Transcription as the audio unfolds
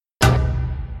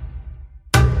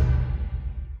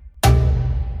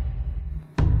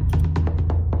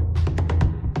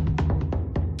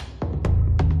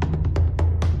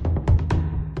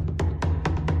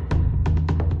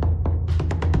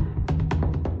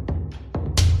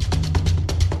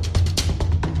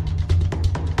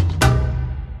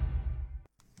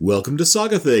Welcome to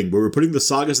Saga Thing, where we're putting the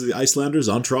sagas of the Icelanders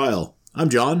on trial. I'm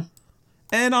John.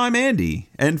 And I'm Andy.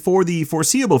 And for the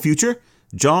foreseeable future,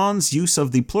 John's use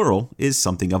of the plural is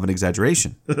something of an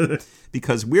exaggeration.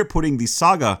 Because we're putting the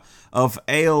saga of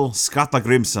Egil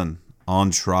Skallagrimsson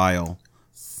on trial.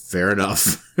 Fair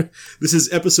enough. This is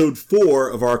episode 4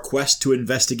 of our quest to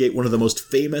investigate one of the most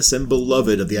famous and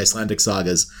beloved of the Icelandic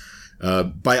sagas.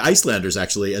 By Icelanders,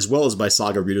 actually, as well as by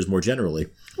saga readers more generally.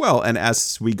 Well, and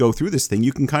as we go through this thing,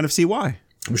 you can kind of see why.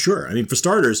 Sure. I mean, for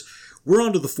starters, we're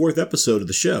on to the 4th episode of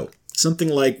the show. Something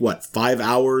like, 5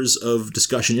 hours of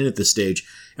discussion in at this stage,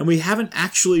 and we haven't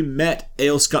actually met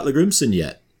Egil Skallagrimsson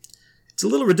yet. It's a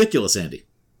little ridiculous, Andy.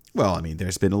 Well, I mean,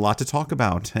 there's been a lot to talk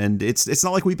about, and it's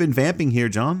not like we've been vamping here,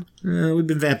 John. We've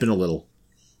been vamping a little.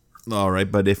 All right,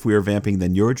 but if we're vamping,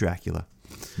 then you're Dracula.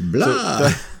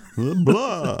 Blah.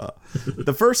 Blah.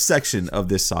 The first section of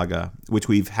this saga, which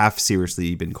we've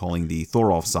half-seriously been calling the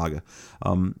Thorolf saga,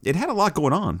 it had a lot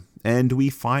going on, and we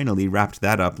finally wrapped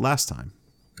that up last time.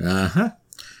 Uh-huh.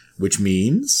 Which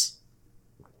means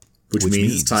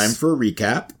it's time for a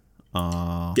recap.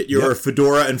 Get your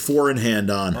fedora and four in hand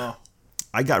on.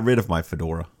 I got rid of my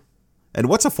fedora. And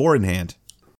what's a four in hand?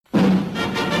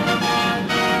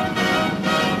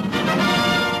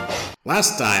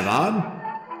 Last time on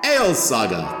Egil's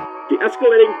Saga. The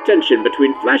escalating tension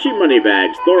between flashing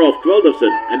moneybags Thorolf Kvöldofsson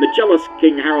and the jealous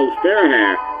King Harald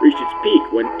Fairhair reached its peak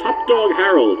when top dog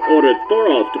Harald ordered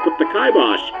Thorolf to put the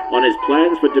kibosh on his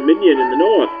plans for dominion in the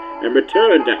north and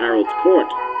return to Harald's court.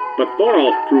 But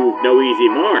Thorolf proved no easy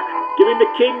mark, giving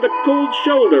the king the cold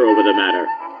shoulder over the matter.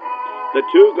 The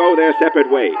two go their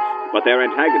separate ways, but their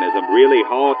antagonism really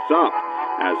hots up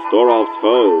as Thorolf's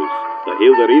foes, the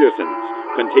Hilderíðarsons,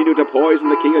 continue to poison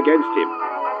the king against him.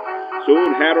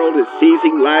 Soon Harald is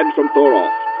seizing land from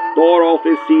Thorolf. Thorolf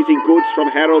is seizing goods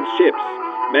from Harald's ships.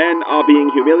 Men are being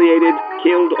humiliated,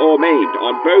 killed or maimed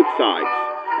on both sides.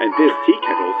 And this tea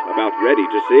kettle's about ready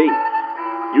to sing.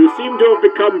 You seem to have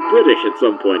become British at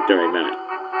some point during that.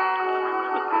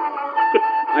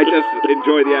 I just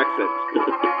enjoy the accent.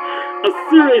 A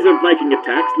series of Viking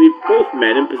attacks leave both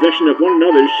men in possession of one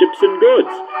another's ships and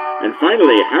goods. And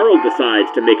finally, Harald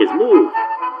decides to make his move.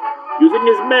 Using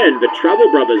his men, the Travel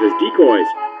Brothers, as decoys,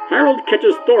 Harald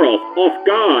catches Thorolf off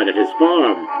guard at his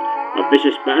farm. A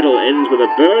vicious battle ends with a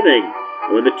burning,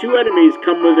 and when the two enemies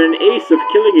come within an ace of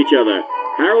killing each other,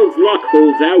 Harald's luck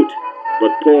holds out.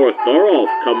 But poor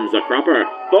Thorolf comes a cropper.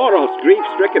 Thorolf's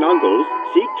grief-stricken uncles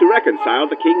seek to reconcile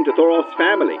the king to Thorolf's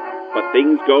family, but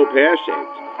things go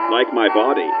pear-shaped, like my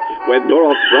body, when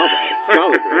Thorolf's brother,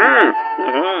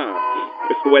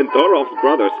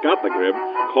 Skallagrim,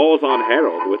 calls on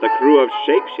Harald with a crew of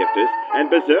shapeshifters and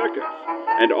berserkers,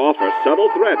 and offers subtle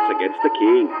threats against the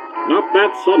king. Not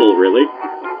that subtle, really.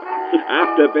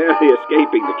 After barely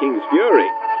escaping the king's fury,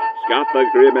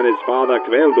 Skallagrim and his father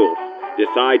Kveldulf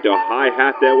decide to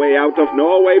high-hat their way out of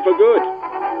Norway for good,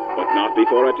 but not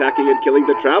before attacking and killing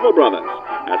the Travel Brothers,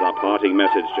 as a parting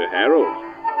message to Harald.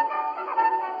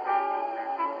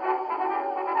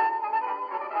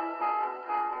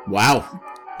 Wow.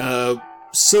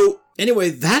 So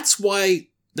anyway, that's why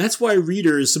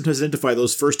readers sometimes identify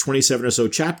those first 27 or so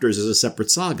chapters as a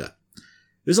separate saga.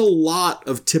 There's a lot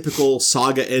of typical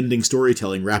saga-ending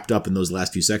storytelling wrapped up in those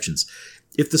last few sections.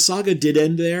 If the saga did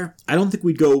end there, I don't think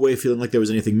we'd go away feeling like there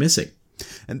was anything missing.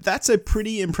 And that's a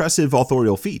pretty impressive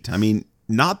authorial feat. I mean,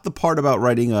 not the part about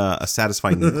writing a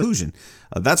satisfying conclusion.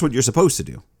 That's what you're supposed to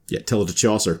do. Yeah, tell it to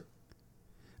Chaucer.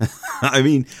 I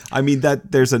mean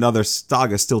that there's another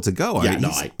saga still to go.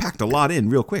 He's packed a lot in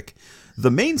real quick. The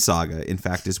main saga, in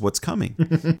fact, is what's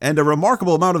coming. And a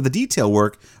remarkable amount of the detail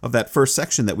work of that first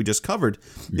section that we just covered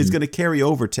is going to carry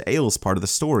over to Egil's part of the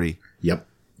story. Yep.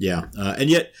 Yeah. And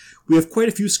yet, we have quite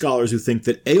a few scholars who think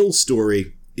that Egil's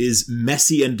story is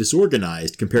messy and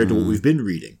disorganized compared to what we've been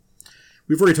reading.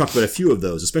 We've already talked about a few of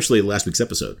those, especially in last week's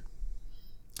episode.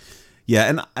 Yeah,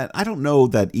 and I don't know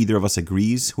that either of us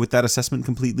agrees with that assessment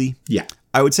completely. Yeah.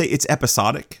 I would say it's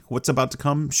episodic, what's about to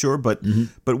come, sure, but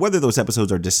whether those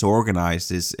episodes are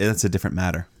disorganized, that's a different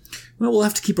matter. Well, we'll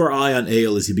have to keep our eye on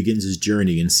Egil as he begins his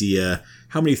journey and see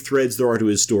how many threads there are to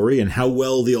his story and how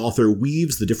well the author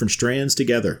weaves the different strands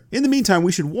together. In the meantime,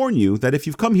 we should warn you that if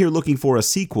you've come here looking for a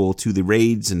sequel to the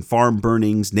raids and farm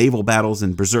burnings, naval battles,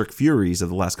 and berserk furies of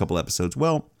the last couple episodes,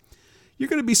 well, you're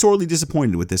going to be sorely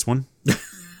disappointed with this one.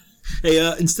 Hey,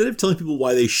 instead of telling people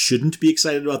why they shouldn't be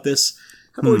excited about this,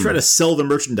 how about we try to sell the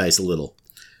merchandise a little?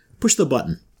 Push the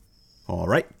button. All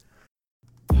right.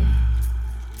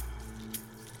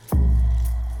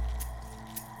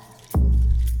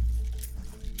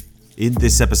 In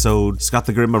this episode,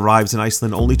 Skallagrim arrives in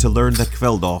Iceland only to learn that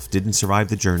Kveldolf didn't survive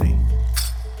the journey.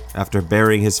 After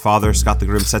burying his father,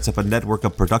 Skallagrim sets up a network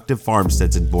of productive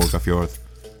farmsteads in Borgafjord.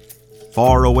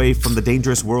 Far away from the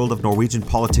dangerous world of Norwegian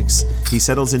politics, he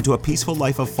settles into a peaceful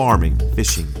life of farming,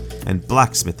 fishing, and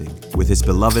blacksmithing with his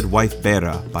beloved wife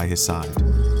Bera by his side.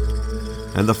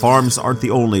 And the farms aren't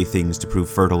the only things to prove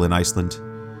fertile in Iceland.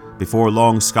 Before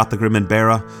long, Skallagrim and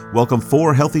Bera welcome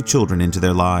 4 healthy children into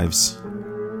their lives.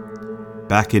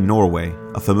 Back in Norway,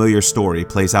 a familiar story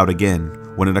plays out again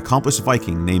when an accomplished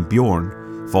Viking named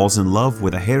Bjorn falls in love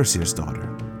with a Hersir's daughter.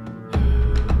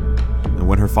 And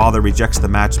when her father rejects the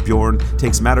match, Bjorn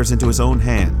takes matters into his own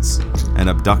hands and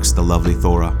abducts the lovely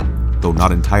Thora, though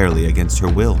not entirely against her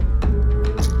will.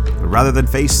 But rather than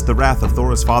face the wrath of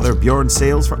Thora's father, Bjorn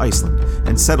sails for Iceland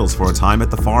and settles for a time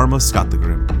at the farm of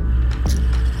Skallagrim.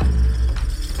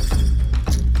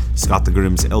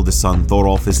 Skallagrim's eldest son,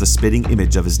 Thorolf, is the spitting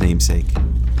image of his namesake.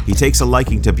 He takes a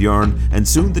liking to Bjorn, and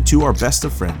soon the two are best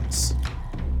of friends.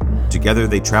 Together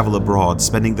they travel abroad,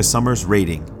 spending the summers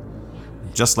raiding.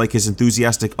 Just like his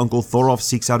enthusiastic uncle, Thorolf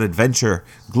seeks out adventure,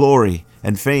 glory,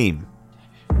 and fame.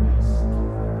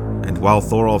 And while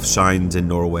Thorolf shines in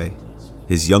Norway,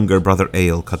 his younger brother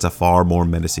Egil cuts a far more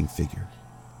menacing figure.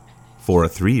 For a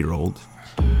 3-year-old.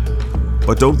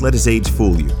 But don't let his age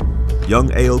fool you.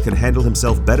 Young Egil can handle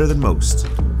himself better than most.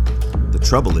 The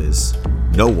trouble is,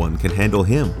 no one can handle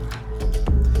him.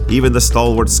 Even the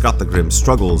stalwart Skallagrim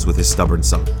struggles with his stubborn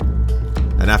son.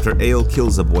 And after Egil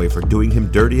kills a boy for doing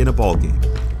him dirty in a ballgame,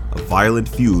 a violent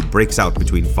feud breaks out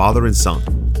between father and son.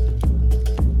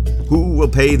 Who will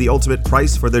pay the ultimate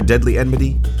price for their deadly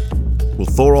enmity? Will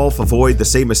Thorolf avoid the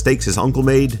same mistakes his uncle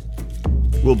made?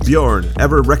 Will Bjorn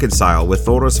ever reconcile with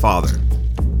Thora's father?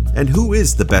 And who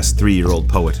is the best 3-year-old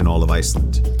poet in all of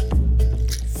Iceland?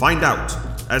 Find out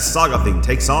as Sagathing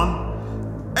takes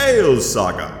on Egil's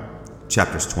Saga,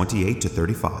 chapters 28 to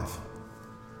 35.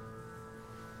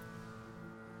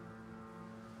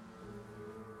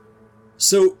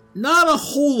 So, not a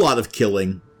whole lot of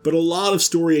killing, but a lot of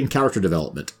story and character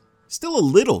development. Still a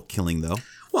little killing, though.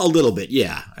 Well, a little bit,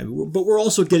 yeah. But we're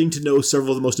also getting to know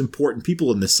several of the most important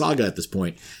people in this saga at this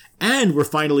point. And we're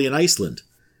finally in Iceland.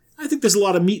 I think there's a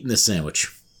lot of meat in this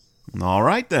sandwich. All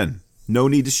right, then. No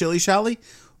need to shilly-shally.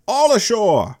 All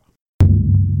ashore!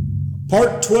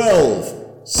 Part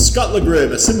 12.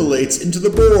 Skallagrim assimilates into the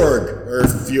Borg, or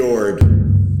fjord.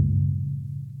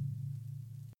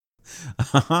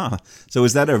 So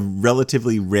is that a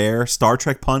relatively rare Star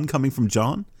Trek pun coming from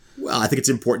John? Well, I think it's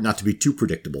important not to be too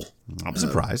predictable. I'm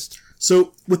surprised.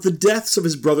 So, with the deaths of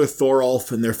his brother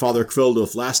Thorolf and their father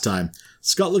Kveldulf last time,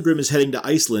 Skallagrim is heading to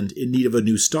Iceland in need of a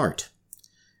new start.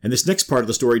 And this next part of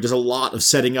the story does a lot of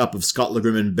setting up of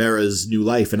Skallagrim and Bera's new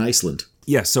life in Iceland.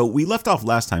 Yeah, so we left off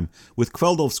last time with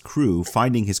Kveldulf's crew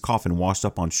finding his coffin washed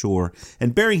up on shore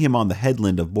and burying him on the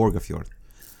headland of Borgafjord.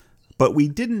 But we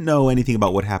didn't know anything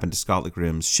about what happened to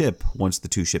Skallagrim's ship once the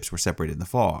two ships were separated in the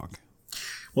fog.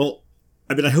 Well,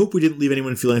 I hope we didn't leave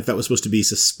anyone feeling like that was supposed to be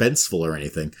suspenseful or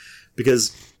anything,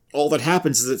 because all that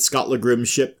happens is that Skallagrim's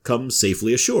ship comes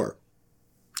safely ashore.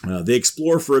 They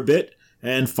explore for a bit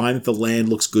and find that the land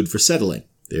looks good for settling.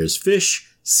 There's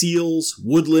fish, seals,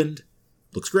 woodland.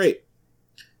 Looks great.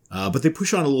 But they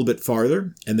push on a little bit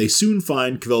farther, and they soon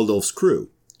find Kveldulf's crew.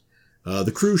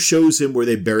 The crew shows him where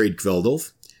they buried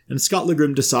Kveldulf, and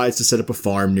Skallagrim decides to set up a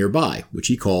farm nearby, which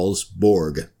he calls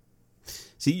Borg.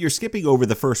 See, you're skipping over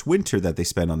the first winter that they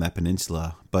spent on that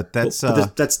peninsula, but that's...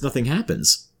 that's nothing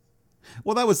happens.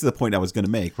 Well, that was the point I was going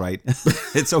to make, right?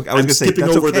 It's okay. I was going to say, skipping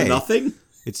over the nothing?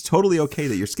 It's totally okay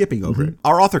that you're skipping over it.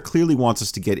 Our author clearly wants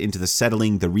us to get into the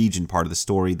settling the region part of the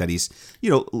story that he's,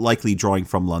 likely drawing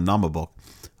from Landnámabók.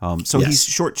 He's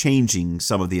shortchanging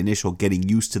some of the initial getting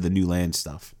used to the new land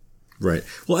stuff. Right.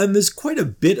 Well, and there's quite a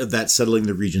bit of that settling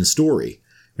the region story.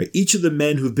 Right? Each of the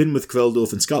men who've been with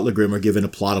Kveldulf and Skallagrim are given a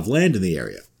plot of land in the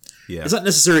area. Yeah. It's not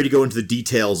necessary to go into the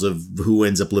details of who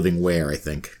ends up living where, I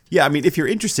think. Yeah, I mean, if you're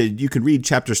interested, you can read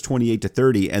chapters 28 to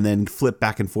 30 and then flip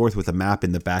back and forth with a map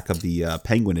in the back of the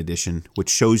Penguin edition, which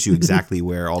shows you exactly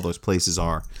where all those places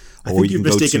are. I think you've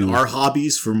mistaken our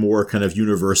hobbies for more kind of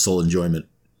universal enjoyment.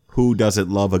 Who doesn't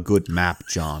love a good map,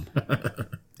 John?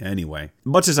 Anyway,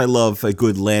 much as I love a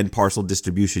good land parcel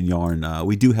distribution yarn,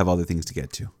 we do have other things to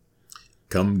get to.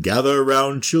 Come gather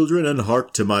round, children, and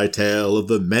hark to my tale of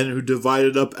the men who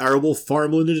divided up arable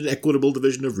farmland in an equitable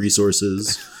division of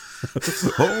resources.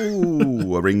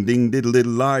 Oh, a ring ding diddle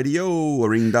diddle I-D-O, a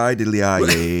ring die diddly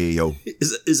I-A-O.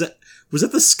 Was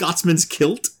that the Scotsman's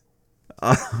kilt?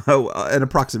 An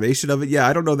approximation of it. Yeah,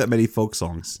 I don't know that many folk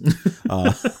songs.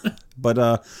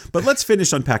 But let's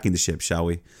finish unpacking the ship, shall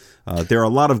we? There are a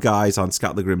lot of guys on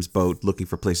Skallagrim's boat looking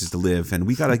for places to live, and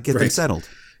we got to get them settled.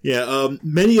 Yeah,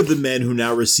 many of the men who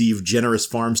now receive generous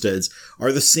farmsteads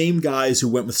are the same guys who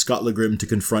went with Skallagrim to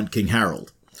confront King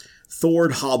Harald.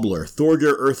 Thord Hobbler,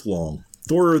 Thorgir Earthlong,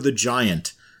 Thorir the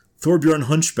Giant, Thorbjorn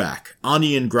Hunchback,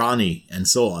 Ani and Grani, and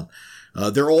so on.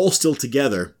 They're all still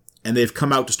together, and they've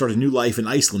come out to start a new life in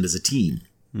Iceland as a team.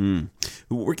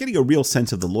 We're getting a real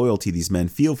sense of the loyalty these men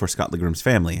feel for Skallagrim's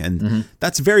family, and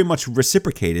that's very much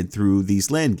reciprocated through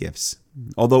these land gifts.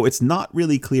 Although it's not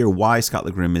really clear why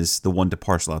Skallagrim is the one to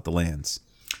parcel out the lands.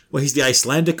 Well, he's the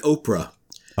Icelandic Oprah.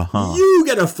 You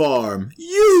get a farm!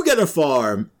 You get a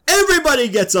farm! Everybody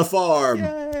gets a farm!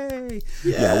 Yay!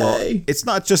 Yeah, well, it's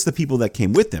not just the people that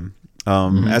came with him.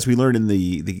 As we learn in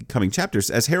the coming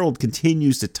chapters, as Harald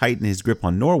continues to tighten his grip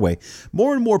on Norway,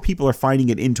 more and more people are finding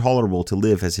it intolerable to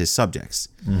live as his subjects.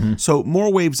 So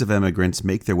more waves of emigrants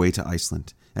make their way to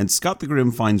Iceland, and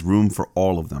Skallagrim finds room for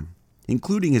all of them,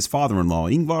 including his father-in-law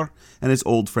Ingvar and his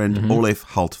old friend Olaf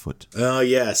Haltfoot.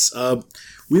 Yes.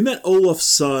 We met Olaf's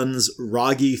sons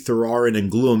Ragi, Thorarin,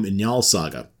 and Glum in Njal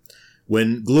Saga,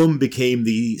 when Glum became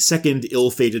the second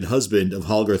ill-fated husband of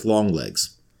Halgarth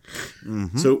Longlegs.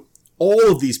 So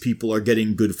all of these people are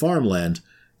getting good farmland,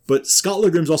 but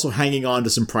Skallagrim's also hanging on to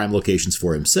some prime locations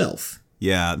for himself.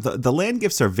 Yeah, the land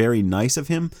gifts are very nice of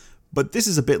him, but this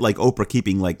is a bit like Oprah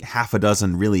keeping like half a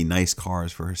dozen really nice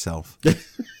cars for herself.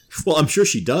 Well, I'm sure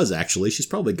she does, actually. She's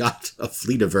probably got a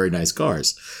fleet of very nice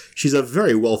cars. She's a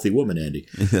very wealthy woman, Andy.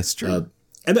 That's true.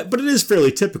 But it is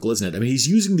fairly typical, isn't it? I mean, he's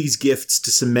using these gifts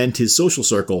to cement his social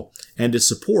circle and his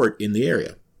support in the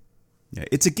area. Yeah,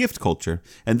 it's a gift culture,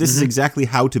 and this is exactly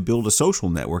how to build a social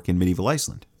network in medieval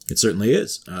Iceland. It certainly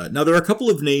is. Now, there are a couple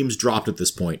of names dropped at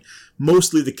this point,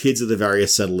 mostly the kids of the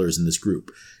various settlers in this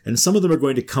group, and some of them are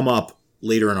going to come up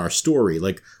later in our story,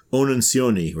 like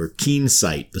Onunsioni or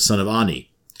Keensight, the son of Ani.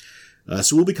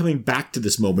 So we'll be coming back to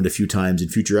this moment a few times in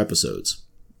future episodes.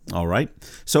 All right.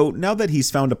 So now that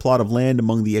he's found a plot of land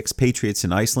among the expatriates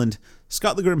in Iceland,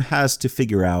 Skallagrim has to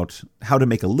figure out how to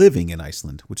make a living in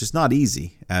Iceland, which is not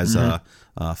easy, as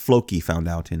Floki found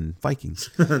out in Vikings.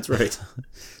 That's right.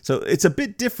 So it's a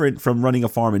bit different from running a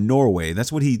farm in Norway.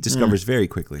 That's what he discovers very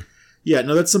quickly. Yeah,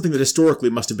 no, that's something that historically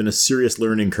must have been a serious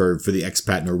learning curve for the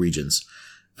expat Norwegians.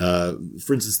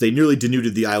 For instance, they nearly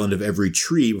denuded the island of every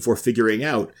tree before figuring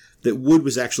out that wood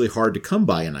was actually hard to come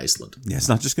by in Iceland. Yeah, it's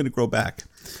not just going to grow back.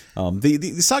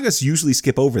 The sagas usually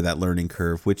skip over that learning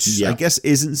curve, which I guess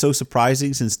isn't so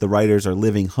surprising since the writers are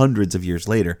living hundreds of years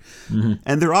later.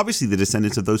 And they're obviously the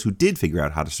descendants of those who did figure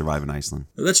out how to survive in Iceland.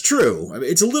 That's true. I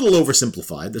mean, it's a little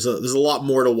oversimplified. There's a lot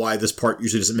more to why this part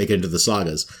usually doesn't make it into the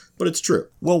sagas, but it's true.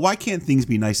 Well, why can't things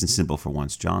be nice and simple for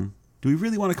once, John? Do we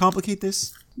really want to complicate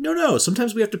this? No.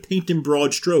 Sometimes we have to paint in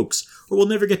broad strokes, or we'll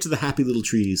never get to the happy little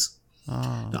trees.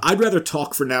 Now, I'd rather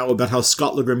talk for now about how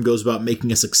Skallagrim goes about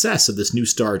making a success of this new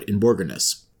start in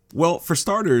Borgarnes. Well, for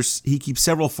starters, he keeps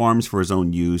several farms for his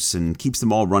own use and keeps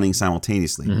them all running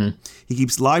simultaneously. He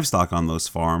keeps livestock on those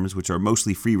farms, which are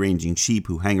mostly free-ranging sheep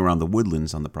who hang around the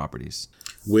woodlands on the properties.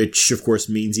 Which, of course,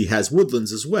 means he has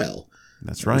woodlands as well.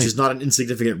 That's right. Which is not an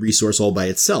insignificant resource all by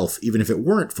itself, even if it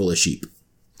weren't full of sheep.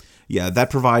 Yeah, that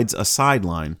provides a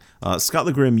sideline.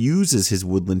 Skallagrim uses his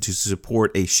woodland to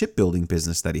support a shipbuilding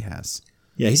business that he has.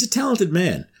 Yeah, he's a talented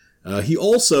man. He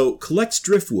also collects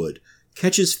driftwood,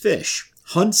 catches fish,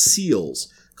 hunts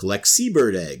seals, collects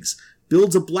seabird eggs,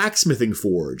 builds a blacksmithing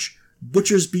forge,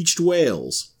 butchers beached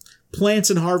whales, plants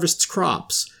and harvests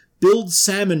crops, builds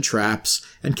salmon traps,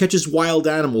 and catches wild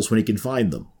animals when he can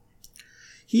find them.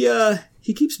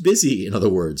 He keeps busy, in other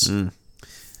words.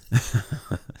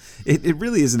 It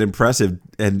really is an impressive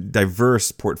and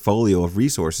diverse portfolio of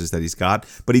resources that he's got,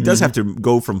 but he does have to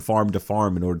go from farm to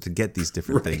farm in order to get these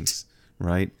different things,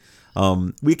 right?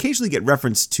 We occasionally get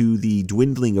reference to the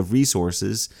dwindling of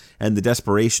resources and the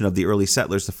desperation of the early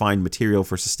settlers to find material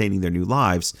for sustaining their new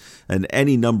lives, and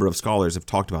any number of scholars have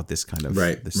talked about this kind of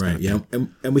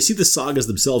And we see the sagas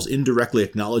themselves indirectly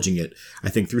acknowledging it, I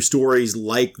think, through stories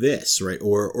like this, right,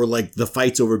 or like the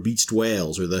fights over beached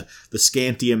whales, or the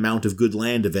scanty amount of good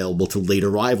land available to late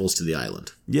arrivals to the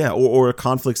island. Yeah, or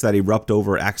conflicts that erupt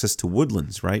over access to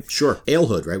woodlands, right? Sure,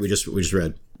 Alehood, right? We just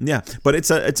read. Yeah, but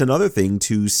it's another thing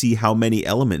to see how many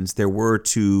elements there were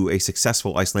to a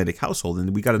successful Icelandic household,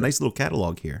 and we got a nice little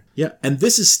catalog here. Yeah, and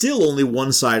this is still only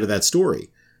one side of that story.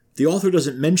 The author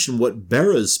doesn't mention what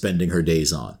Bera's spending her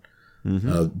days on.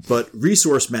 But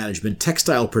resource management,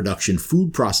 textile production,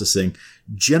 food processing,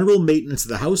 general maintenance of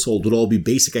the household would all be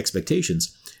basic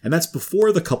expectations, and that's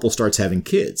before the couple starts having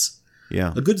kids.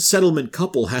 Yeah. A good settlement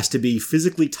couple has to be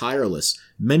physically tireless,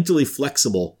 mentally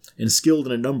flexible, and skilled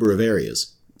in a number of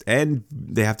areas. And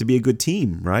they have to be a good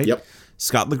team, right? Yep.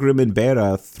 Skallagrim and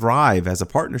Bera thrive as a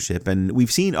partnership, and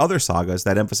we've seen other sagas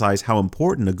that emphasize how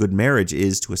important a good marriage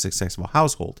is to a successful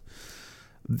household.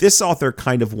 This author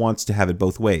kind of wants to have it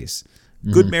both ways.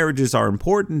 Good marriages are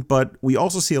important, but we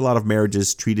also see a lot of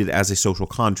marriages treated as a social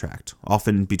contract,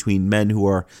 often between men who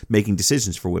are making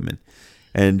decisions for women.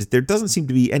 And there doesn't seem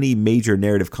to be any major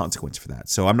narrative consequence for that.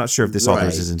 So I'm not sure if this author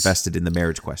is invested in the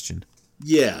marriage question.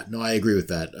 Yeah, no, I agree with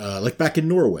that. Like back in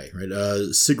Norway, right?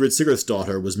 Sigrid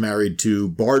Sigurdsdottir was married to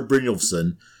Bard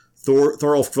Brynjolfsson,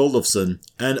 Thorolf Kvildolfsson,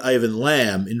 and Ivan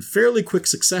Lam in fairly quick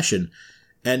succession,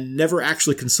 and never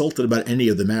actually consulted about any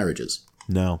of the marriages.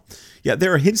 No. Yeah,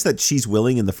 there are hints that she's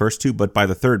willing in the first two, but by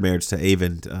the third marriage to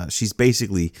Eyvind,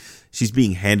 she's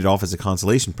being handed off as a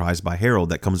consolation prize by Harold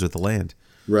that comes with the land.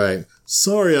 Right.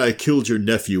 Sorry I killed your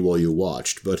nephew while you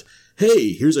watched, but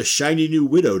hey, here's a shiny new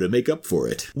widow to make up for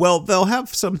it. Well, they'll have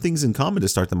some things in common to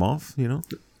start them off, you know?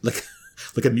 Like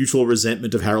a mutual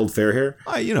resentment of Harold Fairhair?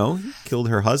 You know, killed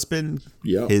her husband,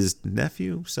 his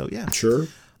nephew, so yeah. Sure.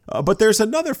 But there's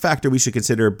another factor we should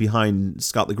consider behind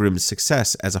Skallagrim's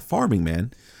success as a farming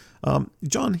man.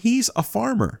 John, he's a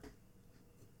farmer.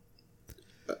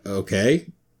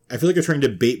 Okay. I feel like you're trying to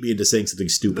bait me into saying something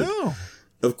stupid. No.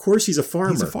 Of course he's a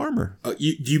farmer. He's a farmer.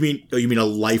 You mean a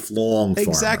lifelong farmer?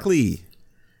 Exactly.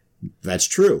 That's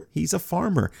true. He's a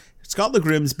farmer.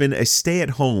 Skallagrim's been a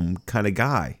stay-at-home kind of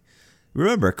guy.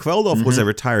 Remember, Kveldolf was a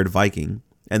retired Viking,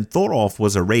 and Thorolf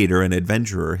was a raider and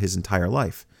adventurer his entire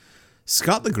life.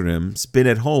 Skallagrim's been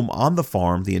at home on the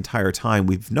farm the entire time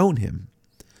we've known him.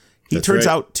 He turns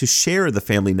out to share the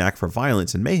family knack for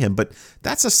violence and mayhem, but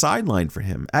that's a sideline for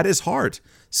him. At his heart,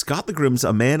 Skallagrim's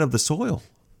a man of the soil.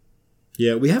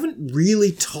 Yeah, we haven't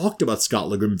really talked about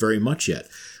Skallagrim very much yet,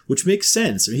 which makes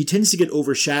sense. I mean, he tends to get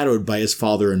overshadowed by his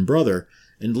father and brother,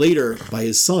 and later by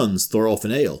his sons, Thorolf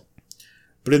and Egil.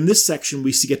 But in this section,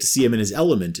 we get to see him in his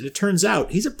element, and it turns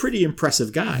out he's a pretty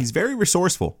impressive guy. He's very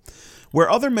resourceful. Where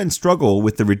other men struggle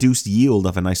with the reduced yield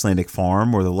of an Icelandic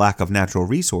farm or the lack of natural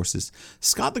resources,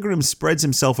 Skallagrim spreads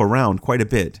himself around quite a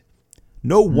bit.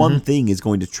 No one thing is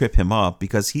going to trip him up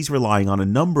because he's relying on a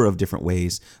number of different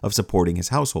ways of supporting his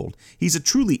household. He's a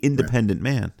truly independent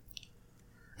man.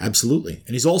 Absolutely.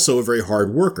 And he's also a very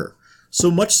hard worker.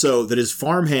 So much so that his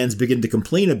farmhands begin to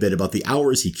complain a bit about the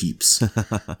hours he keeps.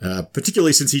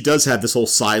 Particularly since he does have this whole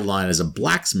sideline as a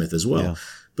blacksmith as well. Yeah.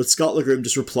 But Skallagrim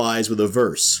just replies with a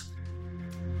verse.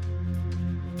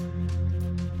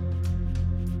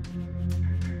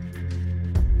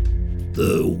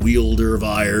 The wielder of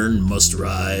iron must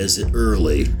rise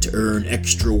early to earn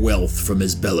extra wealth from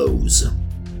his bellows.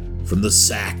 From the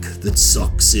sack that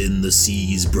sucks in the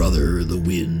sea's brother, the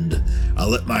wind, I'll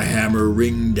let my hammer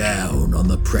ring down on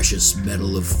the precious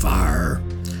metal of fire,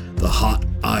 the hot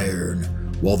iron,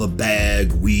 while the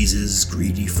bag wheezes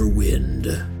greedy for wind.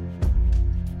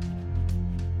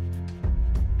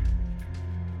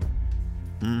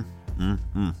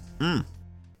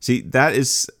 See, that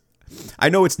is... I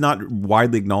know it's not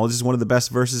widely acknowledged as one of the best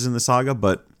verses in the saga,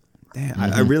 but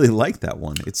I really like that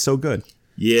one. It's so good.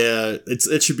 Yeah,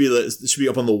 it should be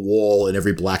up on the wall in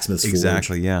every blacksmith's forge.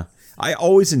 Exactly, yeah. I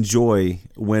always enjoy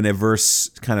when a verse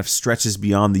kind of stretches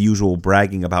beyond the usual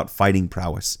bragging about fighting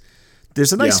prowess.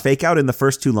 There's a nice fake out in the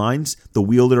first two lines. The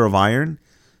wielder of iron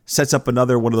sets up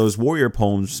another one of those warrior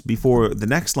poems before the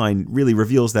next line really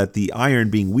reveals that the iron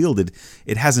being wielded,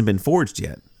 it hasn't been forged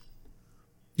yet.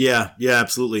 Yeah,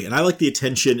 absolutely. And I like the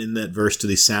attention in that verse to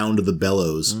the sound of the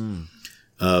bellows.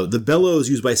 The bellows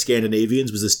used by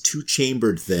Scandinavians was this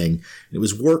two-chambered thing, and it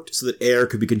was worked so that air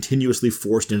could be continuously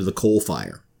forced into the coal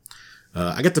fire.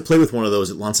 I got to play with one of those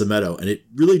at Lanzametto, and it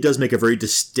really does make a very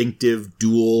distinctive,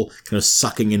 dual, kind of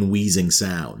sucking and wheezing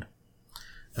sound.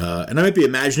 And I might be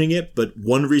imagining it, but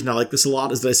one reason I like this a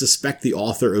lot is that I suspect the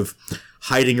author of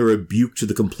hiding a rebuke to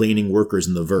the complaining workers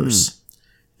in the verse.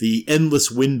 The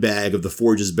endless windbag of the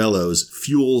forge's bellows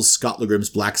fuels Skallagrim's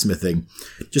blacksmithing,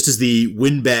 just as the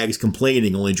windbag's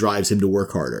complaining only drives him to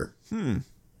work harder.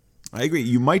 I agree.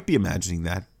 You might be imagining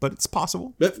that, but it's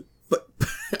possible. But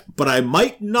I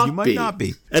might not be. You might not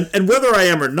be. And whether I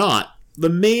am or not, the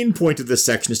main point of this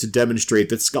section is to demonstrate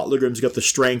that Skallagrim's got the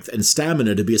strength and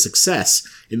stamina to be a success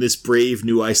in this brave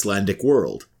new Icelandic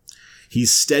world.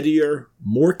 He's steadier,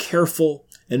 more careful,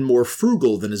 and more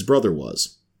frugal than his brother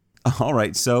was. All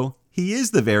right, so he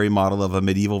is the very model of a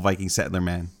medieval Viking settler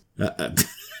man.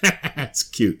 That's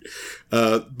cute.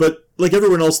 But like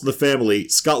everyone else in the family,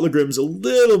 Skallagrim's a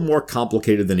little more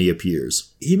complicated than he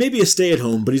appears. He may be a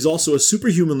stay-at-home, but he's also a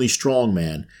superhumanly strong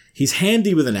man. He's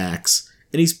handy with an axe,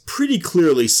 And he's pretty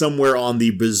clearly somewhere on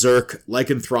the berserk,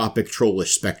 lycanthropic,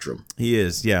 trollish spectrum. He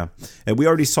is, yeah. And we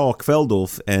already saw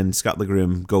Kveldulf and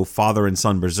Skallagrim go father and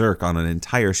son berserk on an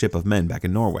entire ship of men back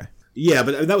in Norway. Yeah,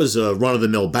 but that was a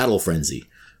run-of-the-mill battle frenzy.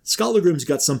 Skallagrim's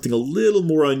got something a little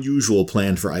more unusual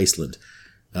planned for Iceland.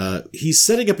 He's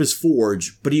setting up his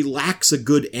forge, but he lacks a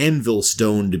good anvil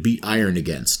stone to beat iron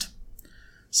against.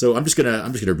 So I'm just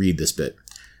gonna read this bit.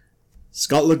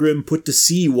 Skallagrim put to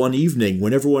sea one evening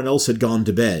when everyone else had gone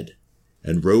to bed,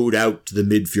 and rowed out to the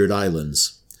Midfjord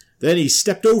Islands. Then he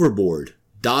stepped overboard,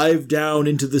 dived down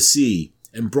into the sea,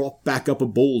 and brought back up a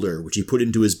boulder which he put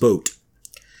into his boat.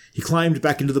 He climbed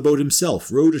back into the boat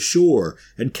himself, rowed ashore,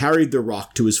 and carried the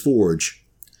rock to his forge.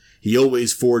 He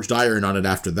always forged iron on it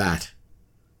after that.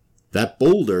 That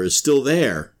boulder is still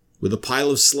there, with a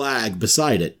pile of slag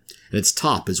beside it, and its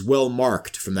top is well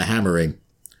marked from the hammering.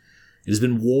 It has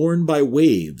been worn by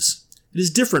waves. It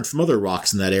is different from other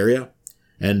rocks in that area,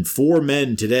 and 4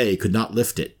 men today could not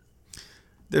lift it.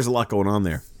 There's a lot going on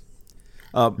there.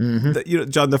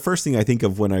 John, the first thing I think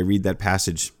of when I read that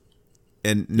passage,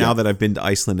 and now that I've been to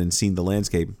Iceland and seen the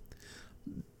landscape,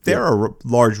 there are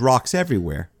large rocks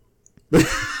everywhere.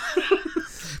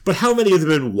 But how many of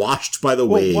them have been washed by the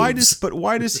waves?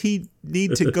 Why does he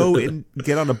need to go and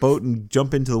get on a boat and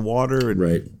jump into the water? And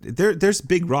right. There's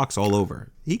big rocks all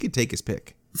over. He could take his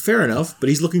pick. Fair enough, but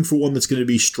he's looking for one that's going to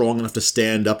be strong enough to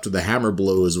stand up to the hammer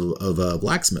blows of a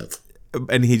blacksmith.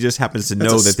 And he just happens to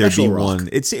know that there'd be one.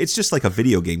 It's just like a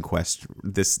video game quest,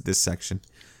 this section.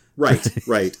 Right,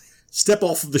 right. Step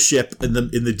off of the ship in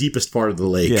the deepest part of the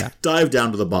lake, dive down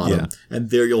to the bottom, and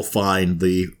there you'll find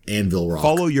the anvil rock.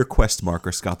 Follow your quest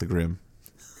marker, Skallagrim.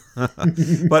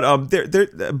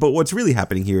 But what's really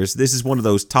happening here is this is one of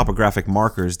those topographic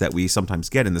markers that we sometimes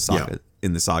get in the saga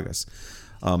in the sagas.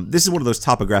 This is one of those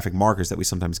topographic markers that we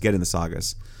sometimes get in the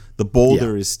sagas. The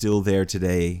boulder is still there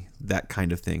today, that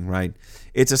kind of thing, right?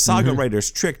 It's a saga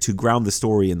writer's trick to ground the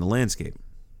story in the landscape.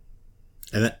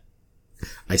 And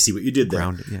I see what you did there.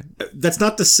 Grounded, That's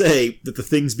not to say that the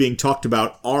things being talked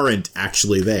about aren't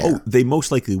actually there. Oh, they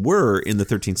most likely were in the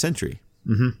 13th century.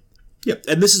 Mm-hmm. Yep,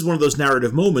 and this is one of those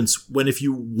narrative moments when if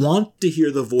you want to hear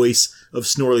the voice of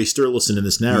Snorri Sturluson in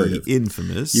this narrative... The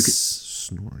infamous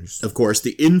Snorri. Of course,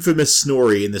 the infamous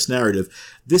Snorri in this narrative,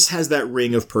 this has that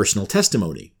ring of personal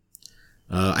testimony.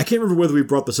 I can't remember whether we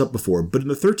brought this up before, but in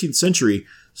the 13th century,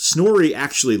 Snorri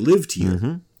actually lived here.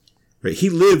 Mm-hmm. Right,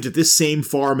 he lived at this same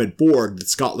farm at Borg that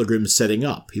Skallagrim's setting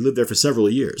up. He lived there for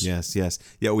several years. Yes.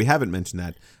 Yeah, we haven't mentioned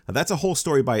that. That's a whole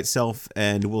story by itself,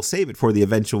 and we'll save it for the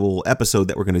eventual episode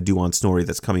that we're going to do on Snorri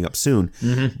that's coming up soon.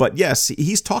 Mm-hmm. But yes,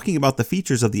 he's talking about the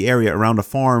features of the area around a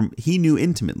farm he knew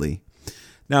intimately.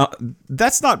 Now,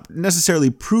 that's not necessarily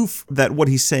proof that what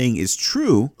he's saying is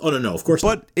true. Oh, no, of course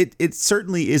not. But it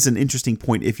certainly is an interesting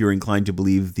point if you're inclined to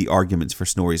believe the arguments for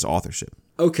Snorri's authorship.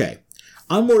 Okay.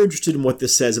 I'm more interested in what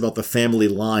this says about the family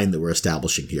line that we're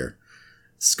establishing here.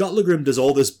 Skallagrim does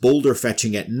all this boulder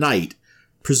fetching at night,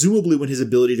 presumably when his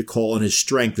ability to call on his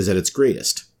strength is at its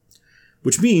greatest.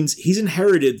 Which means he's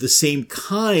inherited the same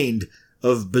kind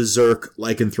of berserk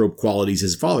lycanthrope qualities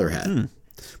his father had.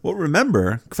 Well,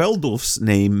 remember, Kveldulf's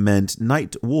name meant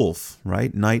night wolf,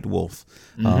 right? Night wolf.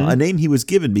 A name he was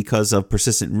given because of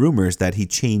persistent rumors that he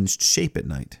changed shape at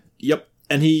night. Yep.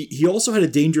 And he also had a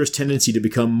dangerous tendency to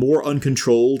become more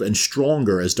uncontrolled and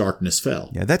stronger as darkness fell.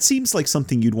 Yeah, that seems like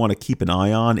something you'd want to keep an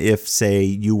eye on if, say,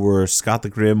 you were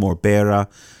Skallagrim or Bera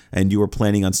and you were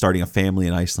planning on starting a family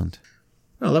in Iceland.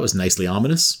 Well, that was nicely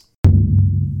ominous.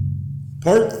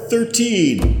 Part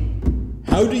 13.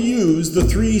 How to use the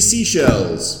 3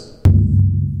 seashells.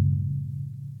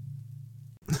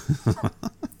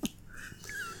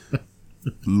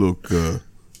 Look, I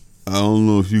don't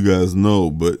know if you guys know,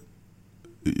 but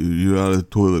you're out of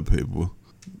toilet paper.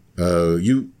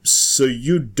 So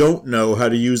you don't know how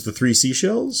to use the 3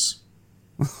 seashells?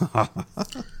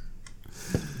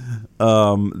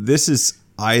 This is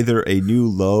either a new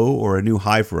low or a new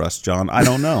high for us, John. I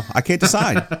don't know. I can't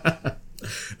decide.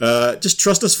 Just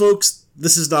trust us, folks.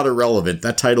 This is not irrelevant.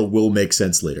 That title will make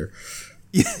sense later.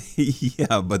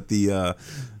 Yeah, but the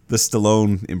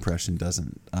Stallone impression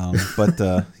doesn't.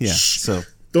 So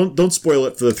don't spoil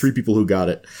it for the 3 people who got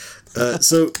it.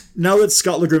 So now that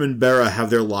Skallagrim and Bera have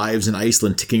their lives in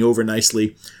Iceland ticking over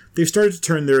nicely, they've started to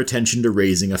turn their attention to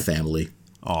raising a family.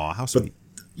 Aw, how sweet.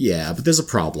 But there's a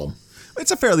problem.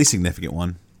 It's a fairly significant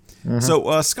one. Mm-hmm.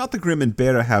 So Skallagrim and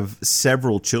Bera have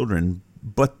several children,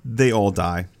 but they all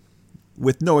die,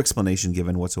 with no explanation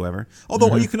given whatsoever.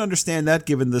 Although you can understand that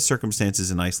given the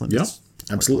circumstances in Iceland. Yeah,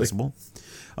 absolutely.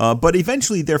 But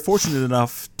eventually they're fortunate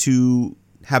enough to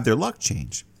have their luck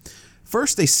change.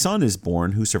 First, a son is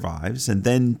born who survives, and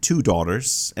then 2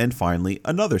 daughters, and finally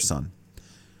another son.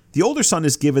 The older son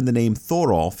is given the name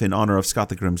Thorolf in honor of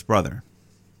Skallagrim's brother.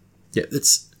 Yeah,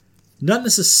 it's not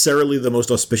necessarily the most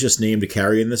auspicious name to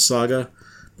carry in this saga,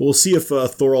 but we'll see if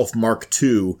Thorolf Mark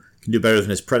II can do better than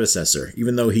his predecessor,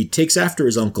 even though he takes after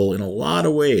his uncle in a lot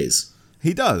of ways.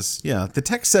 He does, yeah. The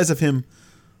text says of him,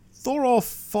 Thorolf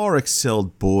far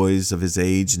excelled boys of his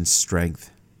age and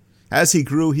strength. As he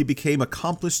grew, he became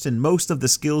accomplished in most of the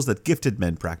skills that gifted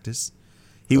men practice.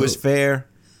 He was fair,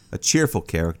 a cheerful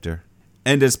character,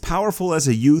 and as powerful as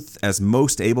a youth as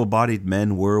most able-bodied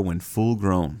men were when full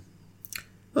grown.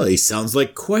 Well, he sounds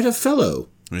like quite a fellow.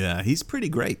 Yeah, he's pretty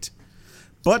great.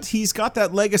 But he's got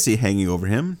that legacy hanging over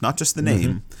him, not just the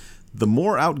name. Mm-hmm. The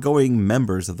more outgoing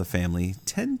members of the family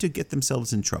tend to get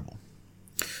themselves in trouble.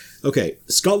 Okay,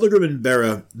 Skallagrim and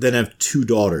Bera then have 2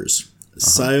 daughters,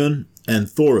 Sion and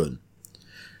Thorun.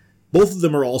 Both of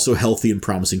them are also healthy and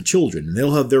promising children, and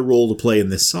they'll have their role to play in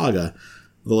this saga,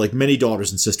 though like many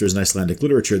daughters and sisters in Icelandic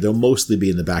literature, they'll mostly be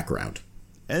in the background.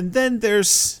 And then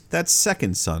there's that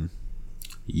second son.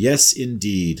 Yes,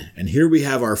 indeed. And here we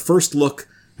have our first look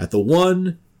at the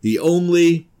one, the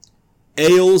only,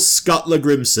 Egil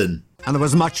Skallagrimsson. And there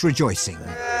was much rejoicing.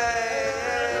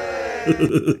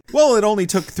 Well, it only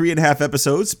took 3.5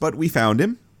 episodes, but we found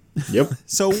him. Yep.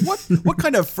 So what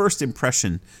kind of first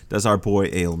impression does our boy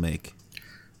Egil make?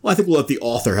 Well, I think we'll let the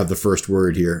author have the first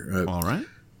word here. All right.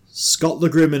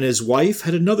 Skallagrim and his wife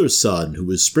had another son who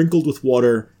was sprinkled with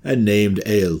water and named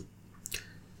Egil.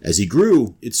 As he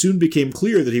grew, it soon became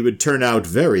clear that he would turn out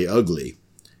very ugly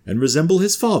and resemble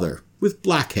his father with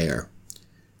black hair.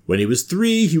 When he was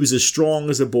 3, he was as strong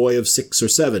as a boy of 6 or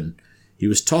 7. He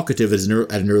was talkative at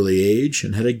an early age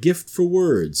and had a gift for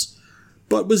words,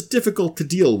 but was difficult to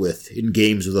deal with in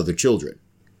games with other children.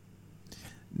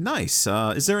 Nice.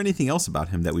 Is there anything else about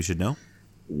him that we should know?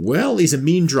 Well, he's a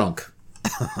mean drunk.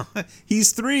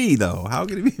 He's 3, though. How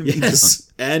can he be a mean drunk?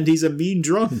 Yes, and he's a mean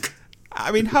drunk.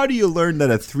 I mean, how do you learn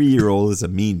that a 3-year-old is a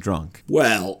mean drunk?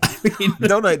 Well, I mean...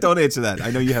 Don't answer that.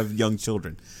 I know you have young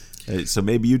children, so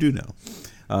maybe you do know.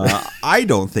 I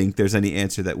don't think there's any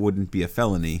answer that wouldn't be a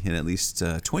felony in at least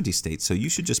 20 states, so you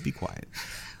should just be quiet.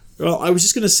 Well, I was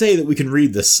just going to say that we can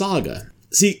read the saga.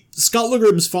 See,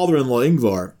 Skallagrim's father-in-law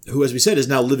Ingvar, who as we said is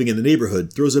now living in the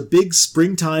neighborhood, throws a big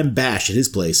springtime bash at his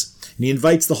place, and he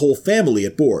invites the whole family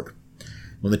at board.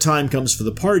 When the time comes for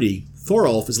the party,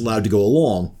 Thorolf is allowed to go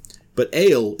along, but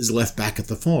Egil is left back at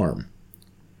the farm.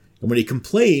 And when he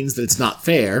complains that it's not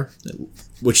fair,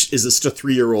 which is just a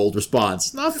 3-year-old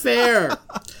response, not fair,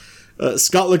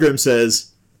 Skallagrim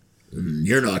says,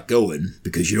 "You're not going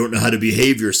because you don't know how to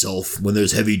behave yourself when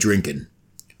there's heavy drinking.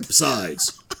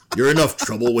 Besides, you're enough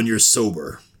trouble when you're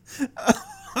sober."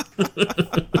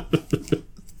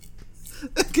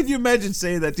 Can you imagine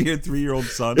saying that to your 3-year-old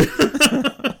son?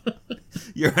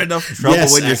 You're enough trouble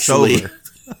when you're sober.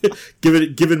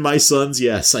 Given my sons,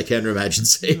 yes, I can imagine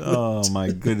saying that. Oh,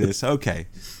 my goodness. Okay.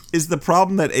 Is the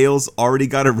problem that Egil's already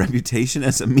got a reputation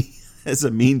as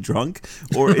a mean drunk?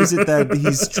 Or is it that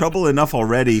he's trouble enough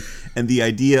already and the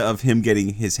idea of him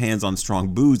getting his hands on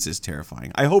strong booze is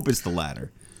terrifying? I hope it's the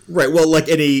latter. Right, well, like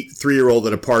any 3-year-old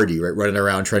at a party, right, running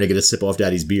around trying to get a sip off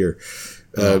daddy's beer.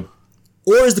 Or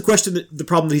is the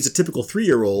problem that he's a typical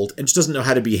 3-year-old and just doesn't know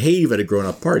how to behave at a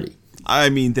grown-up party? I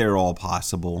mean, they're all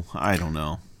possible. I don't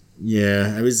know.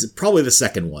 Yeah, it was probably the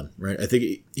second one, right? I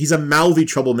think he's a mouthy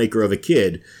troublemaker of a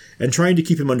kid, and trying to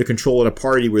keep him under control at a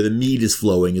party where the mead is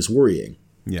flowing is worrying.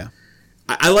 Yeah.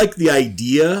 I like the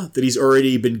idea that he's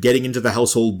already been getting into the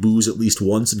household booze at least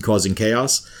once and causing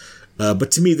chaos,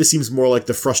 but to me this seems more like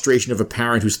the frustration of a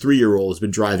parent whose 3-year-old has been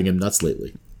driving him nuts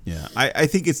lately. Yeah, I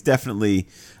think it's definitely...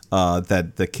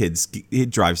 that it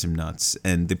drives him nuts,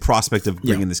 and the prospect of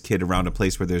bringing this kid around a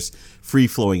place where there's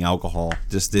free-flowing alcohol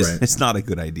it's not a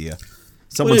good idea.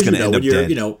 Someone's going to end up dead.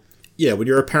 When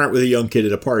you're a parent with a young kid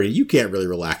at a party, you can't really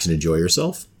relax and enjoy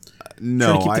yourself.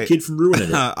 No, trying to keep the kid from ruining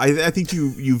it. I think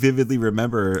you vividly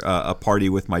remember a party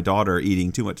with my daughter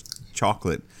eating too much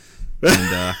chocolate,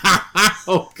 and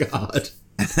oh God.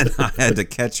 And I had to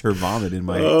catch her vomit in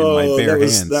my bare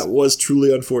hands. That was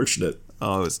truly unfortunate.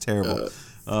 Oh, it was terrible.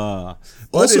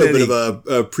 Also a bit of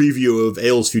a preview of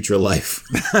Egil's future life.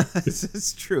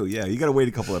 It's true, yeah. You got to wait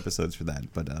a couple episodes for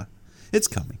that, but it's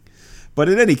coming. But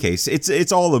in any case,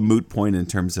 it's all a moot point in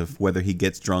terms of whether he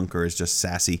gets drunk or is just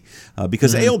sassy,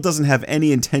 because Egil doesn't have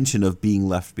any intention of being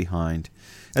left behind.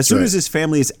 As soon as his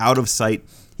family is out of sight,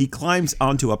 he climbs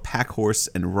onto a pack horse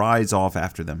and rides off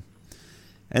after them.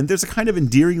 And there's a kind of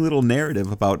endearing little narrative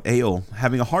about Egil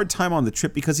having a hard time on the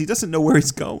trip because he doesn't know where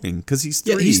he's going, because he's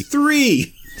 3. Yeah, he's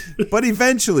 3! But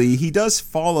eventually, he does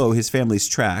follow his family's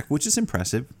track, which is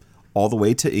impressive, all the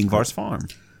way to Ingvar's farm.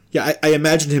 Yeah, I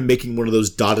imagine him making one of those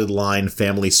dotted line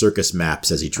family circus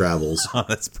maps as he travels. Oh,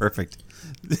 that's perfect.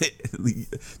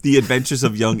 The Adventures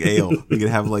of Young Egil. We could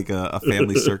have like a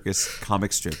family circus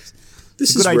comic strip.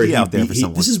 This is a good idea out there for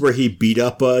someone. This is where he beat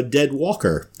up a dead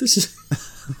walker. This is...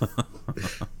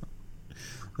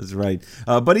 That's right.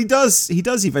 But he does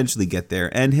eventually get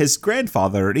there, and his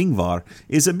grandfather, Ingvar,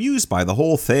 is amused by the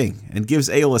whole thing and gives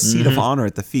Egil a seat of honor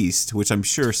at the feast, which I'm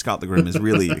sure Scott the Grim is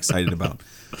really excited about.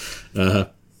 Uh-huh.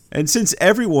 And since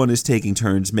everyone is taking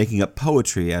turns making up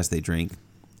poetry as they drink,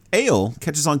 Egil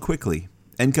catches on quickly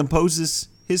and composes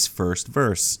his first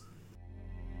verse.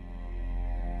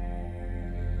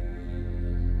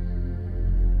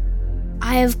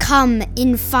 I have come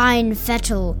in fine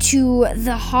fettle to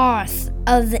the hearth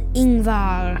of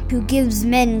Ingvar, who gives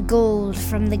men gold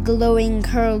from the glowing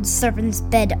curled serpent's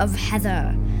bed of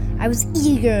heather. I was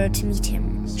eager to meet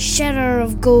him, sharer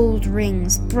of gold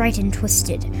rings, bright and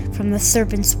twisted, from the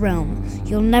serpent's realm.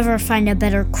 You'll never find a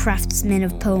better craftsman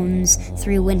of poems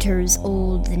 3 winters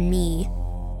old than me.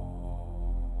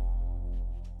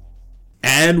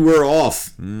 And we're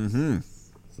off. Mm-hmm.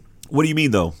 What do you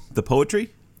mean, though? The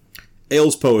poetry?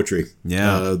 Egil's poetry.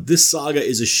 Yeah. This saga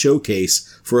is a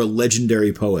showcase for a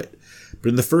legendary poet. But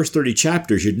in the first 30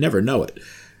 chapters, you'd never know it.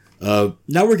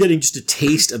 Now we're getting just a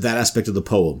taste of that aspect of the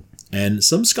poem. And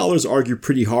some scholars argue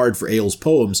pretty hard for Egil's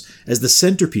poems as the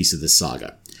centerpiece of this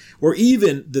saga. Or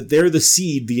even that they're the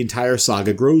seed the entire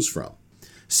saga grows from.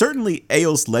 Certainly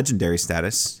Egil's legendary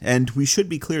status, and we should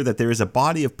be clear that there is a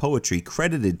body of poetry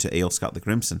credited to Egil Scott the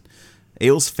Crimson.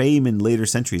 Egil's fame in later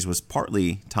centuries was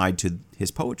partly tied to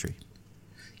his poetry.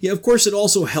 Yeah, of course, it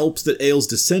also helps that Egil's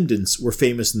descendants were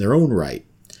famous in their own right.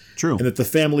 True. And that the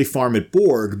family farm at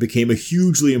Borg became a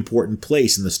hugely important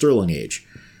place in the Stirling Age.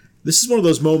 This is one of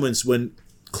those moments when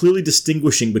clearly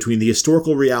distinguishing between the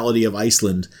historical reality of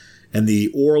Iceland and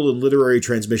the oral and literary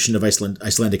transmission of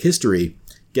Icelandic history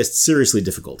gets seriously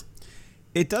difficult.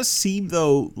 It does seem,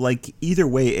 though, like either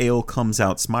way Egil comes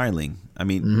out smiling. I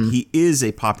mean, he is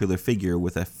a popular figure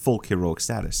with a folk heroic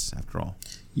status, after all.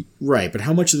 Right, but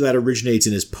how much of that originates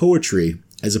in his poetry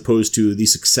as opposed to the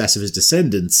success of his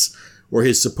descendants or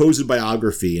his supposed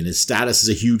biography and his status as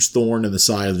a huge thorn in the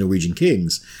side of the Norwegian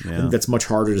kings? Yeah. I think that's much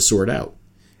harder to sort out.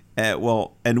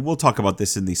 Well, and we'll talk about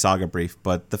this in the saga brief,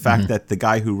 but the fact that the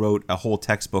guy who wrote a whole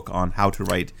textbook on how to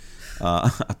write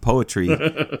poetry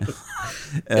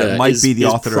might be the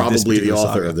author of this. Probably the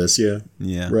author saga. Of this, yeah.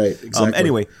 Yeah. Right, exactly.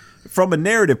 Anyway, from a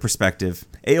narrative perspective,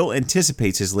 Egil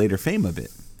anticipates his later fame a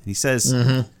bit. He says,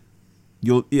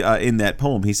 "You'll in that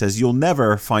poem, he says, you'll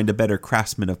never find a better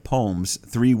craftsman of poems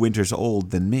 3 winters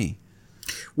old than me."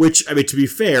 Which, I mean, to be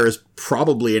fair, is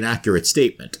probably an accurate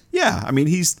statement. Yeah, I mean,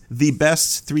 he's the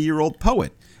best 3-year-old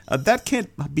poet. That can't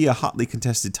be a hotly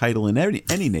contested title in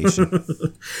any nation.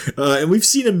 And we've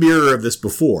seen a mirror of this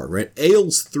before, right?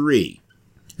 Egil's 3.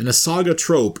 And a saga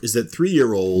trope is that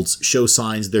 3-year-olds show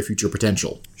signs of their future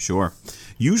potential. Sure.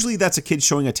 Usually that's a kid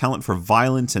showing a talent for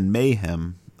violence and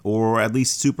mayhem, or at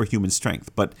least superhuman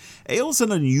strength. But Egil's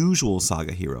an unusual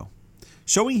saga hero.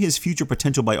 Showing his future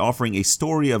potential by offering a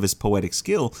story of his poetic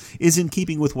skill is in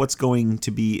keeping with what's going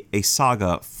to be a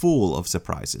saga full of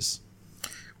surprises.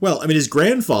 Well, I mean, his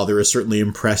grandfather is certainly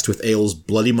impressed with Egil's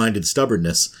bloody-minded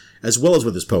stubbornness, as well as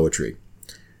with his poetry.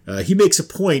 He makes a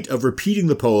point of repeating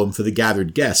the poem for the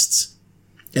gathered guests.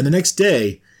 And the next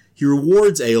day, he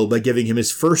rewards Egil by giving him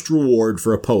his first reward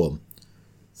for a poem.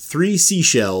 3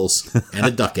 seashells and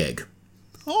a duck egg.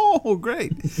 Oh,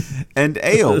 great. And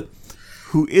Egil,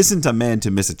 who isn't a man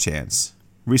to miss a chance,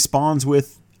 responds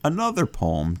with another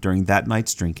poem during that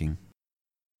night's drinking.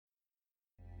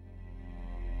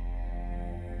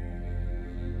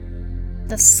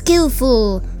 The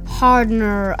skillful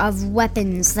hardener of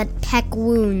weapons that peck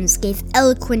wounds gave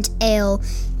eloquent Egil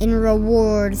in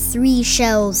reward 3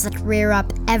 shells that rear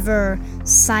up ever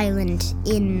silent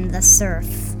in the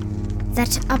surf.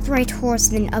 That upright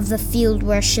horseman of the field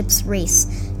where ships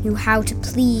race knew how to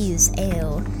please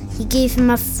Egil. He gave him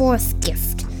a 4th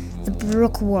gift, the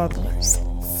brook warbler's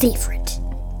favorite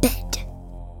bed.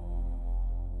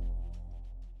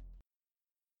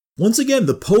 Once again,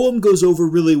 the poem goes over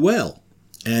really well.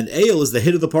 And Egil is the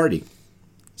hit of the party.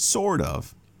 Sort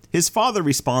of. His father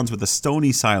responds with a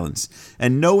stony silence,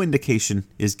 and no indication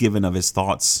is given of his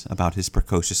thoughts about his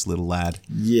precocious little lad.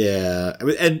 Yeah. I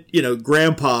mean, and, you know,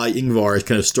 Grandpa Ingvar is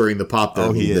kind of stirring the pot there a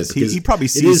little he is. bit. He probably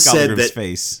sees Skallagrim's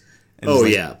face. Oh,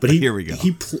 like, yeah. But here we go.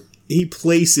 he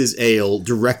places Egil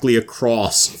directly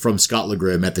across from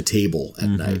Skallagrim at the table at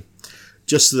night,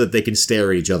 just so that they can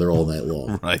stare at each other all night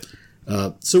long. Right.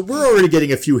 So we're already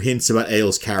getting a few hints about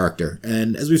Egil's character,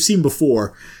 and as we've seen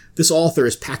before, this author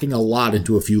is packing a lot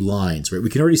into a few lines, right? We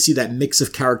can already see that mix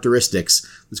of characteristics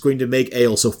that's going to make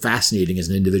Egil so fascinating as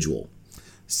an individual.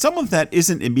 Some of that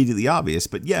isn't immediately obvious,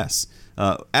 but yes.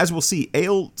 As we'll see,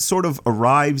 Egil sort of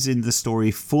arrives in the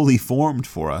story fully formed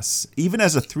for us. Even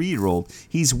as a 3-year-old,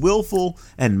 he's willful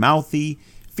and mouthy,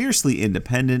 fiercely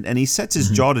independent, and he sets his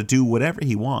jaw to do whatever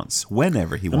he wants,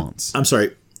 whenever he wants. I'm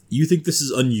sorry. You think this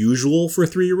is unusual for a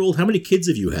 3-year-old? How many kids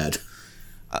have you had?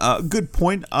 Good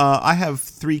point. I have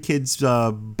 3 kids,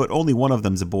 but only one of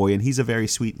them's a boy, and he's a very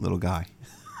sweet little guy.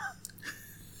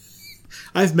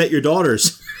 I've met your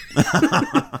daughters.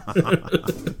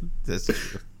 That's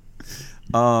true.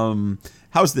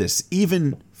 How's this?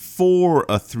 Even for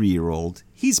a 3-year-old,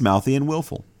 he's mouthy and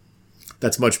willful.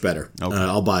 That's much better. Okay.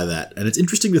 I'll buy that. And it's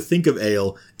interesting to think of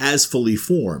Egil as fully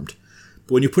formed.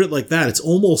 But when you put it like that, it's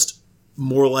almost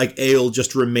more like Egil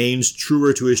just remains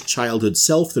truer to his childhood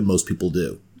self than most people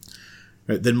do,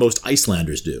 right? Than most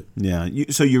Icelanders do. Yeah.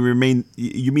 You mean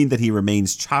that he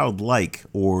remains childlike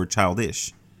or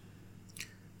childish?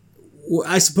 Well,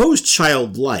 I suppose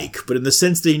childlike, but in the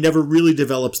sense that he never really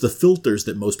develops the filters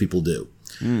that most people do.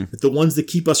 The ones that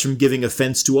keep us from giving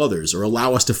offense to others or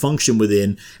allow us to function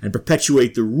within and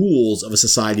perpetuate the rules of a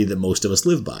society that most of us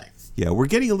live by. Yeah, we're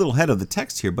getting a little ahead of the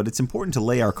text here, but it's important to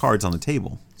lay our cards on the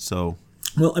table. So,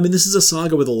 well, I mean, this is a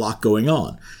saga with a lot going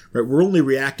on. Right? We're only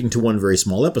reacting to one very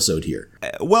small episode here.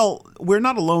 Well, we're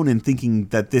not alone in thinking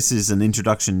that this is an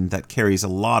introduction that carries a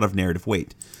lot of narrative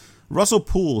weight. Russell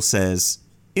Poole says,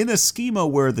 in a schema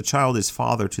where the child is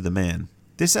father to the man,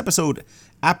 this episode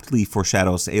aptly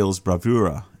foreshadows Egil's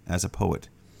bravura as a poet,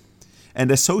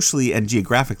 and a socially and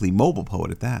geographically mobile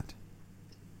poet at that.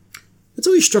 It's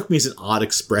always struck me as an odd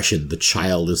expression, the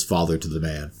child is father to the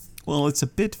man. Well, it's a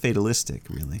bit fatalistic,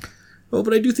 really. Well,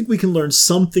 but I do think we can learn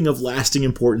something of lasting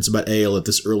importance about Egil at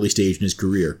this early stage in his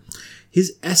career.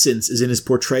 His essence is in his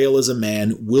portrayal as a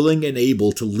man willing and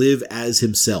able to live as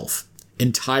himself,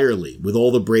 entirely, with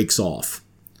all the brakes off.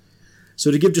 So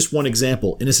to give just one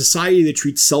example, in a society that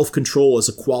treats self-control as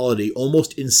a quality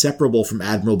almost inseparable from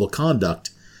admirable conduct,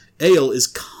 Egil is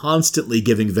constantly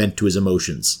giving vent to his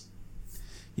emotions.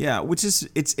 Yeah, which is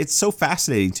it's so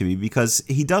fascinating to me because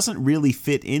he doesn't really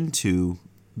fit into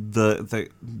the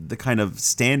kind of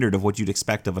standard of what you'd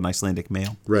expect of an Icelandic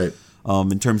male, right?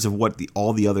 In terms of what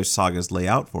all the other sagas lay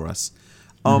out for us,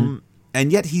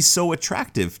 and yet he's so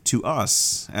attractive to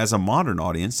us as a modern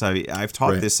audience. I've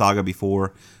taught this saga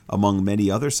before among many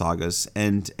other sagas,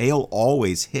 and Egil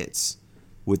always hits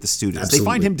with the students. Absolutely. They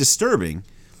find him disturbing,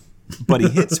 but he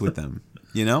hits with them.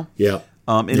 You know,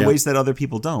 in ways that other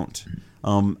people don't.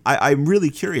 I'm really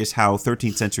curious how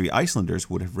 13th century Icelanders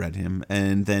would have read him,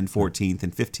 and then 14th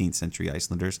and 15th century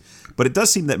Icelanders. But it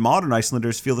does seem that modern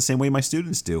Icelanders feel the same way my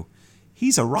students do.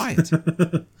 He's a riot.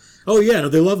 Oh, yeah, no,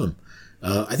 they love him.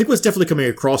 I think what's definitely coming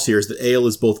across here is that Egil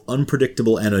is both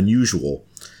unpredictable and unusual,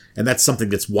 and that's something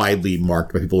that's widely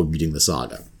marked by people reading the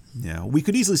saga. Yeah, we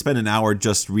could easily spend an hour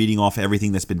just reading off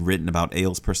everything that's been written about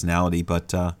Egil's personality,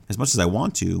 but as much as I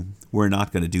want to, we're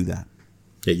not going to do that.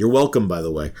 Yeah, you're welcome, by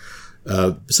the way.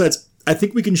 Besides, I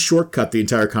think we can shortcut the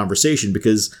entire conversation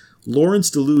because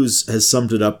Lawrence Deleuze has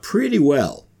summed it up pretty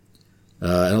well.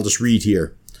 And I'll just read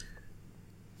here.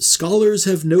 Scholars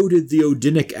have noted the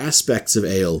Odinic aspects of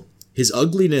Egil, his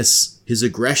ugliness, his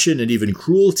aggression, and even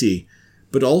cruelty,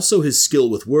 but also his skill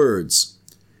with words.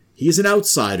 He is an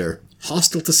outsider,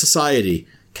 hostile to society,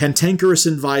 cantankerous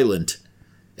and violent.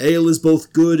 Egil is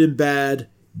both good and bad,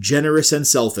 generous and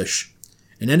selfish,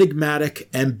 an enigmatic,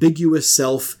 ambiguous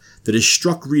self that has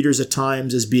struck readers at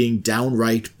times as being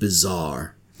downright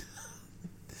bizarre.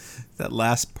 That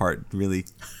last part really,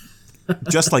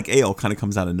 just like Egil, kind of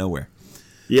comes out of nowhere.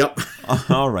 Yep.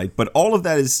 All right, but all of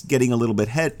that is getting a little bit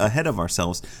ahead of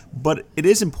ourselves. But it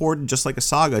is important, just like a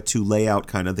saga, to lay out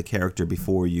kind of the character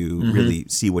before you really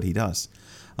see what he does.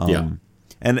 And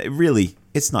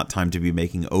it's not time to be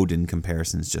making Odin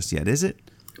comparisons just yet, is it?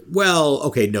 Well,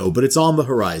 okay, no, but it's on the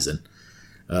horizon.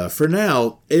 For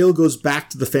now, Egil goes back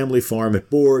to the family farm at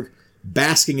Borg,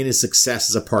 basking in his success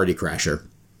as a party crasher.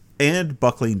 And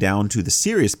buckling down to the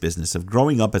serious business of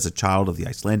growing up as a child of the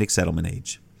Icelandic settlement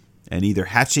age. And either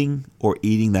hatching or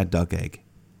eating that duck egg.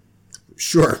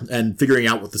 Sure, and figuring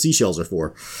out what the seashells are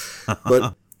for.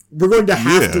 But we're going to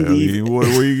have to leave. I mean, what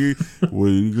are you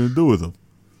going to do with them?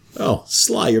 Oh,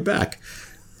 Sly, you're back.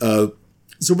 So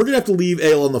we're going to have to leave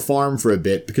Egil on the farm for a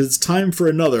bit because it's time for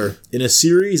another in a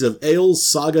series of Egil's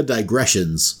Saga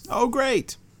digressions. Oh,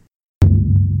 great.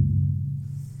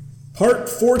 Part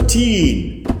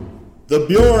 14, The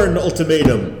Bjorn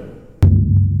Ultimatum.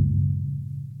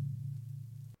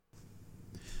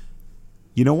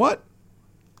 You know what?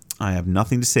 I have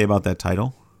nothing to say about that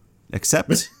title,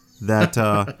 except that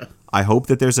I hope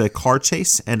that there's a car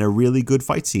chase and a really good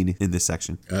fight scene in this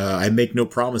section. I make no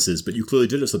promises, but you clearly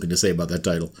did have something to say about that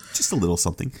title. Just a little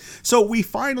something. So we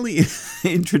finally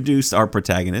introduced our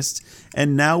protagonist,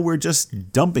 and now we're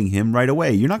just dumping him right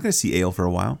away. You're not going to see Egil for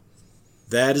a while.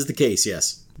 That is the case,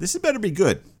 yes. This had better be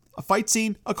good. A fight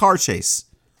scene, a car chase,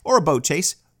 or a boat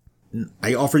chase.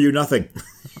 I offer you nothing.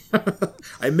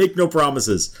 I make no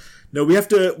promises. No, we have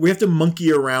to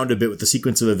monkey around a bit with the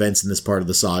sequence of events in this part of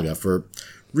the saga for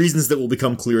reasons that will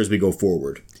become clear as we go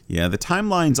forward. Yeah, the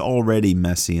timeline's already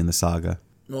messy in the saga.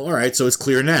 Well, all right, so it's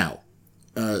clear now.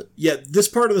 This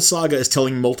part of the saga is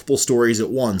telling multiple stories at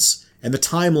once, and the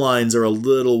timelines are a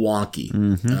little wonky.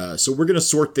 Mm-hmm. So we're going to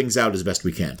sort things out as best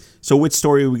we can. So which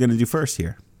story are we going to do first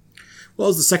here? Well,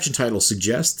 as the section title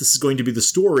suggests, this is going to be the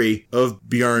story of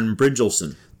Bjorn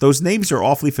Brynjolfsson. Those names are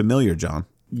awfully familiar, John.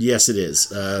 Yes, it is.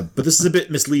 But this is a bit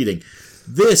misleading.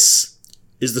 This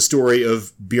is the story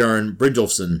of Bjorn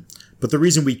Brynjolfsson, but the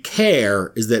reason we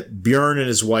care is that Bjorn and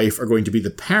his wife are going to be the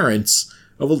parents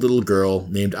of a little girl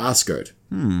named Asgerd.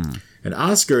 And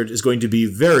Asgerd is going to be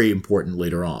very important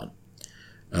later on.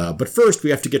 But first, we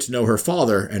have to get to know her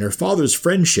father and her father's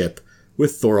friendship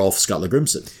with Thorolf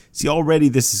Skallagrimsson. See, already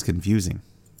this is confusing.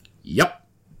 Yep.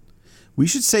 We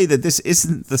should say that this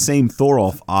isn't the same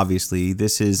Thorolf, obviously.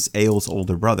 This is Egil's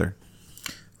older brother.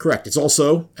 Correct. It's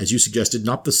also, as you suggested,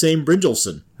 not the same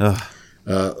Brynjolfsson.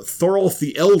 Thorolf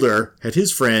the Elder had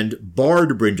his friend Bard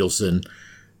Brynjolfsson,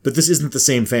 but this isn't the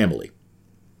same family.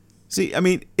 See, I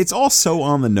mean, it's all so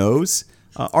on the nose.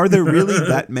 Are there really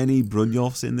that many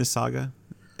Brynjolfs in this saga?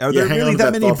 Are there really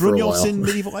that many Brynjolfs in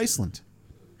medieval Iceland?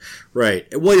 Right.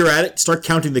 While you're at it, start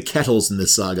counting the kettles in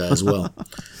this saga as well.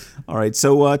 All right,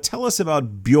 so tell us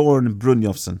about Bjorn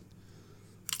Brynjolfsson.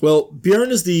 Well,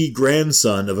 Bjorn is the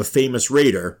grandson of a famous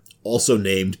raider, also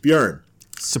named Bjorn.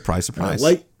 Surprise, surprise.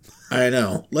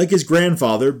 Like his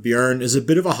grandfather, Bjorn is a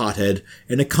bit of a hothead,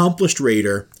 an accomplished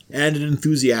raider, and an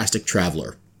enthusiastic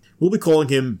traveler. We'll be calling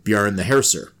him Bjorn the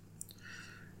Herser.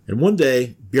 And one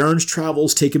day, Bjorn's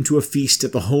travels take him to a feast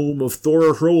at the home of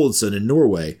Thora Hroldsson in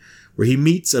Norway, where he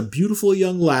meets a beautiful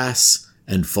young lass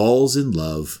and falls in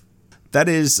love. That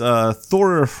is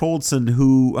Thora Hroldsson,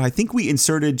 who I think we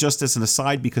inserted just as an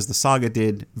aside because the saga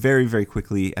did very, very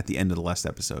quickly at the end of the last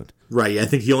episode. Right, I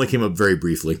think he only came up very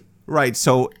briefly. Right,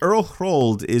 so Earl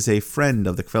Hrold is a friend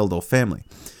of the Kveldolf family.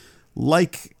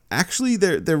 Actually,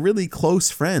 they're really close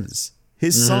friends.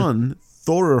 His son,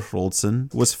 Thora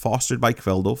Hroldsson, was fostered by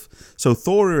Kveldolf, so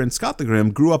Thora and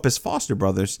Skallagrim grew up as foster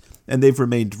brothers, and they've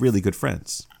remained really good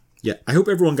friends. Yeah, I hope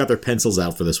everyone got their pencils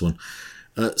out for this one.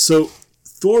 So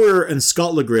Thora and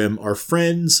Skallagrim are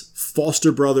friends,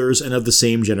 foster brothers, and of the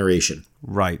same generation.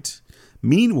 Right.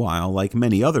 Meanwhile, like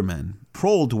many other men,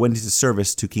 Hrold went into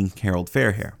service to King Harald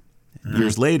Fairhair.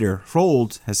 Years later,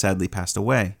 Hrold has sadly passed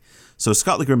away. So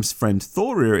Skallagrim's friend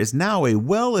Thorir is now a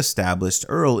well-established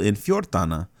earl in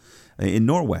Fjordane in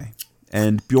Norway.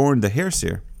 And Bjorn the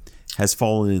Herser has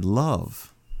fallen in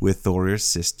love with Thorir's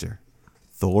sister,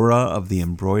 Thora of the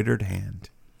Embroidered Hand.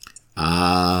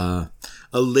 A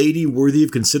lady worthy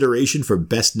of consideration for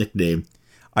best nickname.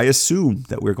 I assume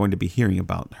that we're going to be hearing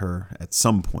about her at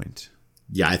some point.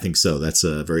 Yeah, I think so. That's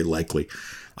very likely.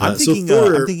 I'm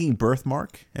thinking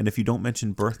birthmark, and if you don't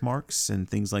mention birthmarks and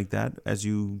things like that as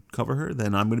you cover her,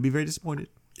 then I'm going to be very disappointed.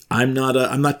 I'm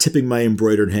not tipping my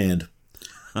embroidered hand.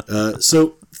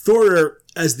 So Thora,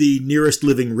 as the nearest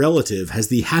living relative, has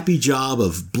the happy job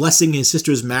of blessing his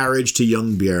sister's marriage to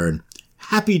young Bjorn.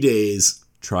 Happy days.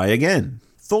 Try again.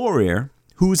 Thorir,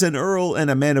 who's an earl and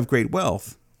a man of great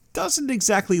wealth, doesn't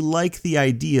exactly like the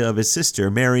idea of his sister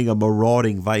marrying a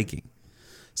marauding Viking.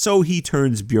 So he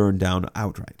turns Bjorn down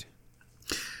outright.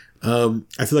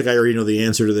 I feel like I already know the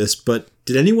answer to this, but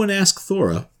did anyone ask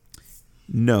Thora?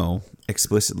 No,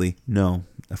 explicitly, no,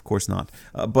 of course not.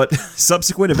 But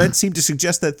subsequent events seem to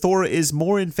suggest that Thora is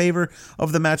more in favor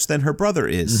of the match than her brother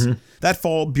is. Mm-hmm. That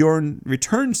fall, Bjorn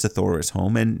returns to Thora's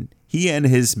home, and he and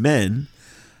his men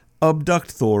abduct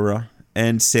Thora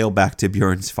and sail back to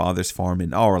Bjorn's father's farm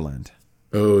in Aurland.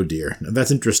 Oh dear,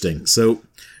 that's interesting. So,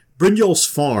 Brynjolf's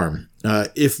farm.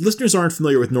 If listeners aren't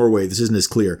familiar with Norway, this isn't as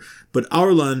clear, but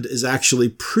Aurland is actually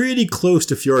pretty close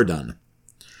to Fjordan.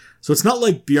 So it's not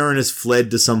like Bjorn has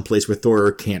fled to some place where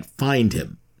Thora can't find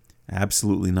him.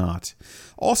 Absolutely not.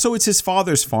 Also, it's his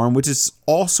father's farm, which is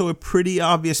also a pretty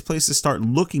obvious place to start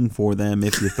looking for them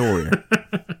if you're Thorir.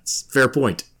 Fair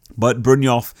point. But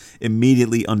Brynjolf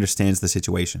immediately understands the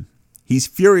situation. He's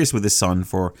furious with his son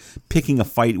for picking a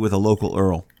fight with a local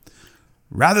earl.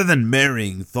 "Rather than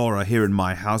marrying Thora here in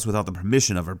my house without the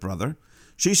permission of her brother,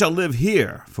 she shall live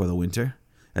here for the winter,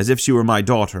 as if she were my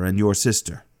daughter and your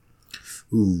sister."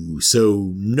 Ooh,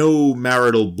 so no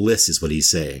marital bliss is what he's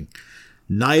saying.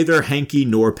 Neither hanky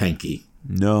nor panky.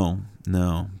 No.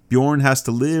 Bjorn has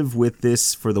to live with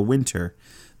this for the winter,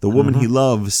 the woman he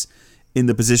loves, in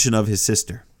the position of his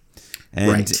sister.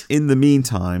 And in the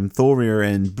meantime, Thorir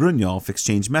and Brynjolf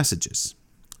exchange messages.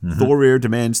 Thorir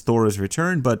demands Thora's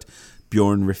return, but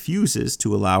Bjorn refuses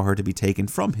to allow her to be taken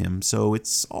from him, so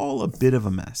it's all a bit of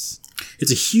a mess.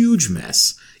 It's a huge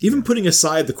mess. Even putting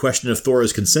aside the question of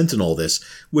Thora's consent in all this,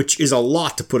 which is a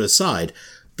lot to put aside,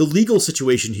 the legal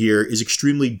situation here is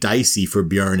extremely dicey for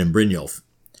Bjorn and Brynjolf.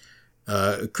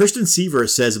 Kirsten Seaver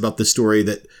says about the story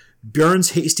that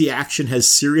Bjorn's hasty action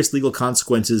has serious legal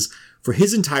consequences for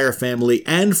his entire family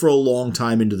and for a long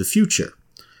time into the future,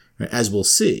 as we'll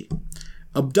see.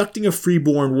 Abducting a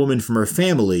freeborn woman from her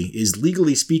family is,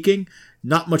 legally speaking,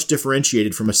 not much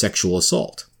differentiated from a sexual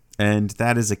assault. And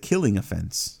that is a killing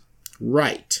offense.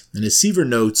 Right. And as Seaver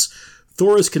notes,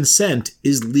 Thora's consent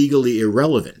is legally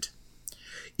irrelevant.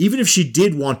 Even if she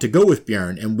did want to go with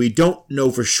Bjorn, and we don't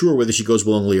know for sure whether she goes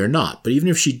willingly or not, but even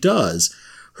if she does,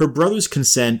 her brother's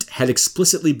consent had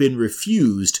explicitly been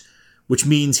refused, which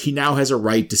means he now has a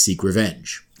right to seek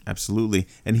revenge. Absolutely.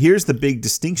 And here's the big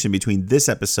distinction between this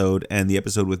episode and the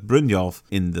episode with Brynjolf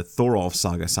in the Thorolf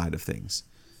saga side of things.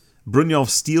 Brynjolf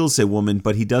steals a woman,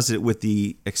 but he does it with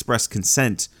the express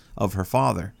consent of her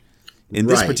father. In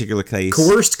this particular case...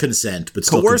 Coerced consent, but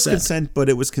still coerced consent, but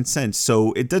it was consent,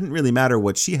 so it doesn't really matter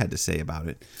what she had to say about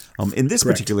it. In this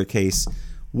particular case,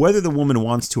 whether the woman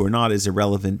wants to or not is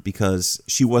irrelevant because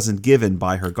she wasn't given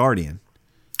by her guardian.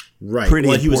 Right.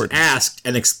 Well, he was asked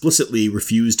and explicitly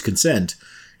refused consent,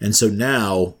 and so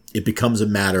now it becomes a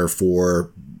matter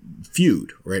for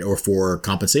feud, right, or for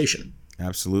compensation.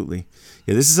 Absolutely.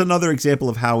 Yeah, this is another example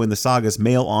of how in the sagas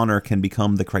male honor can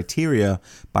become the criteria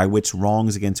by which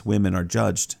wrongs against women are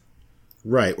judged.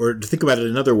 Right, or to think about it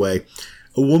another way,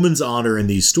 a woman's honor in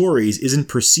these stories isn't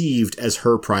perceived as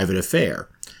her private affair.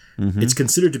 It's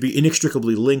considered to be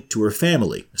inextricably linked to her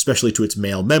family, especially to its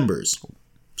male members,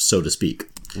 so to speak.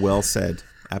 Well said.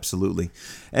 Absolutely.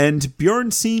 And Bjorn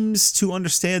seems to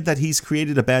understand that he's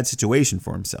created a bad situation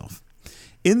for himself.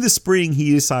 In the spring,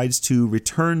 he decides to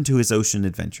return to his ocean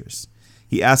adventures.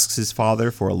 He asks his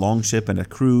father for a longship and a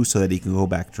crew so that he can go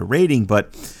back to raiding,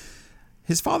 but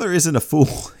his father isn't a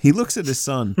fool. He looks at his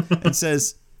son and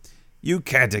says, "You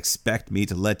can't expect me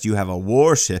to let you have a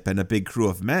warship and a big crew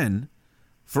of men.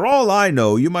 For all I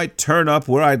know, you might turn up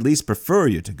where I'd least prefer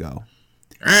you to go.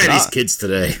 These kids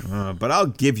today. But I'll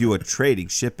give you a trading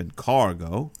ship and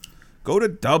cargo. Go to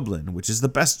Dublin, which is the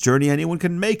best journey anyone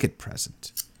can make at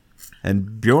present."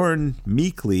 And Bjorn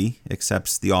meekly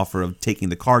accepts the offer of taking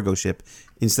the cargo ship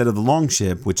instead of the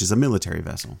longship, which is a military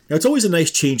vessel. Now, it's always a nice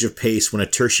change of pace when a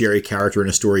tertiary character in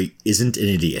a story isn't an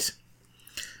idiot.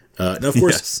 Now, of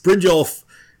course, Brynjolf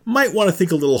might want to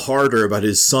think a little harder about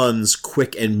his son's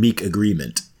quick and meek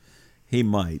agreement. He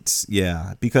might,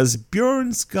 yeah, because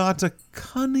Bjorn's got a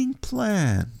cunning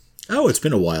plan. Oh, it's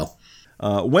been a while.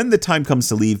 When the time comes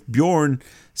to leave, Bjorn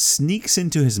sneaks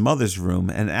into his mother's room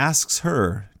and asks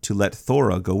her to let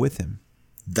Thora go with him.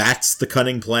 That's the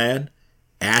cunning plan?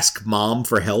 Ask Mom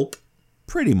for help?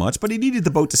 Pretty much, but he needed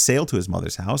the boat to sail to his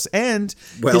mother's house, and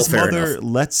his mother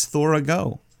lets Thora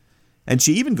go. And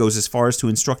she even goes as far as to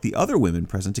instruct the other women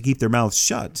present to keep their mouths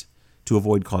shut to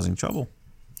avoid causing trouble.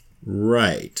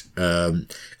 Right.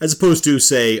 As opposed to,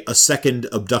 say, a second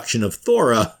abduction of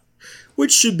Thora,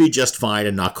 which should be just fine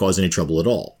and not cause any trouble at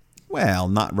all. Well,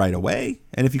 not right away.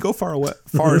 And if you go far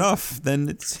enough, then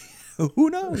it's... who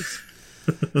knows?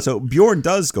 So Bjorn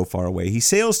does go far away. He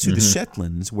sails to the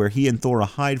Shetlands, where he and Thora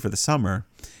hide for the summer,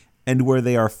 and where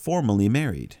they are formally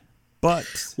married.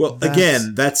 But... Well,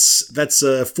 again, that's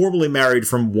formally married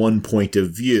from one point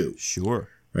of view. Sure.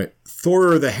 Right.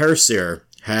 Thora the Hersir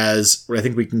has what I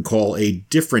think we can call a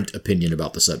different opinion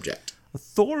about the subject.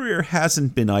 Thorir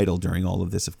hasn't been idle during all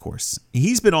of this, of course.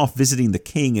 He's been off visiting the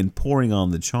king and pouring on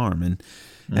the charm, and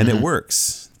it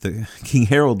works. The King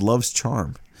Harold loves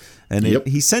charm. And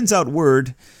he sends out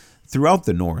word throughout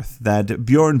the north that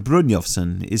Bjorn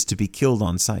Brynjolfsson is to be killed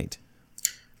on sight.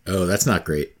 Oh, that's not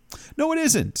great. No, it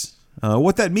isn't.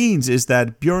 What that means is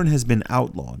that Bjorn has been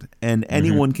outlawed, and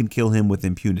anyone can kill him with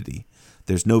impunity.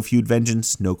 There's no feud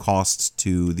vengeance, no cost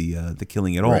to the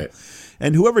killing at all. Right.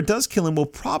 And whoever does kill him will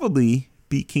probably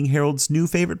be King Harold's new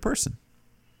favorite person.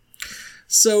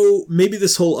 So maybe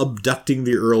this whole abducting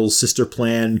the Earl's sister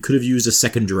plan could have used a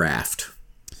second draft.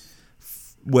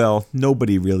 well,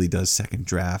 nobody really does second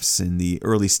drafts in the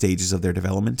early stages of their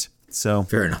development. So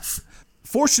fair enough.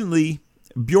 Fortunately,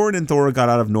 Bjorn and Thora got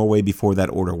out of Norway before that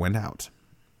order went out.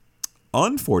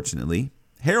 Unfortunately,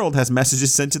 Harold has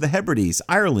messages sent to the Hebrides,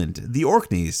 Ireland, the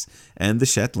Orkneys, and the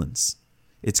Shetlands.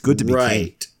 It's good to be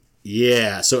king.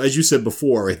 Yeah, so as you said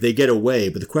before, they get away,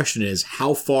 but the question is,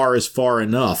 how far is far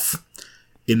enough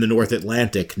in the North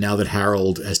Atlantic now that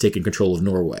Harold has taken control of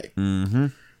Norway?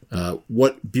 Mm-hmm.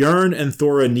 What Bjorn and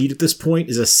Thora need at this point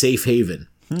is a safe haven.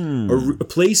 A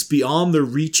place beyond the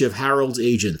reach of Harold's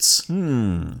agents.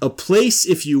 A place,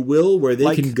 if you will, where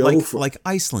they can go like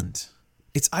Iceland.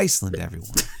 It's Iceland, everyone.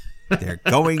 They're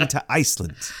going to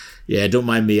Iceland. Yeah, don't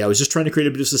mind me. I was just trying to create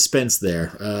a bit of suspense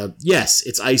there. Yes,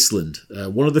 it's Iceland.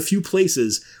 One of the few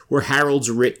places where Harold's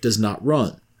writ does not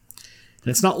run. And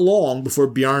it's not long before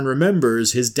Bjorn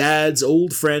remembers his dad's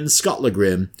old friend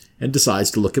Skallagrim and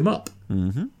decides to look him up.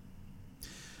 Mm-hmm.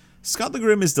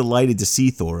 Skallagrim is delighted to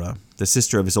see Thora, the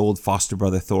sister of his old foster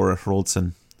brother Thora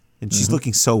Hroldsson. And she's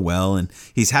looking so well, and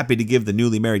he's happy to give the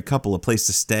newly married couple a place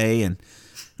to stay. And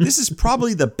this is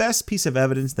probably the best piece of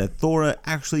evidence that Thora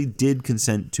actually did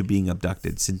consent to being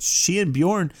abducted, since she and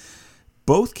Bjorn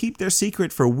both keep their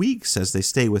secret for weeks as they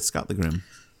stay with Skallagrim.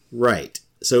 Right.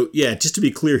 So, yeah, just to be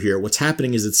clear here, what's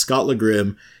happening is that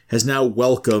Skallagrim has now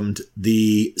welcomed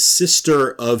the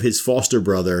sister of his foster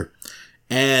brother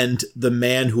and the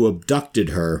man who abducted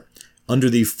her under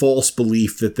the false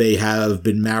belief that they have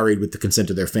been married with the consent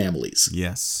of their families.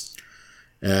 Yes.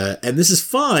 And this is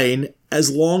fine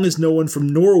as long as no one from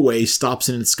Norway stops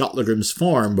in at Skallagrim's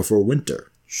farm before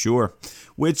winter. Sure.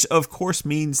 Which, of course,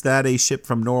 means that a ship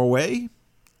from Norway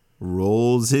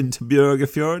rolls into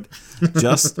Bjørgafjord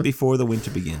just before the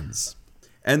winter begins.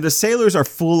 And the sailors are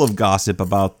full of gossip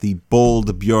about the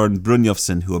bold Bjorn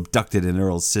Brynjolfsson who abducted an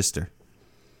earl's sister.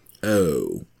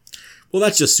 Oh. Well,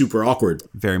 that's just super awkward.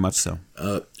 Very much so.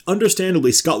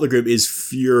 Understandably, Skallagrim is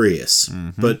furious,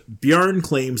 but Bjorn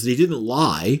claims that he didn't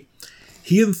lie.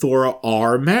 He and Thora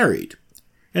are married.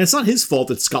 And it's not his fault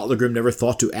that Skallagrim never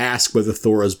thought to ask whether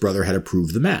Thora's brother had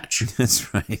approved the match.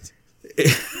 That's right.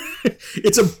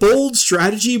 It's a bold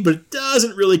strategy, but it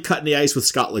doesn't really cut any ice with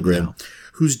Skallagrim,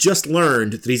 who's just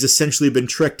learned that he's essentially been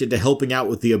tricked into helping out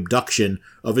with the abduction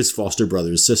of his foster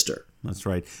brother's sister. That's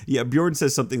right. Yeah, Bjorn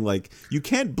says something like, "You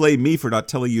can't blame me for not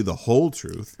telling you the whole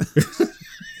truth."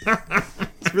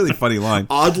 It's a really funny line.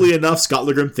 Oddly enough,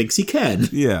 Skallagrim thinks he can.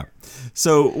 Yeah.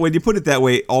 So when you put it that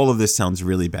way, all of this sounds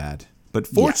really bad. But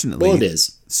fortunately, it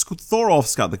is. Thorolf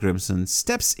Skallagrimsson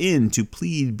steps in to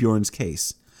plead Bjorn's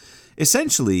case.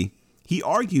 Essentially, he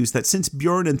argues that since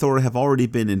Bjorn and Thora have already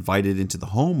been invited into the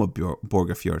home of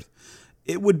Borgafjord,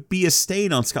 it would be a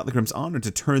stain on Skallagrim's honor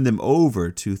to turn them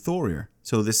over to Thorir.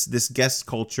 So this guest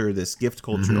culture, this gift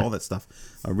culture, all that stuff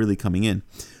are really coming in.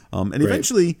 And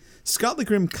eventually,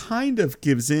 Skallagrim kind of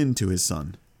gives in to his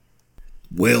son.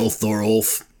 Well,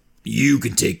 Thorolf, you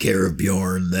can take care of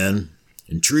Bjorn then,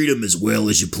 and treat him as well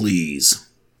as you please.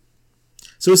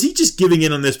 So is he just giving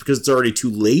in on this because it's already too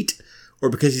late, or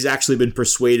because he's actually been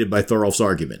persuaded by Thorolf's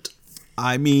argument?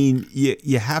 I mean,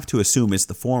 you have to assume it's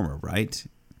the former, right?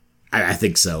 I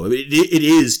think so. It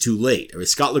is too late.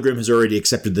 Skallagrim has already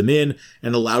accepted them in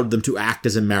and allowed them to act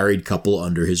as a married couple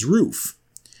under his roof.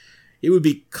 It would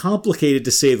be complicated,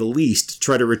 to say the least, to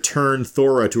try to return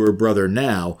Thora to her brother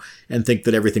now and think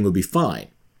that everything would be fine.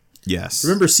 Yes.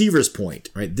 Remember Siver's point,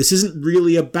 right? This isn't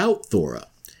really about Thora.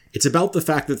 It's about the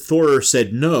fact that Thora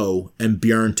said no and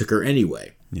Bjorn took her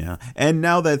anyway. Yeah. And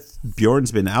now that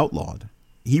Bjorn's been outlawed,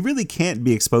 he really can't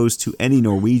be exposed to any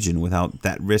Norwegian without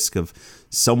that risk of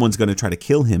someone's going to try to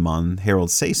kill him on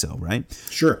Harold's say-so, right?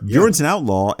 Sure. Bjorn's an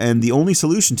outlaw, and the only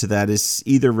solution to that is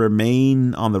either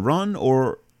remain on the run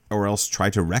or else try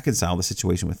to reconcile the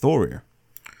situation with Thorir.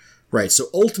 Right, so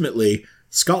ultimately,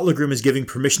 Skallagrim is giving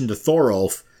permission to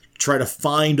Thorolf to try to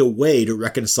find a way to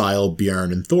reconcile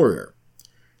Bjorn and Thorir.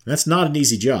 That's not an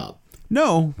easy job.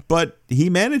 No, but he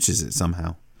manages it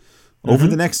somehow. Over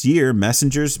the next year,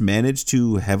 messengers managed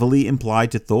to heavily imply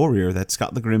to Thorir that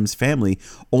Skallagrim's family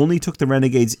only took the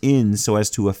renegades in so as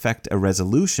to effect a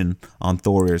resolution on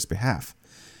Thorir's behalf.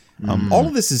 All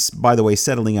of this is, by the way,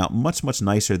 settling out much, much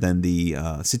nicer than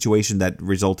the situation that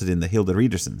resulted in the Hilda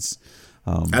Ridersons.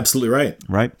 Absolutely right.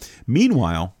 Right?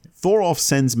 Meanwhile, Thorolf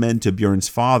sends men to Bjorn's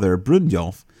father,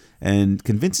 Brynjolf, and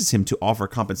convinces him to offer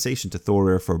compensation to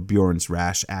Thorir for Bjorn's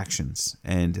rash actions.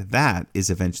 And that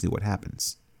is eventually what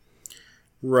happens.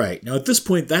 Right. Now, at this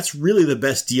point, that's really the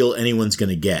best deal anyone's going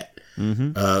to get.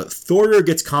 Thorir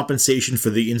gets compensation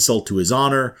for the insult to his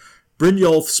honor.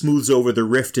 Brynjolf smooths over the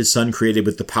rift his son created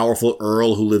with the powerful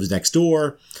Earl who lives next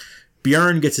door.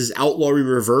 Bjorn gets his outlawry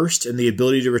reversed and the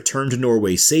ability to return to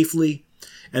Norway safely,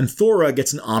 and Thora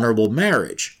gets an honorable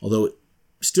marriage, although it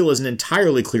still isn't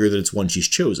entirely clear that it's one she's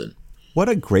chosen. What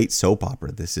a great soap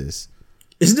opera this is.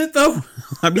 Isn't it, though?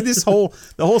 I mean, the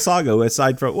whole saga,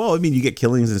 aside from, well, I mean, you get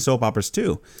killings in soap operas,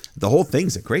 too. The whole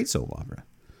thing's a great soap opera.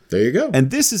 There you go.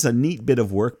 And this is a neat bit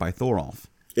of work by Thorolf.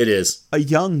 It is. A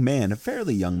young man, a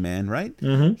fairly young man, right?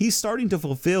 Mm-hmm. He's starting to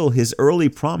fulfill his early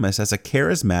promise as a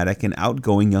charismatic and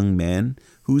outgoing young man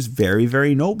who's very,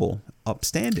 very noble,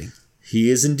 upstanding. He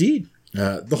is indeed.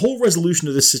 The whole resolution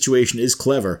of this situation is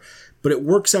clever, but it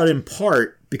works out in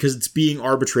part because it's being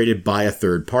arbitrated by a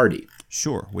third party.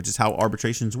 Sure, which is how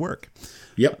arbitrations work.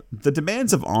 Yep. The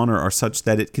demands of honor are such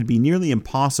that it can be nearly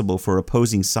impossible for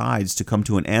opposing sides to come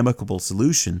to an amicable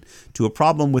solution to a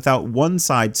problem without one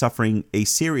side suffering a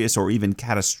serious or even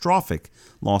catastrophic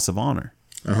loss of honor.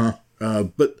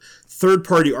 But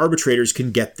third-party arbitrators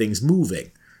can get things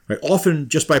moving, right? Often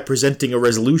just by presenting a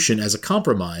resolution as a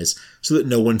compromise so that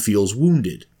no one feels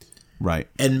wounded. Right.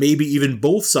 And maybe even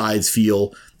both sides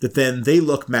feel that then they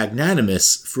look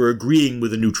magnanimous for agreeing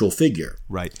with a neutral figure.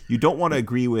 Right. You don't want to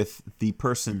agree with the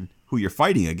person who you're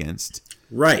fighting against.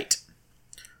 Right.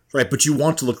 Right, but you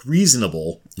want to look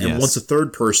reasonable, and Yes. once a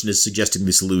third person is suggesting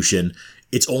the solution,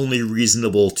 it's only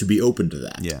reasonable to be open to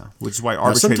that. Yeah, which is why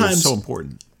arbitrators is so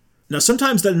important. Now,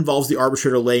 sometimes that involves the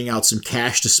arbitrator laying out some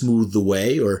cash to smooth the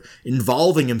way, or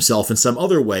involving himself in some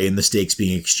other way in the stakes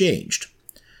being exchanged.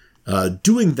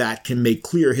 Doing that can make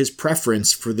clear his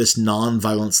preference for this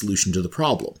non-violent solution to the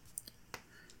problem.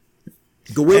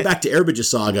 Go way back to Erbitja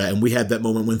Saga, and we had that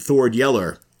moment when Thord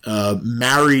Yeller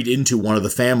married into one of the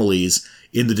families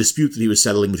in the dispute that he was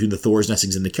settling between the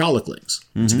Thorsnessings and the Cowlicklings.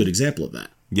 It's a good example of that.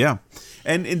 Yeah.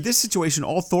 And in this situation,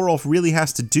 all Thorolf really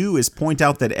has to do is point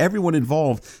out that everyone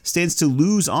involved stands to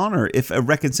lose honor if a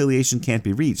reconciliation can't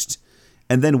be reached,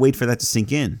 and then wait for that to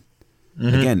sink in.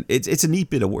 Again, it's a neat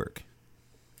bit of work.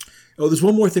 Oh, there's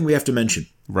one more thing we have to mention.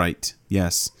 Right,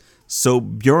 yes. So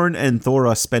Bjorn and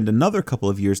Thora spend another couple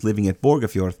of years living at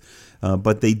Borgafjord,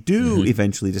 but they do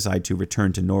eventually decide to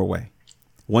return to Norway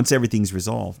once everything's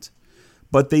resolved.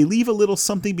 But they leave a little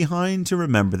something behind to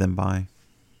remember them by.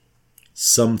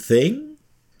 Something?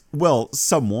 Well,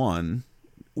 someone.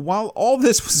 While all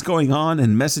this was going on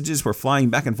and messages were flying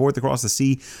back and forth across the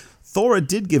sea, Thora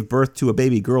did give birth to a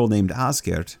baby girl named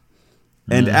Asgerd.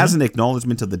 And as an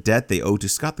acknowledgement of the debt they owe to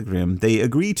Skallagrim, they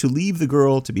agree to leave the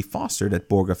girl to be fostered at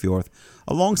Borgafjord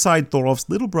alongside Thorolf's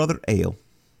little brother Egil.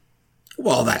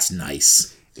 Well, that's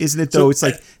nice. Isn't it, though? It's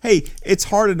like, hey, it's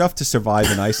hard enough to survive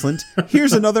in Iceland.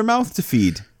 Here's another mouth to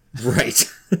feed. Right.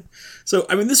 So,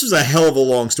 I mean, this was a hell of a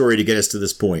long story to get us to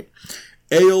this point.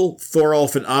 Egil,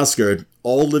 Thorolf, and Asgerd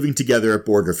all living together at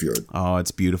Borgafjord. Oh,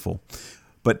 it's beautiful.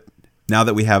 But now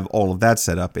that we have all of that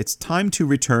set up, it's time to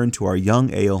return to our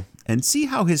young Egil and see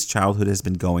how his childhood has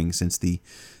been going since the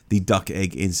duck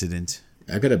egg incident.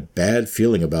 I've got a bad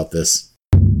feeling about this.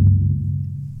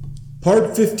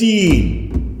 Part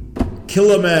 15.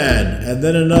 Kill a man, and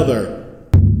then another.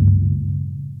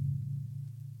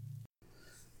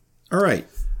 All right.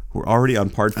 We're already on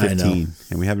part 15,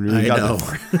 and we haven't really gotten that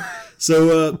far.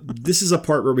 So this is a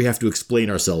part where we have to explain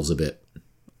ourselves a bit.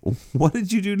 What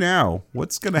did you do now?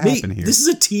 What's going to happen here? This is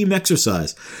a team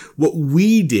exercise. What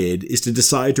we did is to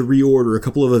decide to reorder a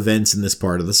couple of events in this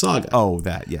part of the saga. Oh,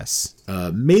 that, yes.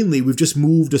 Mainly, we've just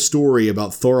moved a story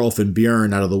about Thorolf and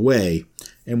Bjorn out of the way,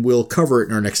 and we'll cover it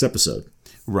in our next episode.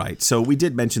 Right. So we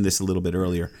did mention this a little bit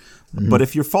earlier. But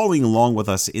if you're following along with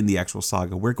us in the actual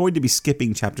saga, we're going to be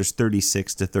skipping chapters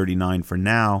 36 to 39 for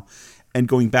now and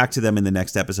going back to them in the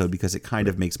next episode because it kind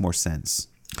of makes more sense.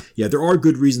 Yeah, there are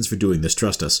good reasons for doing this,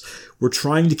 trust us. We're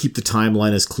trying to keep the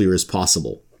timeline as clear as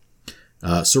possible.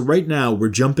 So right now, we're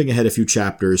jumping ahead a few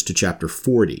chapters to chapter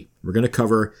 40. We're going to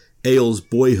cover Egil's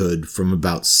boyhood from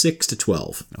about 6 to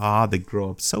 12. Ah, they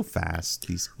grow up so fast.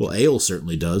 Well, Egil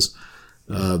certainly does.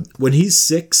 When he's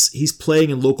 6, he's playing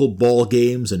in local ball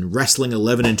games and wrestling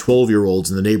 11 and 12-year-olds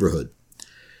in the neighborhood.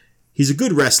 He's a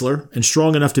good wrestler and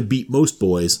strong enough to beat most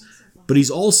boys, but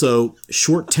he's also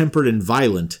short-tempered and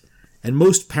violent, and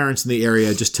most parents in the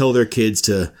area just tell their kids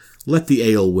to let the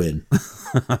Egil win.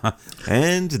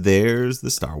 And there's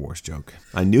the Star Wars joke.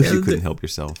 I knew you couldn't help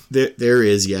yourself. There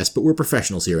is, yes, but we're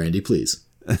professionals here, Andy, please.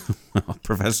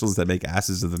 Professionals that make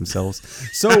asses of themselves.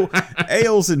 So,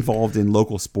 Egil's involved in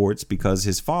local sports because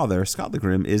his father,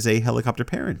 Skallagrim, is a helicopter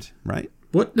parent, right?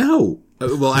 What? No.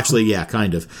 Well, actually, yeah,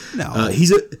 kind of. No.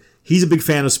 He's a big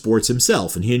fan of sports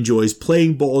himself, and he enjoys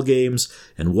playing ball games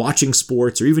and watching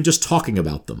sports or even just talking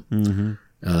about them.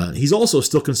 He's also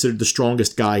still considered the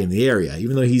strongest guy in the area,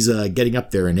 even though he's getting up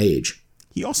there in age.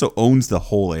 He also owns the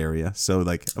whole area, so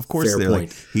like, of course, Fair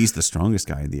point. He's the strongest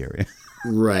guy in the area.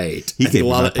 Right. He gave a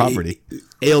lot of property.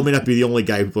 Ale may not be the only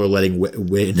guy people are letting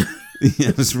win.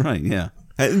 Yeah, that's right. Yeah,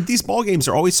 and these ball games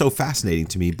are always so fascinating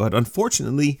to me, but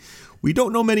unfortunately, we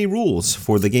don't know many rules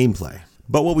for the gameplay.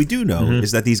 But what we do know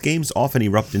is that these games often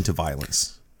erupt into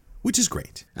violence, which is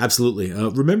great. Absolutely.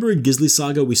 Remember in Gisli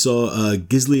Saga, we saw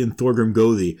Gisli and Thorgrim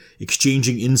Gothi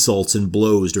exchanging insults and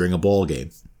blows during a ball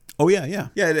game. Oh, yeah.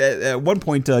 Yeah, at one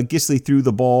point, Gisli threw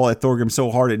the ball at Thorgrim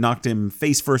so hard it knocked him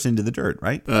face first into the dirt,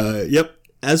 right? Yep.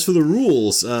 As for the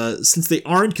rules, since they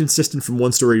aren't consistent from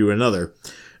one story to another,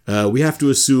 we have to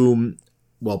assume,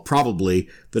 well, probably,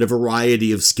 that a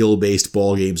variety of skill-based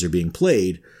ball games are being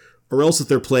played, or else that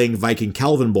they're playing Viking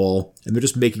Calvin Ball and they're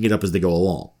just making it up as they go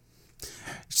along.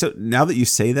 So now that you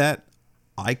say that,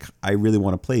 I really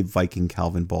want to play Viking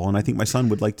Calvin Ball, and I think my son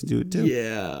would like to do it too.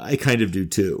 Yeah, I kind of do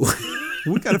too.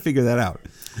 We got to figure that out.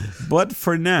 But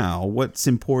for now, what's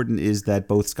important is that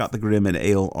both Scott the Grim and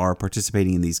Ale are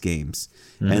participating in these games.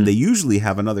 And they usually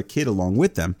have another kid along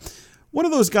with them. One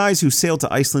of those guys who sailed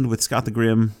to Iceland with Scott the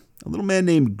Grim, a little man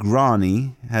named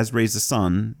Grani, has raised a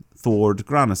son, Thord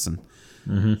Granason.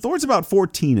 Thord's about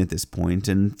 14 at this point,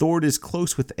 and Thord is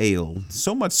close with Ale,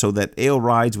 so much so that Ale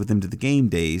rides with him to the game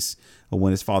days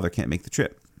when his father can't make the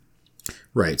trip.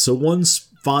 Right, so one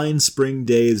fine spring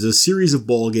day, there's a series of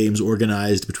ball games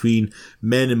organized between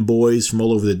men and boys from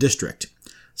all over the district.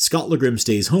 Scott Legrim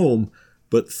stays home,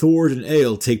 but Thord and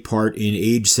Ale take part in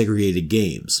age-segregated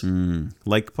games.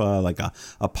 Like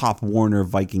a Pop Warner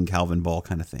Viking Calvin Ball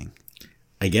kind of thing.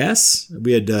 I guess.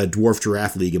 We had Dwarf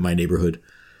Giraffe League in my neighborhood.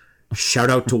 Shout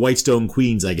out to Whitestone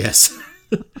Queens, I guess.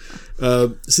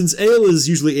 Since Ale is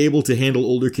usually able to handle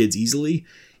older kids easily,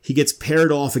 he gets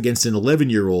paired off against an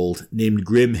 11-year-old named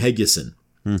Grim Heggeson.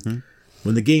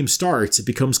 When the game starts, it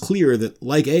becomes clear that,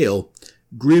 like Ale,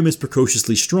 Grim is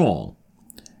precociously strong.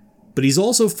 But he's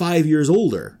also 5 years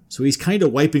older, so he's kind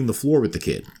of wiping the floor with the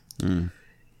kid.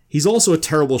 He's also a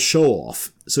terrible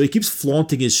show-off, so he keeps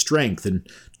flaunting his strength and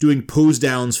doing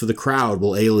pose-downs for the crowd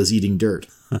while Ale is eating dirt.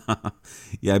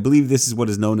 Yeah, I believe this is what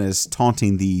is known as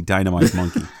taunting the dynamite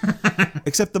monkey.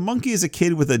 Except the monkey is a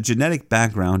kid with a genetic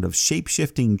background of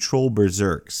shape-shifting troll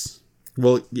berserks.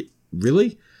 Well,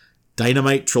 really?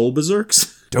 Dynamite troll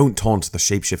berserks? Don't taunt the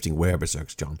shape-shifting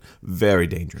were-berserks, John. Very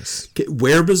dangerous.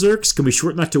 Were-berserks? Can we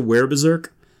shorten that to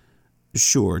were-berserk?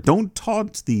 Sure. Don't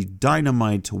taunt the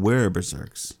dynamite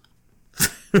were-berserks.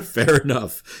 Fair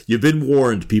enough. You've been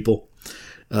warned, people.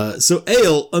 So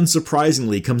Ale,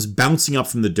 unsurprisingly, comes bouncing up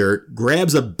from the dirt,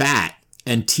 grabs a bat,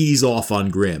 and tees off on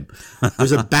Grim.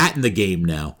 There's a bat in the game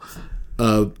now.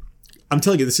 I'm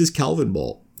telling you, this is Calvin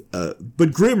Ball.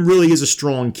 But Grim really is a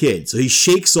strong kid, so he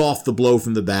shakes off the blow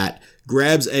from the bat,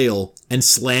 grabs Ale, and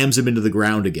slams him into the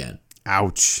ground again.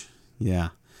 Ouch. Yeah.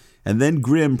 And then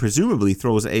Grim presumably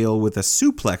throws Ale with a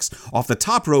suplex off the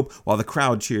top rope while the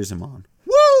crowd cheers him on.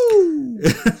 Woo!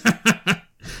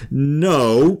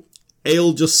 No.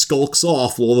 Ale just skulks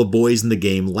off while the boys in the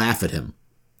game laugh at him.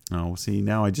 Oh, see,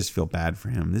 now I just feel bad for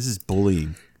him. This is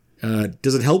bullying.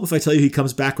 Does it help if I tell you he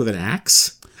comes back with an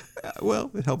axe?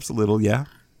 Well, it helps a little, yeah.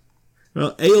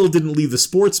 Well, Ale didn't leave the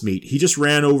sports meet. He just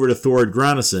ran over to Thord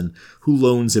Granason, who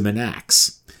loans him an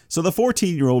axe. So the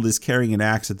 14-year-old is carrying an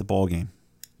axe at the ball game.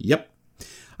 Yep.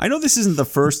 I know this isn't the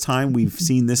first time we've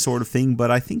seen this sort of thing, but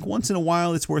I think once in a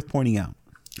while it's worth pointing out.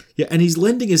 Yeah, and he's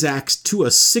lending his axe to a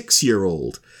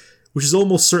 6-year-old, which is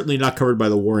almost certainly not covered by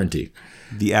the warranty.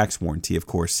 The axe warranty, of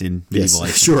course, in medieval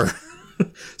Yes, sure.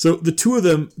 So the two of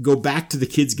them go back to the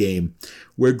kids' game,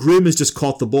 where Grim has just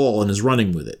caught the ball and is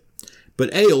running with it.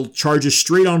 But Ale charges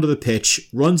straight onto the pitch,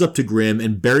 runs up to Grim,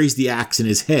 and buries the axe in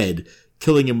his head,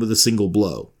 killing him with a single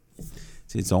blow.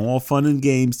 It's all fun and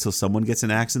games till someone gets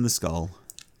an axe in the skull.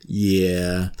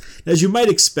 Yeah. As you might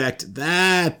expect,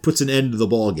 that puts an end to the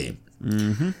ball game.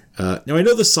 Now, I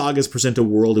know the sagas present a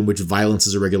world in which violence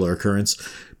is a regular occurrence,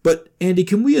 but, Andy,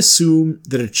 can we assume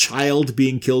that a child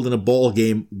being killed in a ball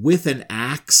game with an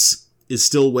axe is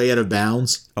still way out of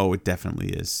bounds? Oh, it definitely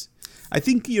is. I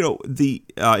think,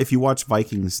 if you watch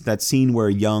Vikings, that scene where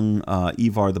young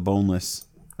Ivar the Boneless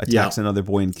attacks another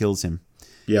boy and kills him.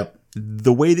 Yep.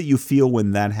 The way that you feel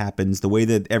when that happens, the way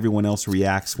that everyone else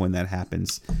reacts when that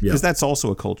happens, because that's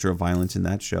also a culture of violence in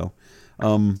that show.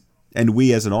 And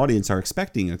we as an audience are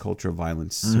expecting a culture of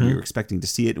violence. We're expecting to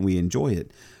see it and we enjoy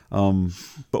it.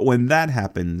 But when that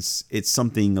happens, it's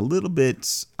something a little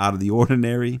bit out of the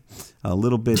ordinary, a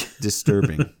little bit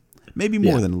disturbing, maybe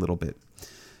more than a little bit.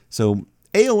 So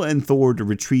Ale and Thord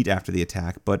retreat after the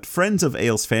attack, but friends of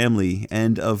Ale's family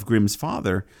and of Grim's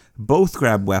father both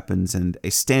grab weapons and a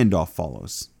standoff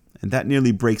follows. And that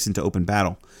nearly breaks into open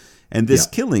battle. And this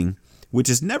killing, which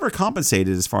is never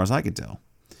compensated as far as I can tell,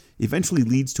 eventually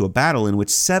leads to a battle in which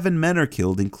 7 men are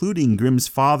killed, including Grimm's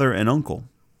father and uncle.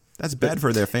 That's bad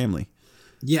for their family.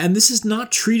 Yeah, and this is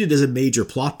not treated as a major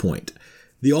plot point.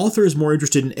 The author is more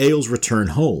interested in Egil's return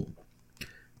home.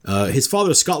 His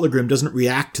father, Skallagrim, doesn't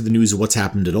react to the news of what's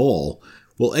happened at all,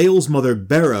 while Egil's mother,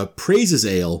 Bera, praises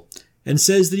Egil and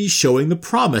says that he's showing the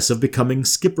promise of becoming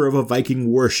skipper of a Viking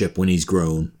warship when he's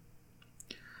grown.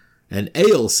 And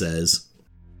Egil says,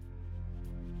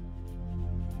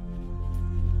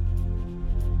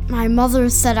 "My mother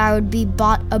said I would be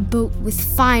bought a boat with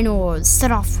fine oars,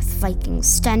 set off with Vikings,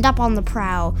 stand up on the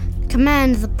prow,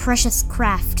 command the precious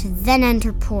craft, then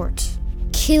enter port,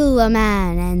 kill a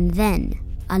man, and then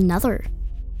another."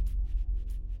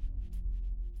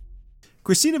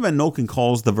 Christina Van Nolken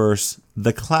calls the verse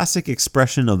the classic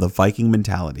expression of the Viking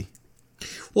mentality.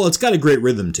 Well, it's got a great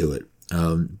rhythm to it,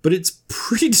 but it's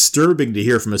pretty disturbing to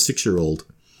hear from a 6-year-old.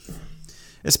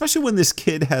 Especially when this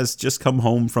kid has just come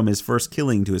home from his first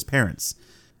killing to his parents,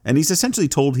 and he's essentially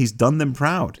told he's done them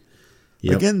proud.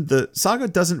 Yep. Again, the saga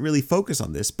doesn't really focus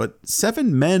on this, but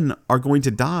 7 men are going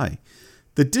to die.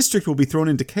 The district will be thrown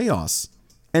into chaos,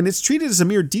 and it's treated as a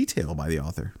mere detail by the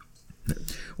author.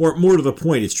 Or more to the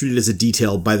point, it's treated as a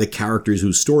detail by the characters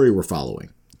whose story we're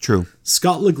following. True.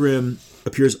 Skallagrim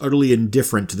appears utterly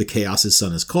indifferent to the chaos his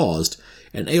son has caused,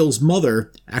 and Egil's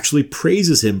mother actually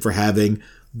praises him for having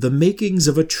the makings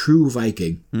of a true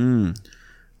Viking.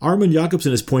 Armand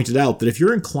Jacobson has pointed out that if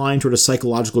you're inclined toward a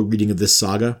psychological reading of this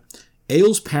saga,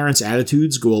 Egil's parents'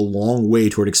 attitudes go a long way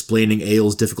toward explaining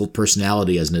Egil's difficult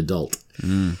personality as an adult.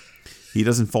 He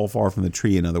doesn't fall far from the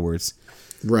tree, in other words.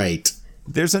 Right.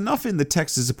 There's enough in the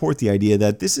text to support the idea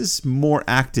that this is more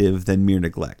active than mere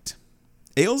neglect.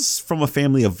 Egil's from a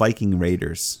family of Viking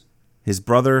raiders. His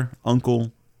brother,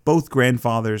 uncle, both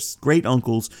grandfathers,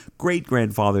 great-uncles,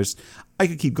 great-grandfathers. I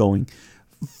could keep going.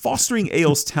 Fostering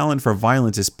Egil's talent for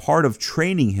violence is part of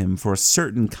training him for a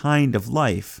certain kind of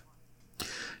life.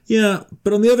 Yeah,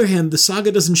 but on the other hand, the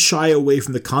saga doesn't shy away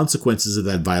from the consequences of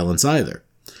that violence either.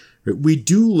 We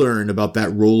do learn about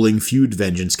that rolling feud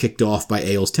vengeance kicked off by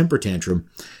Egil's temper tantrum,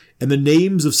 and the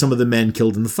names of some of the men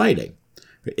killed in the fighting.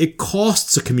 It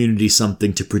costs a community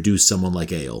something to produce someone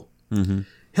like Egil.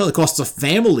 Hell, it costs a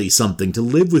family something to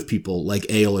live with people like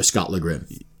Egil or Skallagrim.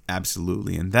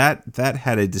 Absolutely, and that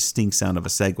had a distinct sound of a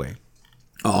segue.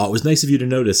 Oh, it was nice of you to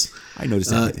notice. I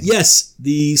noticed everything. Yes,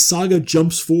 the saga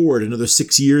jumps forward another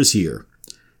 6 years here.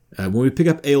 When we pick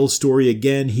up Egil's story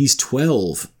again, he's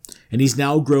 12. And he's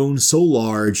now grown so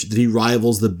large that he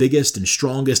rivals the biggest and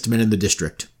strongest men in the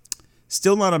district.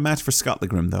 Still not a match for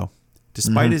Skallagrim, though.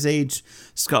 Despite his age,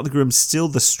 Skallagrim's still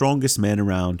the strongest man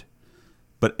around.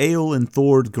 But Egil and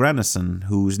Thord Granason,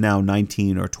 who's now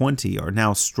 19 or 20, are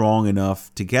now strong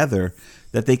enough together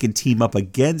that they can team up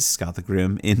against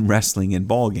Skallagrim in wrestling and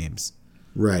ball games.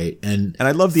 Right. And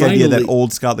I love the idea that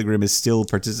old Skallagrim is still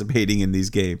participating in these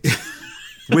games.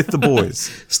 With the boys.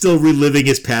 Still reliving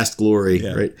his past glory,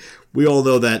 right? We all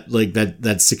know that, like, that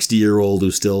 60-year-old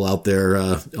who's still out there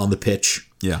on the pitch.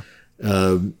 Yeah.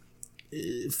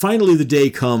 Finally, the day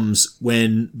comes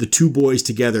when the two boys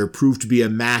together prove to be a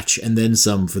match and then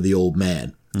some for the old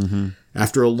man.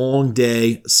 After a long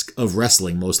day of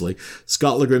wrestling, mostly,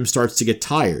 Skallagrim starts to get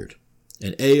tired,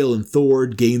 and Egil and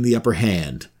Thord gain the upper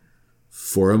hand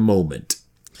for a moment.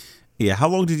 Yeah, how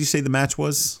long did you say the match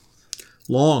was?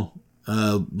 Long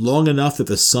enough that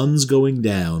the sun's going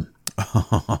down.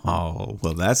 Oh,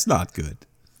 well, that's not good.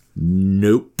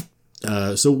 Nope.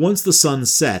 So once the sun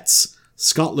sets,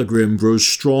 Skallagrim grows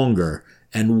stronger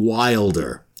and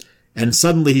wilder. And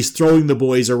suddenly he's throwing the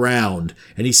boys around,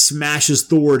 and he smashes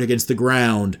Thord against the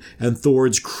ground, and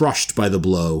Thord's crushed by the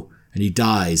blow, and he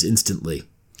dies instantly.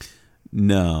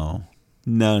 No.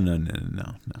 Yeah,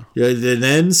 and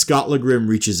then Skallagrim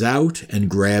reaches out and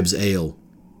grabs Egil.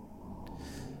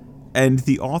 And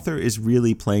the author is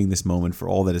really playing this moment for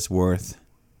all that it's worth.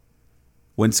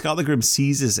 When Skallagrim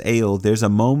seizes Egil, there's a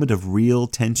moment of real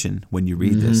tension when you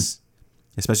read this,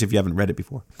 especially if you haven't read it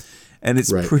before. And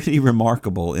it's pretty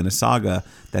remarkable in a saga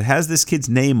that has this kid's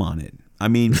name on it. I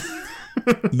mean,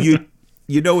 you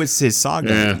know it's his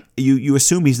saga. Yeah. You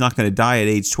assume he's not going to die at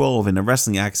age 12 in a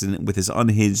wrestling accident with his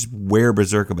unhinged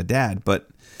were-berserk of a dad, but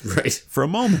for a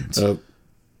moment...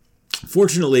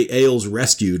 Fortunately, Egil's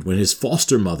rescued when his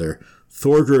foster mother,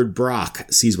 Thorgerd Brock,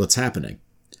 sees what's happening.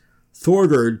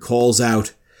 Thorgerd calls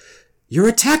out, "You're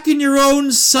attacking your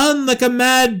own son like a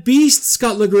mad beast,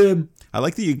 Skallagrim." I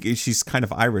like that she's kind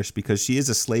of Irish because she is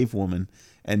a slave woman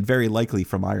and very likely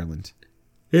from Ireland.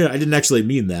 Yeah, I didn't actually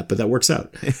mean that, but that works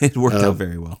out. It worked out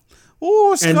very well.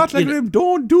 Oh, Skallagrim,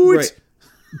 don't do it.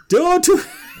 Don't do it.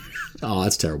 Oh,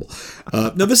 that's terrible.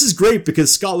 Now, this is great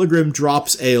because Skallagrim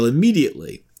drops Egil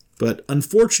immediately. But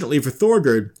unfortunately for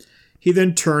Thorgerd, he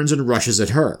then turns and rushes at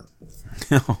her.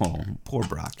 Oh, poor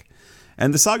Brock.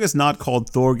 And the saga's not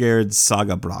called Thorgerd's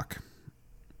Saga Brock.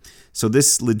 So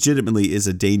this legitimately is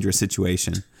a dangerous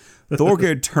situation.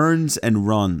 Thorgerd turns and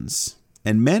runs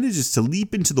and manages to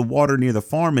leap into the water near the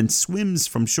farm and swims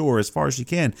from shore as far as she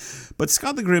can. But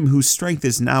Skallagrim, whose strength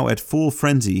is now at full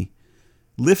frenzy,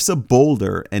 lifts a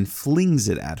boulder and flings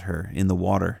it at her in the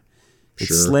water. It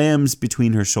slams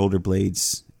between her shoulder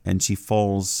blades, and she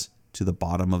falls to the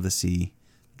bottom of the sea,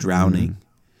 drowning.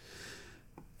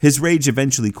 His rage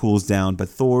eventually cools down, but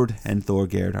Thord and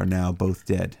Thorgerd are now both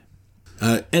dead.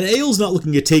 And Egil's not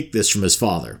looking to take this from his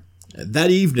father.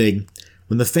 That evening,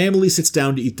 when the family sits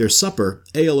down to eat their supper,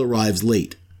 Egil arrives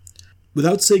late.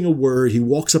 Without saying a word, he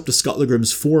walks up to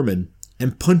Skallagrim's foreman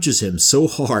and punches him so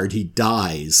hard he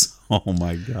dies. Oh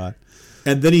my god.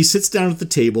 And then he sits down at the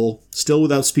table, still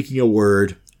without speaking a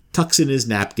word, tucks in his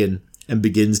napkin, and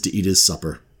begins to eat his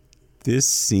supper. This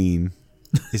scene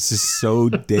is just so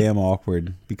damn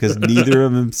awkward because neither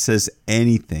of them says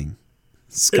anything.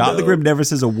 Skallagrim never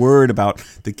says a word about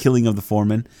the killing of the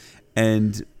foreman,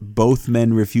 and both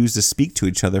men refuse to speak to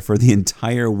each other for the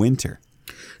entire winter.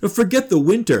 Now forget the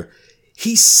winter.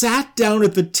 He sat down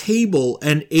at the table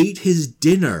and ate his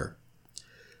dinner.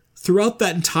 Throughout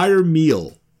that entire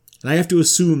meal, and I have to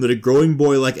assume that a growing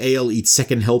boy like Egil eats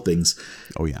second helpings.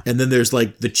 Oh, yeah. And then there's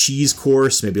like the cheese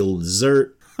course, maybe a little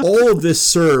dessert. All of this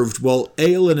served while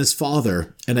Egil and his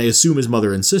father, and I assume his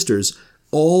mother and sisters,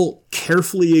 all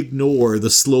carefully ignore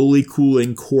the slowly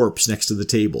cooling corpse next to the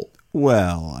table.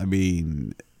 Well, I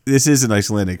mean, this is an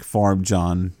Icelandic farm,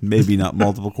 John. Maybe not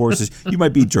multiple courses. You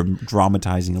might be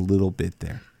dramatizing a little bit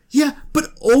there. Yeah, but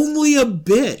only a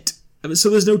bit. I mean, so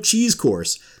there's no cheese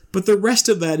course. But the rest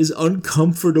of that is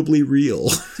uncomfortably real.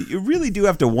 You really do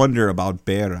have to wonder about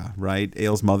Bera, right?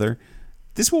 Egil's mother.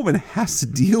 This woman has to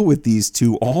deal with these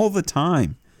two all the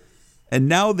time. And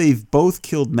now they've both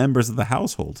killed members of the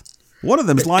household. One of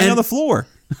them is lying on the floor.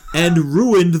 And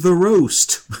ruined the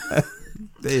roast.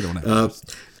 They don't have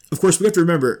Of course, we have to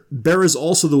remember, Bera's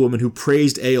also the woman who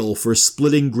praised Egil for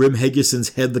splitting Grim Heggison's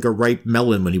head like a ripe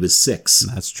melon when he was 6.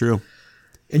 That's true.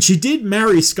 And she did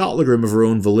marry Skallagrim of her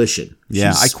own volition.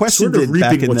 Yeah, she's I questioned sort of it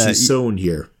back reaping in what the she's sown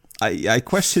here. I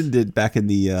questioned it back in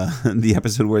the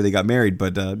episode where they got married,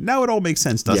 but now it all makes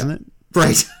sense, doesn't it?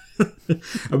 Right.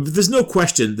 There's no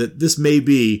question that this may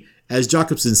be, as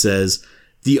Jacobson says,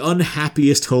 the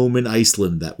unhappiest home in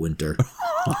Iceland that winter.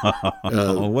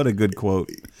 Oh, what a good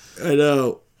quote. I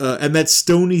know. And that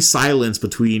stony silence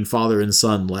between father and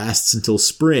son lasts until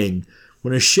spring,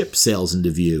 when a ship sails into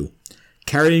view,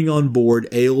 carrying on board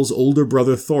Egil's older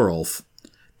brother Thorolf,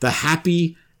 the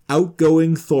happy,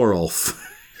 outgoing Thorolf.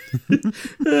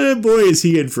 Boy, is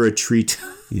he in for a treat.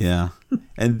 Yeah.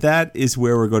 And that is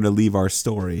where we're going to leave our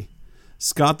story.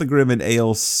 Skallagrim and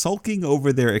Egil sulking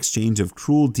over their exchange of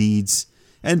cruel deeds,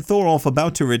 and Thorolf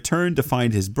about to return to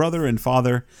find his brother and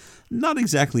father not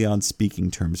exactly on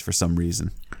speaking terms for some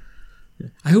reason.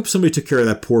 I hope somebody took care of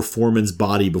that poor foreman's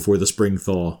body before the spring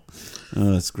thaw.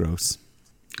 Oh, that's gross.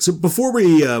 So before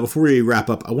we wrap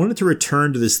up, I wanted to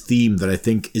return to this theme that I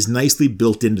think is nicely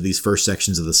built into these first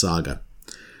sections of the saga.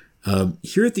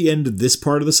 Here at the end of this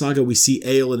part of the saga, we see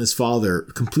Egil and his father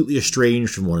completely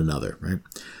estranged from one another, right?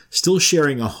 Still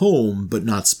sharing a home, but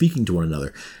not speaking to one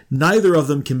another. Neither of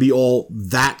them can be all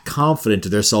that confident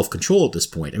of their self-control at this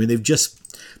point. I mean,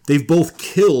 they've both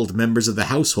killed members of the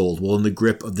household while in the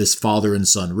grip of this father and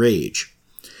son rage.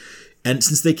 And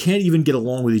since they can't even get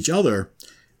along with each other,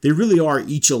 they really are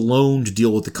each alone to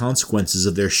deal with the consequences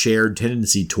of their shared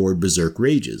tendency toward berserk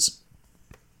rages.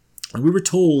 And we were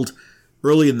told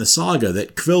early in the saga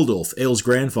that Kvildulf, Egil's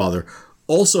grandfather,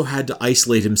 also had to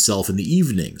isolate himself in the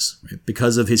evenings, right,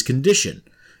 because of his condition.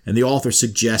 And the author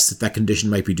suggests that condition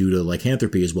might be due to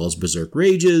lycanthropy as well as berserk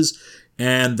rages,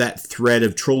 and that thread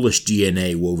of trollish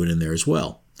DNA woven in there as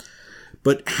well.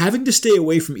 But having to stay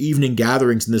away from evening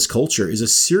gatherings in this culture is a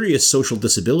serious social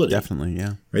disability. Definitely,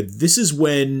 yeah. Right? This is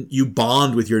when you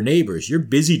bond with your neighbors. You're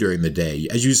busy during the day,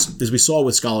 as we saw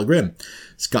with Skallagrim.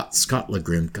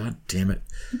 Skallagrim, god damn it.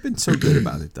 You've been so good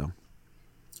about it, though.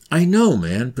 I know,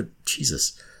 man, but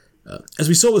Jesus. As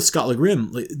we saw with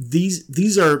Skallagrim,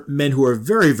 these are men who are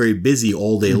very, very busy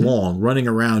all day long, running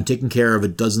around, taking care of a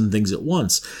dozen things at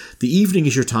once. The evening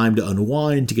is your time to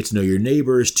unwind, to get to know your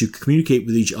neighbors, to communicate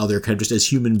with each other, kind of just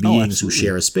as human beings who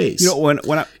share a space. You know,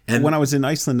 when I was in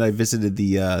Iceland, I visited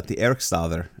the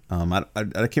Eriksstaðir.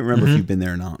 I can't remember if you've been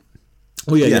there or not.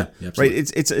 Oh yeah. Right.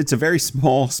 It's a very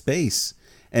small space,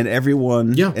 And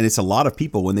everyone, Yeah. and it's a lot of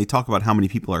people. When they talk about how many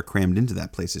people are crammed into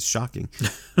that place, it's shocking.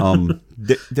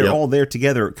 They're all there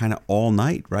together kind of all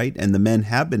night, right? And the men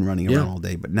have been running around all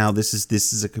day. But now this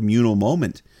is a communal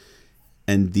moment.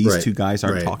 And these two guys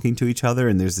aren't talking to each other,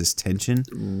 and there's this tension.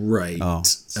 Right. Oh,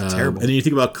 it's terrible. And then you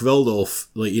think about Kveldolf,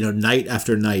 like, night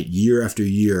after night, year after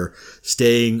year,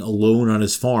 staying alone on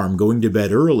his farm, going to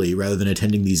bed early rather than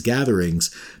attending these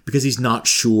gatherings because he's not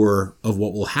sure of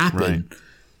what will happen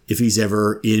if he's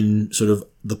ever in sort of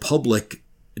the public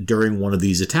during one of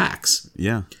these attacks.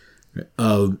 Yeah.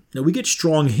 Now we get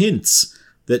strong hints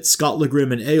that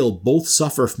Skallagrim and Egil both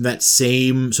suffer from that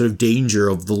same sort of danger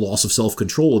of the loss of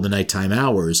self-control in the nighttime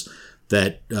hours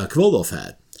that Kveldolf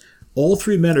had. All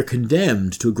three men are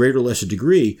condemned to a greater or lesser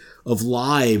degree of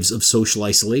lives of social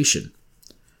isolation.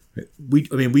 We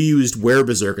used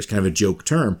wereberserk as kind of a joke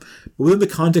term, but within the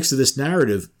context of this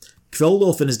narrative,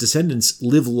 Kveldolf and his descendants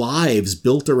live lives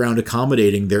built around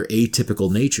accommodating their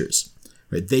atypical natures.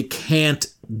 Right? They can't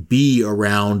be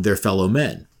around their fellow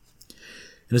men.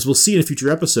 And as we'll see in a future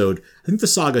episode, I think the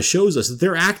saga shows us that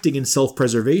they're acting in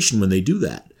self-preservation when they do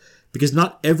that. Because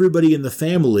not everybody in the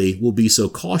family will be so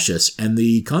cautious, and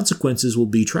the consequences will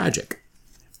be tragic.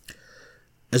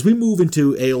 As we move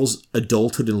into Egil's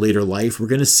adulthood and later life, we're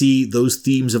going to see those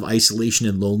themes of isolation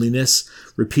and loneliness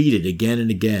repeated again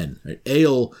and again. Right?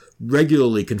 Egil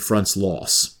regularly confronts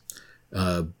loss.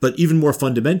 But even more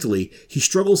fundamentally, he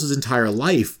struggles his entire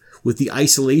life with the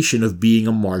isolation of being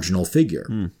a marginal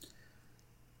figure.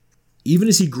 Even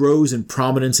as he grows in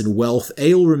prominence and wealth,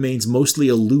 Egil remains mostly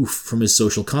aloof from his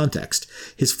social context.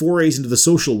 His forays into the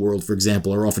social world, for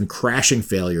example, are often crashing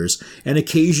failures and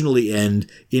occasionally end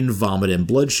in vomit and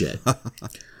bloodshed.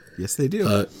 Yes, they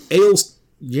do. Egil's,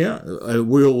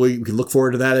 we can look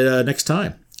forward to that next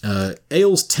time.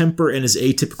 Egil's temper and his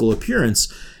atypical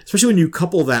appearance, especially when you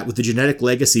couple that with the genetic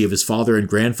legacy of his father and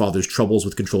grandfather's troubles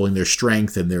with controlling their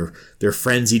strength and their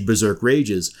frenzied berserk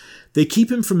rages, they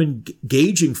keep him from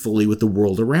engaging fully with the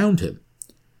world around him.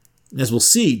 As we'll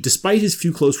see, despite his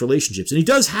few close relationships, and he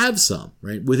does have some,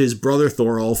 right, with his brother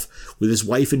Thorolf, with his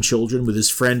wife and children, with his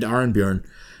friend Arnbjorn,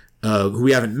 who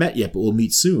we haven't met yet, but we'll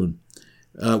meet soon.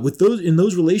 In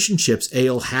those relationships,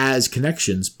 Egil has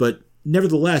connections, but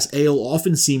nevertheless, Egil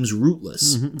often seems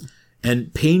rootless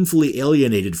and painfully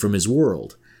alienated from his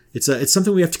world. It's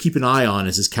something we have to keep an eye on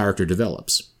as his character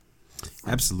develops.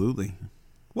 Absolutely.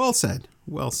 Well said.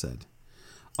 Well said.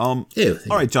 All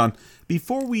right, John.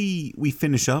 Before we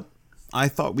finish up, I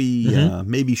thought we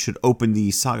maybe should open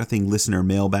the Saga Thing listener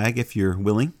mailbag if you're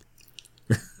willing.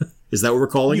 Is that what we're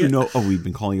calling it? We've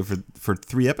been calling it for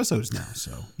 3 episodes now,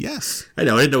 so yes. I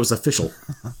know, I didn't know it was official.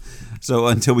 So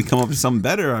until we come up with something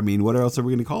better, what else are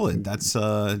we going to call it? That's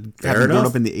having grown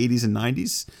up in the 80s and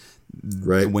 90s,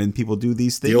 right? When people do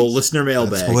these things. The old listener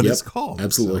mailbag. That's what it's called.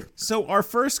 Absolutely. So our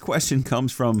first question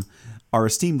comes from our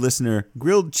esteemed listener,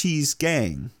 Grilled Cheese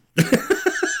Gang.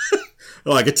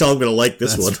 Oh, I could tell I'm going to like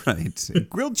this one. That's right.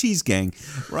 Grilled Cheese Gang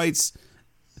writes,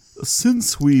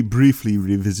 since we briefly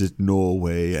revisit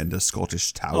Norway and a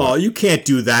Scottish tower. Oh, you can't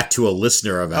do that to a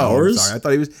listener of ours. I'm sorry. I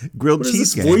thought he was Grilled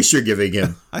Cheese Gang. What is this voice you're giving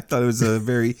him? I thought it was a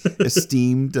very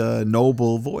esteemed,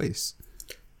 noble voice.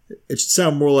 It should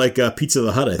sound more like Pizza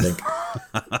the Hut, I think.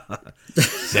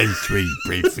 Since we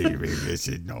briefly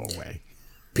revisit Norway.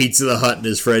 Pizza the Hut and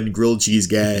his friend Grilled Cheese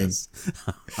Gang. Yes.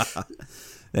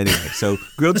 Anyway, so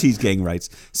Grilled Cheese Gang writes,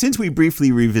 since we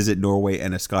briefly revisit Norway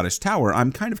and a Scottish tower,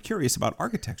 I'm kind of curious about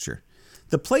architecture.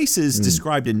 The places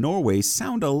described in Norway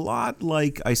sound a lot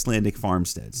like Icelandic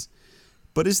farmsteads.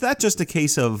 But is that just a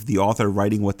case of the author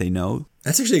writing what they know?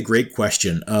 That's actually a great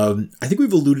question. I think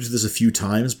we've alluded to this a few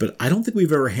times, but I don't think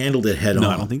we've ever handled it head on.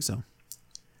 No, I don't think so.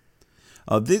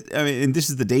 And this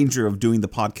is the danger of doing the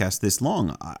podcast this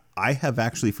long. I have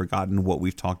actually forgotten what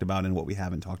we've talked about and what we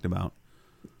haven't talked about.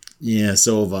 Yeah,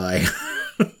 so have I.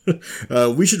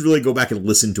 We should really go back and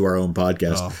listen to our own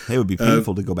podcast. Oh, it would be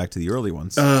painful to go back to the early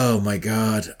ones. Oh my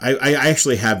God. I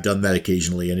actually have done that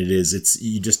occasionally, and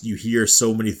you hear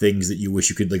so many things that you wish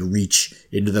you could reach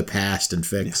into the past and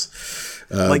fix.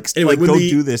 Yeah. Anyway,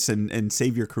 do this and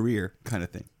save your career kind of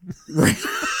thing. Right.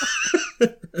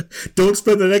 Don't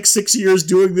spend the next 6 years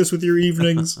doing this with your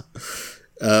evenings.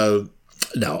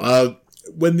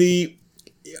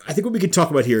 I think what we can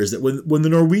talk about here is that when the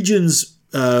Norwegians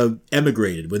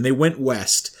emigrated, when they went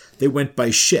west, they went by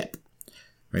ship.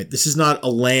 Right? This is not a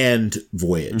land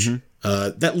voyage.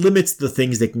 That limits the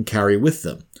things they can carry with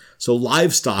them. So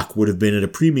livestock would have been at a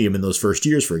premium in those first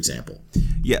years, for example.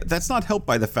 Yeah, that's not helped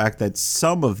by the fact that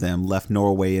some of them left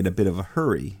Norway in a bit of a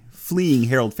hurry, fleeing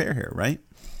Harold Fairhair, right?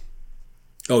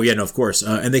 Oh, yeah, no, of course.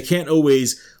 And they can't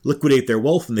always liquidate their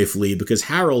wealth when they flee because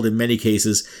Harold, in many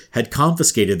cases, had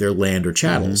confiscated their land or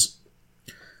chattels.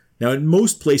 Now, in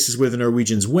most places where the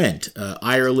Norwegians went,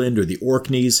 Ireland or the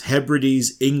Orkneys,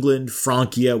 Hebrides, England,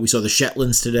 Francia, we saw the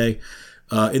Shetlands today,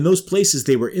 in those places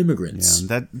they were immigrants.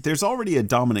 Yeah, there's already a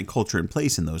dominant culture in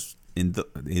place in those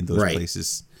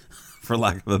places, for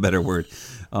lack of a better word.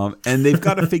 And they've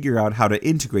got to figure out how to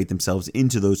integrate themselves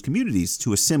into those communities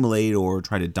to assimilate or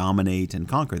try to dominate and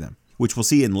conquer them, which we'll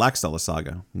see in Laxdala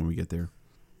Saga when we get there.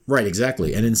 Right,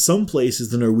 exactly. And in some places,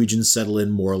 the Norwegians settle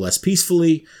in more or less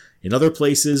peacefully. In other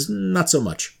places, not so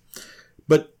much.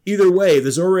 But either way,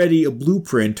 there's already a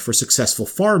blueprint for successful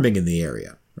farming in the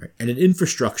area, right? And an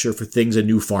infrastructure for things a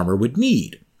new farmer would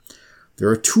need. There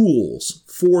are tools,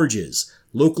 forges,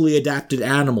 locally adapted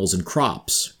animals and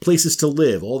crops, places to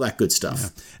live, all that good stuff.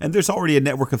 Yeah. And there's already a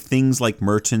network of things like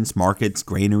merchants, markets,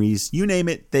 granaries, you name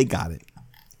it, they got it.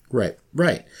 Right.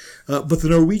 But the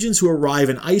Norwegians who arrive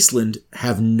in Iceland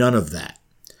have none of that.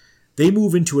 They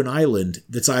move into an island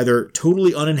that's either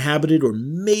totally uninhabited or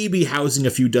maybe housing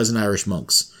a few dozen Irish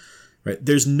monks. Right?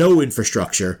 There's no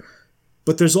infrastructure,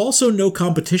 but there's also no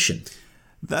competition.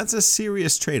 That's a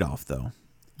serious trade-off, though.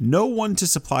 No one to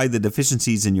supply the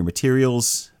deficiencies in your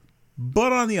materials,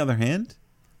 but on the other hand,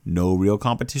 no real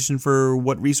competition for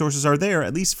what resources are there,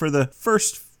 at least for the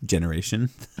first generation.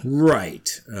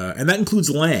 Right. And that includes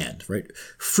land, right?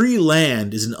 Free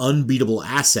land is an unbeatable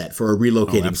asset for a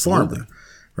relocating farmer.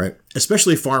 Right?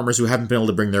 Especially farmers who haven't been able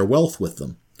to bring their wealth with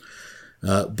them.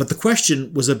 But the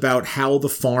question was about how the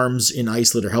farms in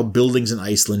Iceland or how buildings in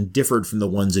Iceland differed from the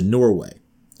ones in Norway.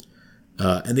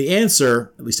 And the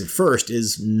answer, at least at first,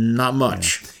 is not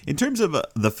much. In terms of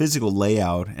the physical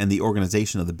layout and the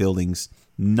organization of the buildings,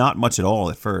 not much at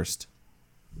all at first.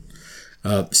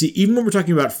 See, even when we're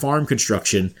talking about farm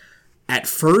construction, at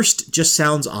first just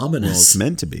sounds ominous. Well, it's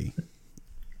meant to be.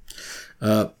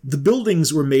 The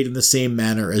buildings were made in the same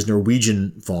manner as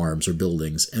Norwegian farms or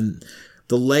buildings, and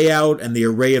the layout and the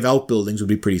array of outbuildings would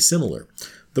be pretty similar.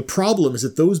 The problem is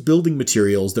that those building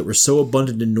materials that were so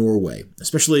abundant in Norway,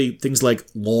 especially things like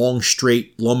long,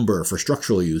 straight lumber for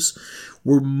structural use,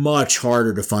 were much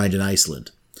harder to find in Iceland.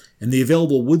 And the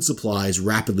available wood supplies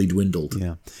rapidly dwindled.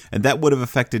 Yeah, and that would have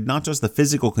affected not just the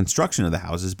physical construction of the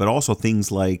houses, but also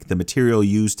things like the material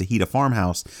used to heat a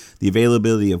farmhouse, the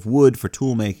availability of wood for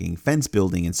tool making, fence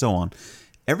building, and so on.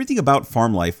 Everything about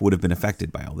farm life would have been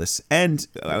affected by all this. And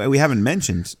we haven't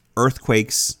mentioned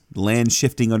earthquakes, land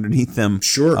shifting underneath them,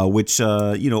 sure, which,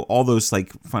 all those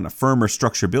like kind of firmer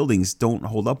structure buildings don't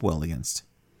hold up well against.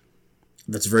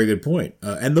 That's a very good point.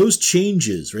 And those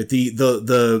changes, right?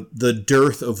 The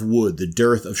dearth of wood, the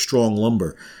dearth of strong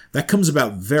lumber, that comes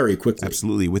about very quickly.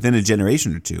 Absolutely, within a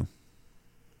generation or two.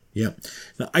 Yeah.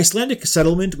 Now, Icelandic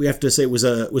settlement, we have to say,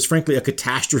 was frankly a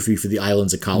catastrophe for the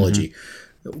island's ecology.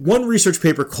 Mm-hmm. One research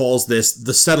paper calls this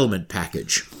the settlement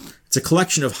package. It's a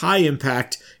collection of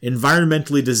high-impact,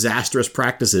 environmentally disastrous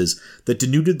practices that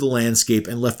denuded the landscape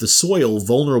and left the soil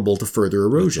vulnerable to further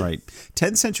erosion. That's right.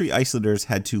 10th century Icelanders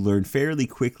had to learn fairly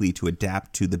quickly to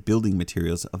adapt to the building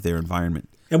materials of their environment.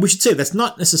 And we should say that's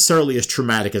not necessarily as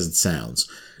traumatic as it sounds.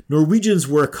 Norwegians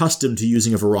were accustomed to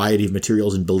using a variety of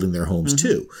materials in building their homes,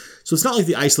 too. So it's not like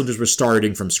the Icelanders were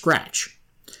starting from scratch.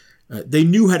 They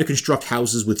knew how to construct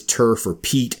houses with turf or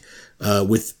peat,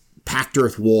 with packed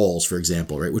earth walls, for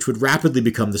example, right, which would rapidly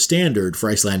become the standard for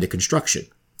Icelandic construction.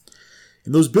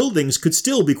 And those buildings could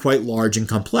still be quite large and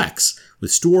complex,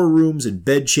 with storerooms and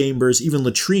bed chambers, even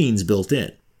latrines built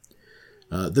in.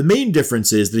 The main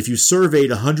difference is that if you surveyed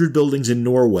 100 buildings in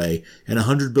Norway and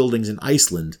 100 buildings in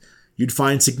Iceland, you'd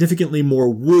find significantly more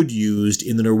wood used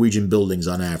in the Norwegian buildings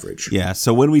on average. Yeah,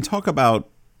 so when we talk about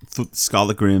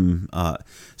Skallagrim,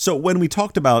 when we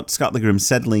talked about Skallagrim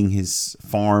settling his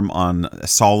farm on a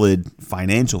solid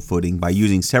financial footing by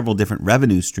using several different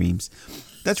revenue streams,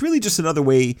 that's really just another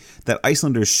way that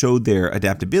Icelanders showed their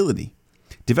adaptability.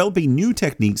 Developing new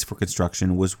techniques for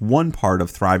construction was one part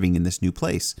of thriving in this new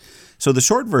place. So the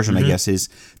short version, I guess, is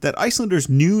that Icelanders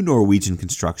knew Norwegian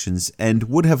constructions and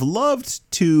would have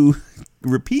loved to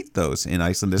repeat those in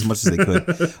Iceland as much as they could,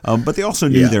 but they also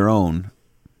knew their own.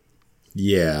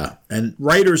 Yeah, and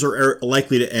writers are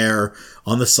likely to err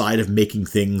on the side of making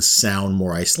things sound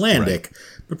more Icelandic,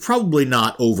 but probably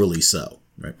not overly so.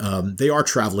 Right? They are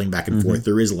traveling back and forth.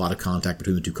 There is a lot of contact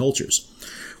between the two cultures.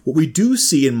 What we do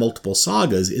see in multiple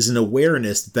sagas is an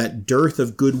awareness that dearth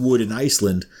of good wood in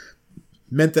Iceland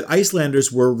meant that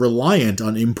Icelanders were reliant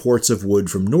on imports of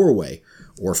wood from Norway,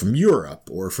 or from Europe,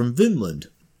 or from Vinland,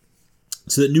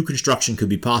 so that new construction could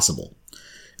be possible.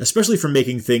 Especially for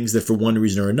making things that, for one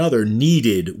reason or another,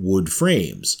 needed wood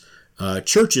frames.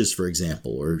 churches, for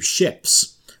example, or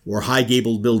ships, or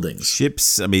high-gabled buildings.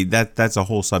 Ships, I mean, that's a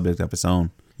whole subject of its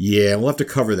own. Yeah, we'll have to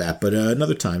cover that, but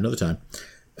another time.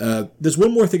 There's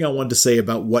one more thing I wanted to say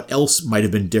about what else might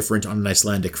have been different on an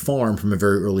Icelandic farm from a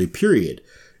very early period,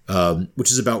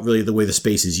 which is about really the way the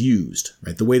space is used,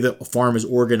 right? The way the farm is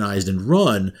organized and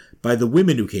run by the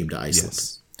women who came to Iceland.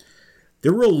 Yes.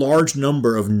 There were a large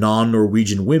number of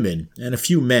non-Norwegian women and a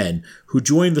few men who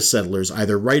joined the settlers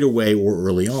either right away or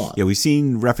early on. Yeah, we've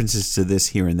seen references to this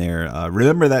here and there.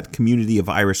 Remember that community of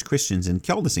Irish Christians in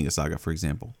Kjalnesinga Saga, for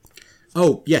example.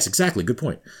 Oh, yes, exactly. Good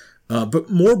point.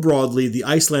 But more broadly, the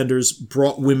Icelanders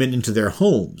brought women into their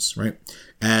homes, right?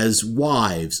 As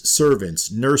wives,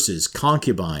 servants, nurses,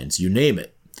 concubines, you name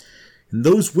it. And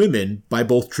those women, by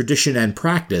both tradition and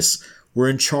practice, were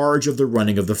in charge of the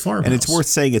running of the farmhouse. And it's worth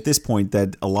saying at this point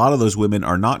that a lot of those women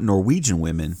are not Norwegian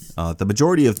women. The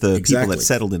majority of the people that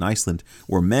settled in Iceland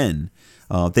were men.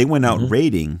 They went out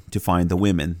raiding to find the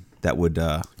women that would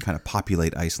kind of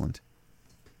populate Iceland.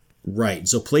 Right.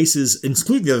 So places,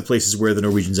 including the other places where the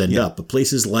Norwegians end up, but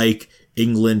places like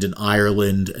England and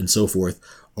Ireland and so forth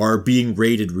are being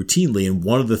raided routinely. And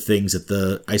one of the things that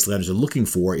the Icelanders are looking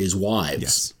for is wives.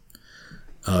 Yes.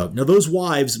 Now, those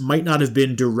wives might not have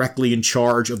been directly in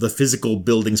charge of the physical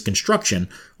building's construction,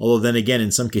 although then again,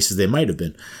 in some cases they might have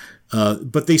been.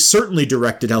 But they certainly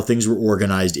directed how things were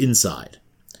organized inside.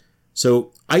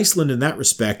 So Iceland in that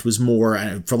respect was more,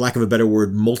 for lack of a better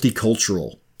word,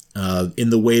 multicultural in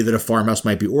the way that a farmhouse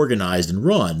might be organized and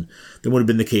run than would have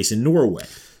been the case in Norway.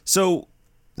 So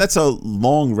that's a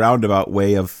long roundabout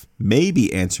way of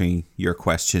maybe answering your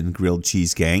question, Grilled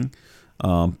Cheese Gang.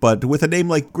 But with a name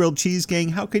like Grilled Cheese Gang,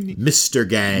 how can you... Mr.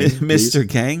 Gang. Mr.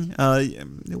 Gang,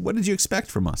 what did you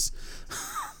expect from us?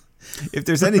 If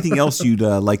there's anything else you'd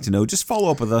like to know, just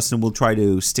follow up with us and we'll try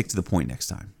to stick to the point next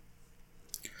time.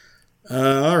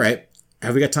 All right.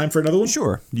 Have we got time for another one?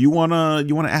 Sure. You wanna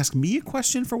ask me a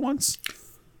question for once?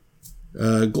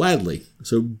 Gladly.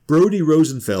 So Brody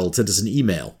Rosenfeld sent us an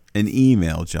email. An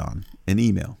email, John. An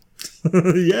email.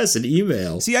 Yes, an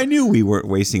email. See, I knew we weren't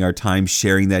wasting our time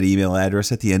sharing that email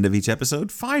address at the end of each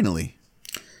episode. Finally.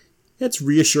 It's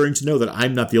reassuring to know that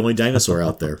I'm not the only dinosaur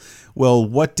out there. Well,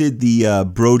 what did the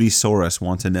Brodysaurus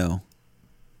want to know?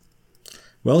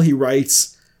 Well, he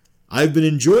writes, I've been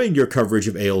enjoying your coverage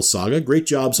of Egil's Saga. Great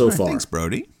job so far. Thanks,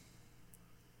 Brody.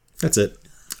 That's it.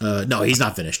 No, he's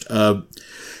not finished.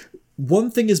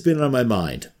 One thing has been on my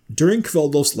mind. During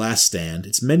Kveldolf's last stand,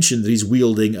 it's mentioned that he's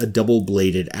wielding a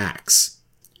double-bladed axe.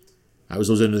 I was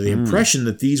under the impression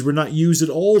that these were not used at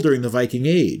all during the Viking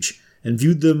Age, and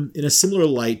viewed them in a similar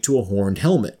light to a horned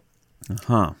helmet.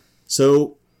 Uh-huh.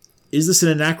 So, is this an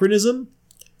anachronism?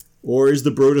 Or is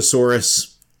the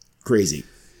Brodosaurus crazy?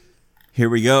 Here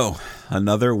we go.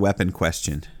 Another weapon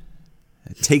question.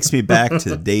 It takes me back to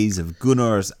the days of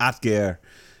Gunnar's Atgeir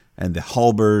and the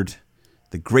halberd,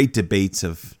 the great debates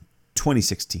of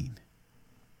 2016.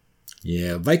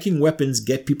 Yeah, Viking weapons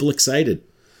get people excited.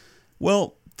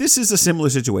 Well, this is a similar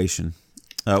situation.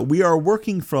 We are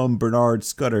working from Bernard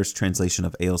Scudder's translation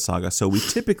of Egil's Saga, so we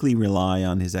typically rely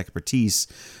on his expertise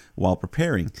while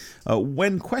preparing.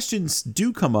 When questions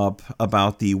do come up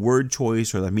about the word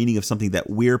choice or the meaning of something that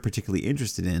we're particularly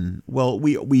interested in, well,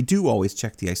 we do always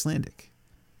check the Icelandic.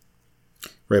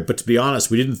 Right, but to be honest,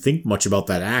 we didn't think much about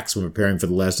that axe when preparing for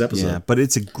the last episode. Yeah, but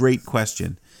it's a great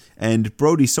question. And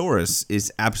Brodysaurus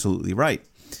is absolutely right.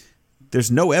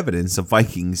 There's no evidence of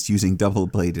Vikings using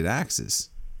double-bladed axes.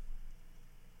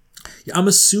 Yeah, I'm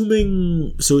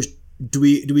assuming... So do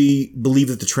we believe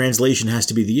that the translation has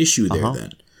to be the issue there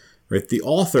then? Right, the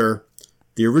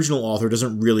original author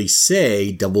doesn't really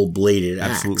say double-bladed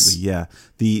axe. Absolutely, yeah.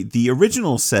 The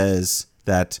original says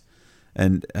that,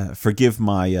 and forgive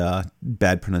my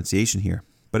bad pronunciation here,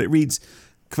 but it reads,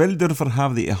 Kveldolfur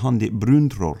hafði í handi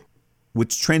bruntroll,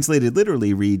 which translated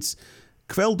literally reads,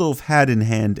 Kveldolf had in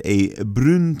hand a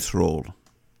bruntroll.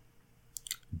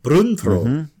 Bruntroll?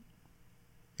 Mm-hmm.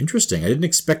 Interesting. I didn't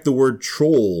expect the word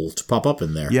troll to pop up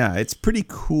in there. Yeah, it's pretty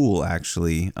cool,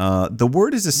 actually. The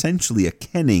word is essentially a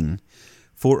kenning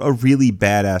for a really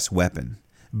badass weapon.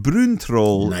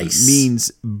 Bruntroll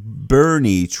means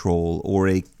Bernie troll or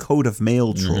a coat of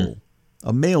mail troll.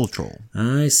 A mail troll.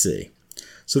 I see.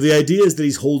 So the idea is that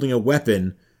he's holding a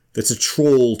weapon that's a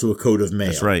troll to a coat of mail.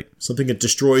 That's right. Something that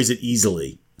destroys it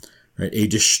easily. Right? A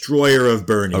destroyer of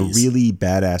Bernies. A really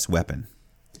badass weapon.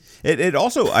 It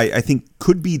also, I think,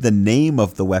 could be the name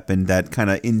of the weapon that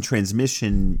kind of in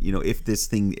transmission, if this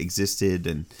thing existed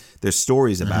and there's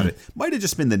stories about it, might have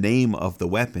just been the name of the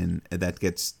weapon that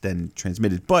gets then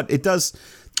transmitted. But it does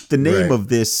The name of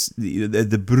this, the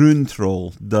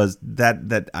Bruntroll, does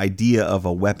that idea of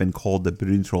a weapon called the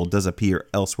Bruntroll does appear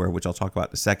elsewhere, which I'll talk about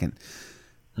in a second.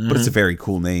 But it's a very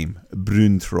cool name,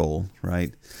 Bruntroll,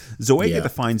 right? Zoega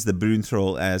defines the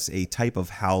Bruntroll as a type of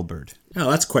halberd.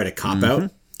 Oh, that's quite a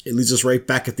cop-out. It leads us right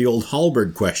back at the old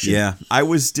halberd question. Yeah, I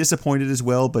was disappointed as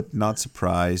well, but not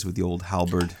surprised with the old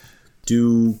halberd.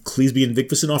 Do Cleesby and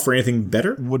Vigfusson offer anything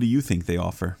better? What do you think they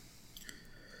offer?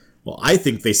 Well, I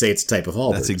think they say it's a type of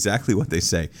halberd. That's exactly what they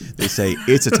say. They say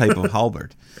it's a type of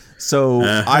halberd. So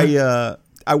I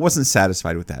wasn't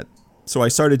satisfied with that. So I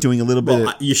started doing a little bit.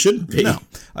 Well, you shouldn't be. No.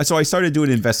 So I started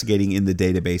doing investigating in the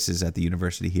databases at the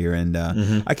university here, and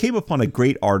I came upon a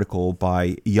great article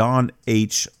by Jan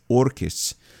H.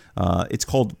 Orkis. It's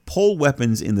called "Pole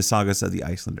Weapons in the Sagas of the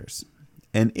Icelanders,"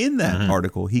 and in that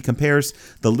article, he compares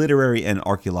the literary and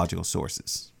archaeological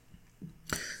sources.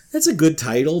 That's a good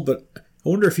title, but I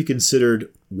wonder if he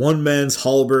considered one man's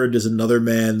halberd is another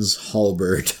man's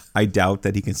halberd. I doubt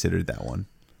that he considered that one.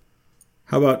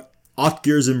 How about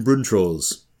Otgers and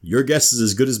Bruntrolls? Your guess is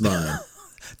as good as mine.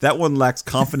 That one lacks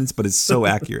confidence, but it's so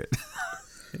accurate.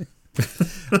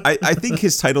 I think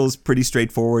his title is pretty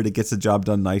straightforward. It gets the job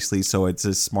done nicely, so it's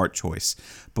a smart choice.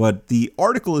 But the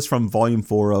article is from Volume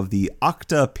 4 of the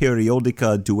Acta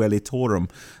Periodica Duellitorum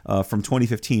from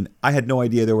 2015. I had no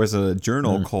idea there was a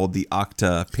journal called the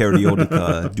Acta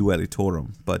Periodica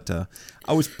Duellitorum, but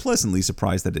I was pleasantly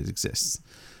surprised that it exists.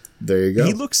 There you go.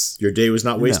 He looks. Your day was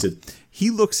not wasted. No. He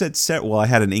looks at well, I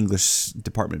had an English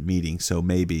department meeting, so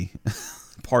maybe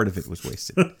part of it was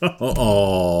wasted.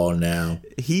 Oh, now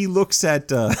he looks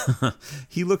at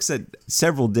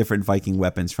several different Viking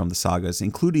weapons from the sagas,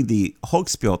 including the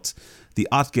Hogspjot, the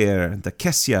Atger, the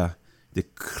Kesja, the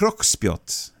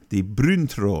Krokspjot, the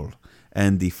Bruntroll,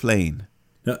 and the Flein.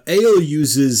 Now, Egil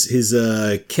uses his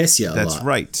Kesja a lot. That's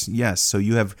right. Yes. So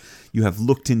you have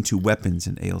looked into weapons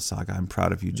in Egil Saga. I'm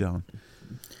proud of you, John.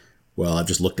 Well, I've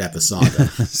just looked at the saga.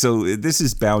 So this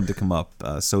is bound to come up.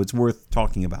 So it's worth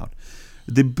talking about.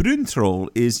 The Bruntroll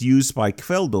is used by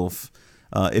Kveldolf,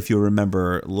 if you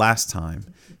remember last time,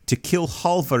 to kill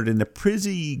Halvard in a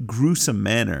pretty gruesome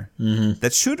manner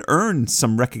that should earn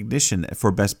some recognition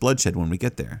for Best Bloodshed when we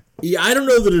get there. Yeah, I don't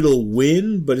know that it'll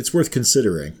win, but it's worth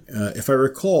considering. If I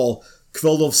recall,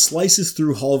 Kveldolf slices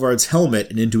through Halvard's helmet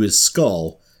and into his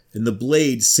skull, and the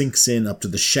blade sinks in up to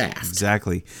the shaft.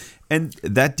 Exactly. And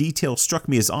that detail struck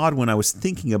me as odd when I was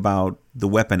thinking about the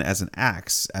weapon as an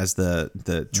axe, as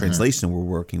the translation we're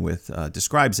working with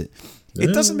describes it.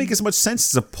 It doesn't make as much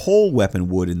sense as a pole weapon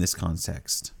would in this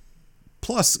context.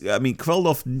 Plus, I mean,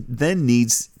 Kveldolf then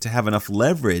needs to have enough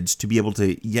leverage to be able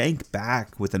to yank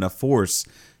back with enough force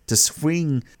to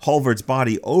swing Halvard's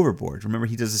body overboard. Remember,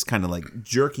 he does this kind of like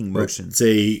jerking motion. It's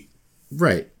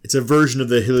a version of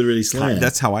the Hilary Slam.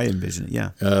 That's how I envision it.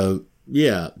 Yeah.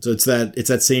 Yeah, so it's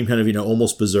that same kind of,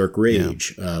 almost berserk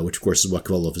rage, which of course is what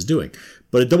Kveldolf is doing.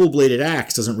 But a double-bladed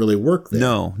axe doesn't really work there.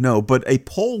 No, but a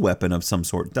pole weapon of some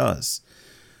sort does.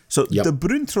 So the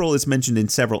Bruntroll is mentioned in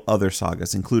several other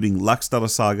sagas, including Laxdala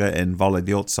Saga and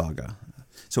Valadjot Saga.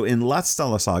 So in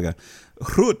Laxdala Saga,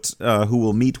 Hrut, who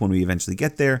we'll meet when we eventually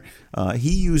get there,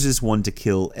 he uses one to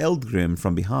kill Eldgrim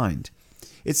from behind.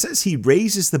 It says he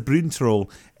raises the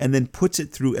Bruntroll and then puts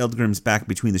it through Eldgrim's back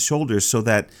between the shoulders so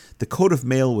that the coat of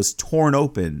mail was torn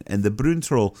open and the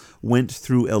Bruntroll went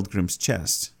through Eldgrim's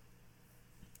chest.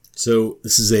 So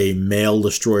this is a mail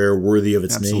destroyer worthy of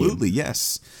its name. Absolutely,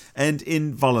 yes. And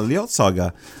in Valadjot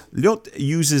Saga, Ljot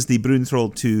uses the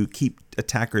Bruntroll to keep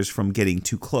attackers from getting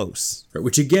too close. Right,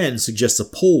 which again suggests a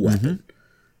pole weapon.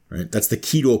 Right, that's the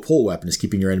key to a pole weapon, is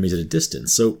keeping your enemies at a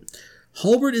distance. So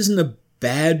halberd isn't a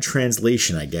bad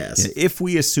translation, I guess. Yeah, if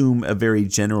we assume a very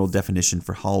general definition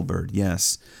for halberd,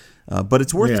 yes. But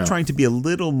it's worth trying to be a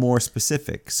little more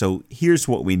specific. So here's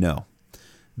what we know.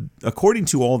 According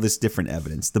to all this different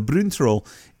evidence, the Bruntroll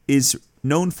is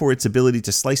known for its ability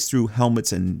to slice through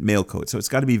helmets and mailcoats. So it's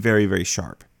got to be very, very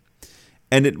sharp.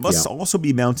 And it must also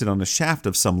be mounted on a shaft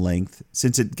of some length.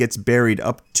 Since it gets buried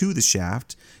up to the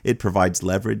shaft, it provides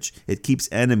leverage, it keeps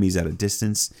enemies at a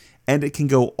distance, and it can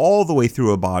go all the way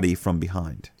through a body from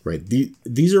behind. Right.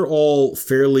 These are all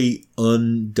fairly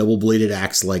un-double-bladed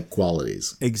axe-like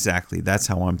qualities. Exactly. That's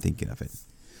how I'm thinking of it.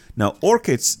 Now,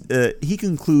 Orkitz, he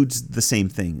concludes the same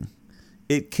thing.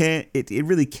 It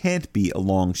really can't be a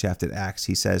long-shafted axe,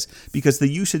 he says, because the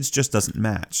usage just doesn't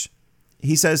match.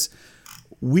 He says,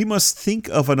 we must think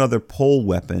of another pole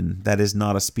weapon that is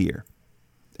not a spear.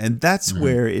 And that's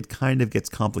where it kind of gets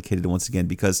complicated once again,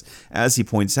 because, as he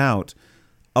points out,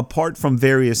 apart from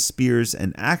various spears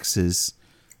and axes,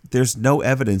 there's no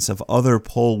evidence of other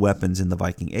pole weapons in the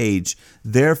Viking Age.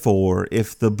 Therefore,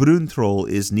 if the Bruntroll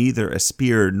is neither a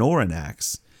spear nor an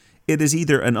axe, it is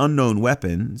either an unknown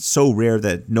weapon, so rare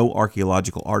that no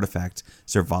archaeological artifact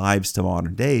survives to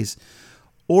modern days,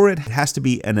 or it has to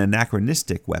be an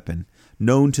anachronistic weapon,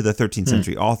 known to the 13th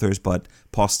century authors, but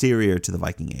posterior to the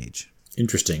Viking Age.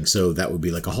 Interesting. So that would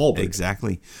be like a halberd.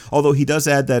 Exactly. Although he does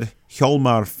add that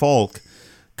Hjalmar Falk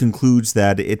concludes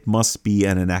that it must be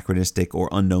an anachronistic or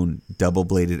unknown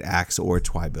double-bladed axe or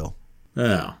twibill.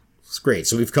 Oh, it's great.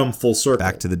 So we've come full circle.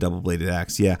 Back to the double-bladed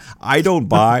axe, yeah. I don't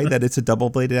buy that it's a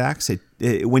double-bladed axe.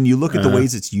 When you look at the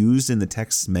ways it's used in the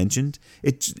texts mentioned,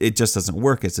 it just doesn't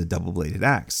work as a double-bladed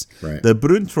axe. Right. The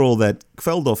Bruntroll that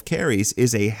Kveldolf carries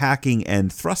is a hacking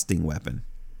and thrusting weapon.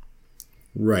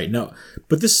 Right. No,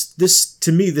 but this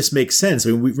to me, this makes sense.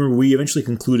 I mean, we eventually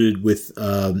concluded with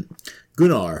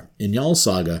Gunnar in Jarl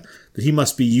Saga that he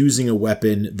must be using a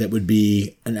weapon that would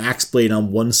be an axe blade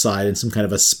on one side and some kind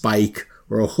of a spike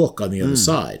or a hook on the other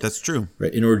side. That's true.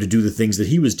 Right, in order to do the things that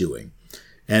he was doing.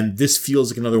 And this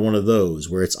feels like another one of those,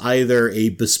 where it's either a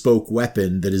bespoke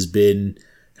weapon that has been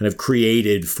kind of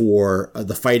created for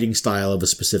the fighting style of a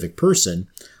specific person,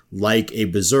 like a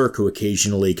berserk who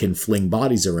occasionally can fling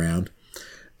bodies around,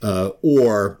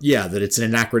 or that it's an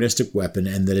anachronistic weapon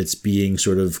and that it's being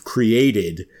sort of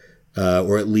created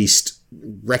or at least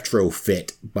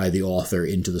retrofit by the author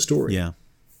into the story. Yeah.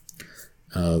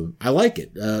 I like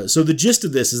it. So the gist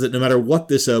of this is that no matter what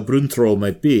this Bruntroll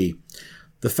might be,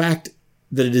 the fact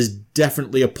that it is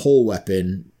definitely a pole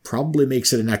weapon probably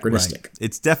makes it anachronistic. Right.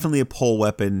 It's definitely a pole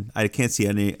weapon. I can't see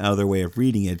any other way of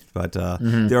reading it, but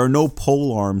there are no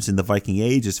pole arms in the Viking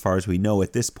Age as far as we know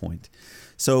at this point.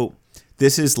 So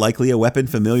this is likely a weapon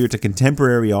familiar to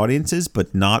contemporary audiences,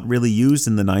 but not really used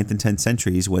in the 9th and 10th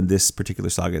centuries when this particular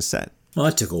saga is set. Well,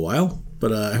 that took a while,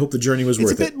 but I hope the journey was worth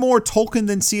it. It's a bit more Tolkien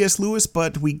than C.S. Lewis,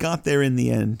 but we got there in the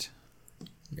end.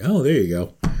 Oh, there you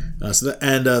go. That's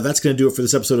going to do it for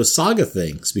this episode of Saga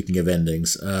Thing, speaking of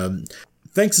endings.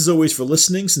 Thanks as always for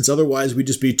listening, since otherwise we'd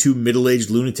just be two middle-aged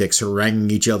lunatics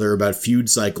haranguing each other about feud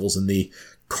cycles and the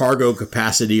cargo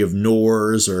capacity of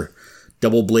Nords or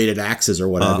double-bladed axes or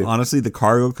whatever. Honestly, the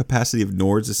cargo capacity of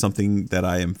Nords is something that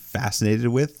I am fascinated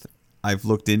with. I've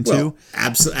looked into. Well,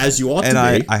 as you ought to be.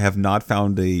 And I have not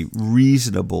found a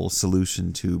reasonable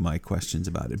solution to my questions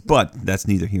about it. But that's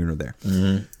neither here nor there.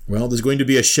 Mm-hmm. Well, there's going to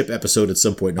be a ship episode at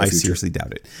some point in our future. I seriously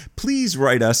doubt it. Please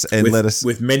write us and let us...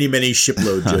 With many, many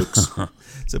shipload jokes.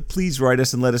 So please write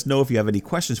us and let us know if you have any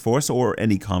questions for us or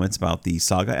any comments about the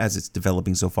saga as it's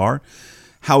developing so far.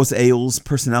 How's Egil's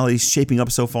personality shaping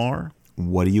up so far?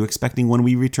 What are you expecting when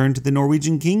we return to the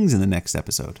Norwegian Kings in the next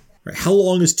episode? Right. How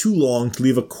long is too long to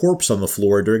leave a corpse on the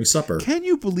floor during supper? Can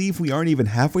you believe we aren't even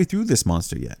halfway through this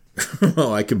monster yet?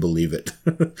 Oh, I can believe it.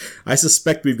 I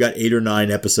suspect we've got 8 or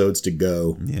 9 episodes to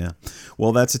go. Yeah.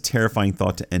 Well, that's a terrifying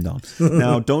thought to end on.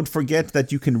 Now, don't forget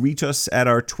that you can reach us at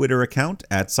our Twitter account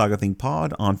at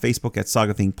SagaThingPod, on Facebook at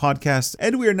SagaThingPodcast,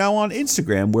 and we are now on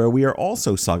Instagram where we are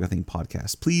also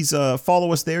SagaThingPodcast. Please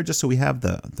follow us there just so we have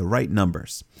the right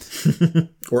numbers.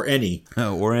 Or any.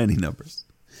 Or any numbers.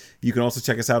 You can also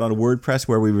check us out on WordPress,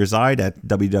 where we reside at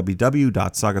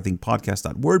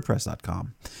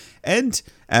www.sagathingpodcast.wordpress.com. And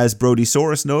as Brody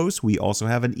Saurus knows, we also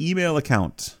have an email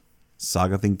account,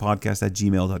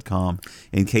 sagathingpodcast@gmail.com,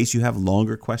 in case you have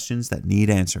longer questions that need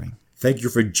answering. Thank you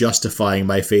for justifying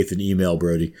my faith in email,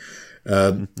 Brody.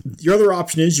 Your other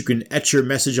option is you can etch your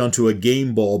message onto a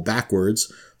game ball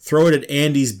backwards, throw it at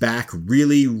Andy's back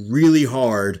really, really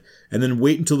hard, and then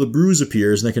wait until the bruise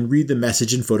appears and I can read the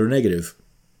message in photo negative.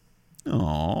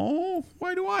 Oh,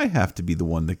 why do I have to be the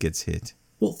one that gets hit?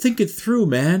 Well, think it through,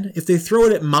 man. If they throw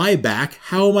it at my back,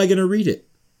 how am I going to read it?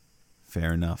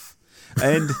 Fair enough.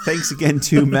 And thanks again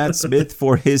to Matt Smith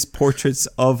for his portraits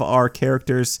of our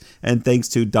characters, and thanks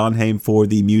to Don Haim for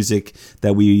the music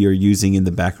that we are using in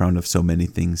the background of so many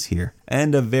things here.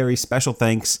 And a very special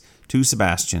thanks to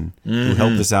Sebastian, who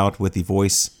helped us out with the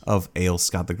voice of Egil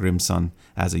Skad the Grimson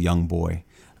as a young boy.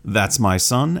 That's my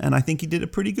son, and I think he did a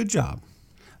pretty good job,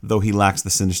 though he lacks the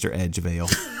sinister edge of Egil.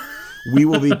 We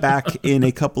will be back in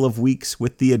a couple of weeks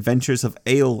with the adventures of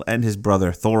Egil and his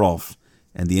brother Thorolf,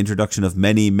 and the introduction of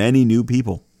many, many new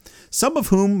people, some of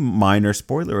whom, minor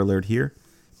spoiler alert here,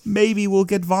 maybe will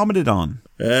get vomited on.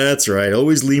 That's right.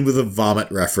 Always lean with a vomit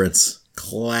reference.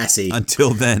 Classy.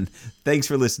 Until then, thanks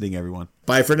for listening, everyone.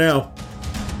 Bye for now.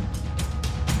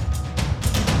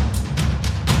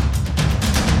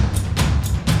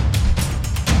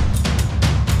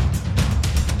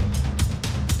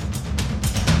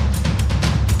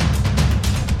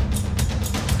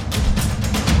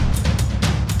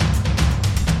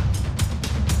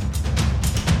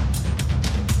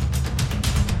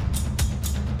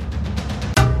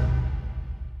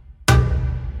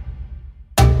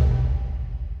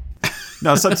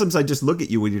 No, sometimes I just look at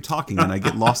you when you're talking and I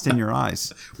get lost in your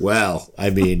eyes. Well, I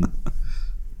mean,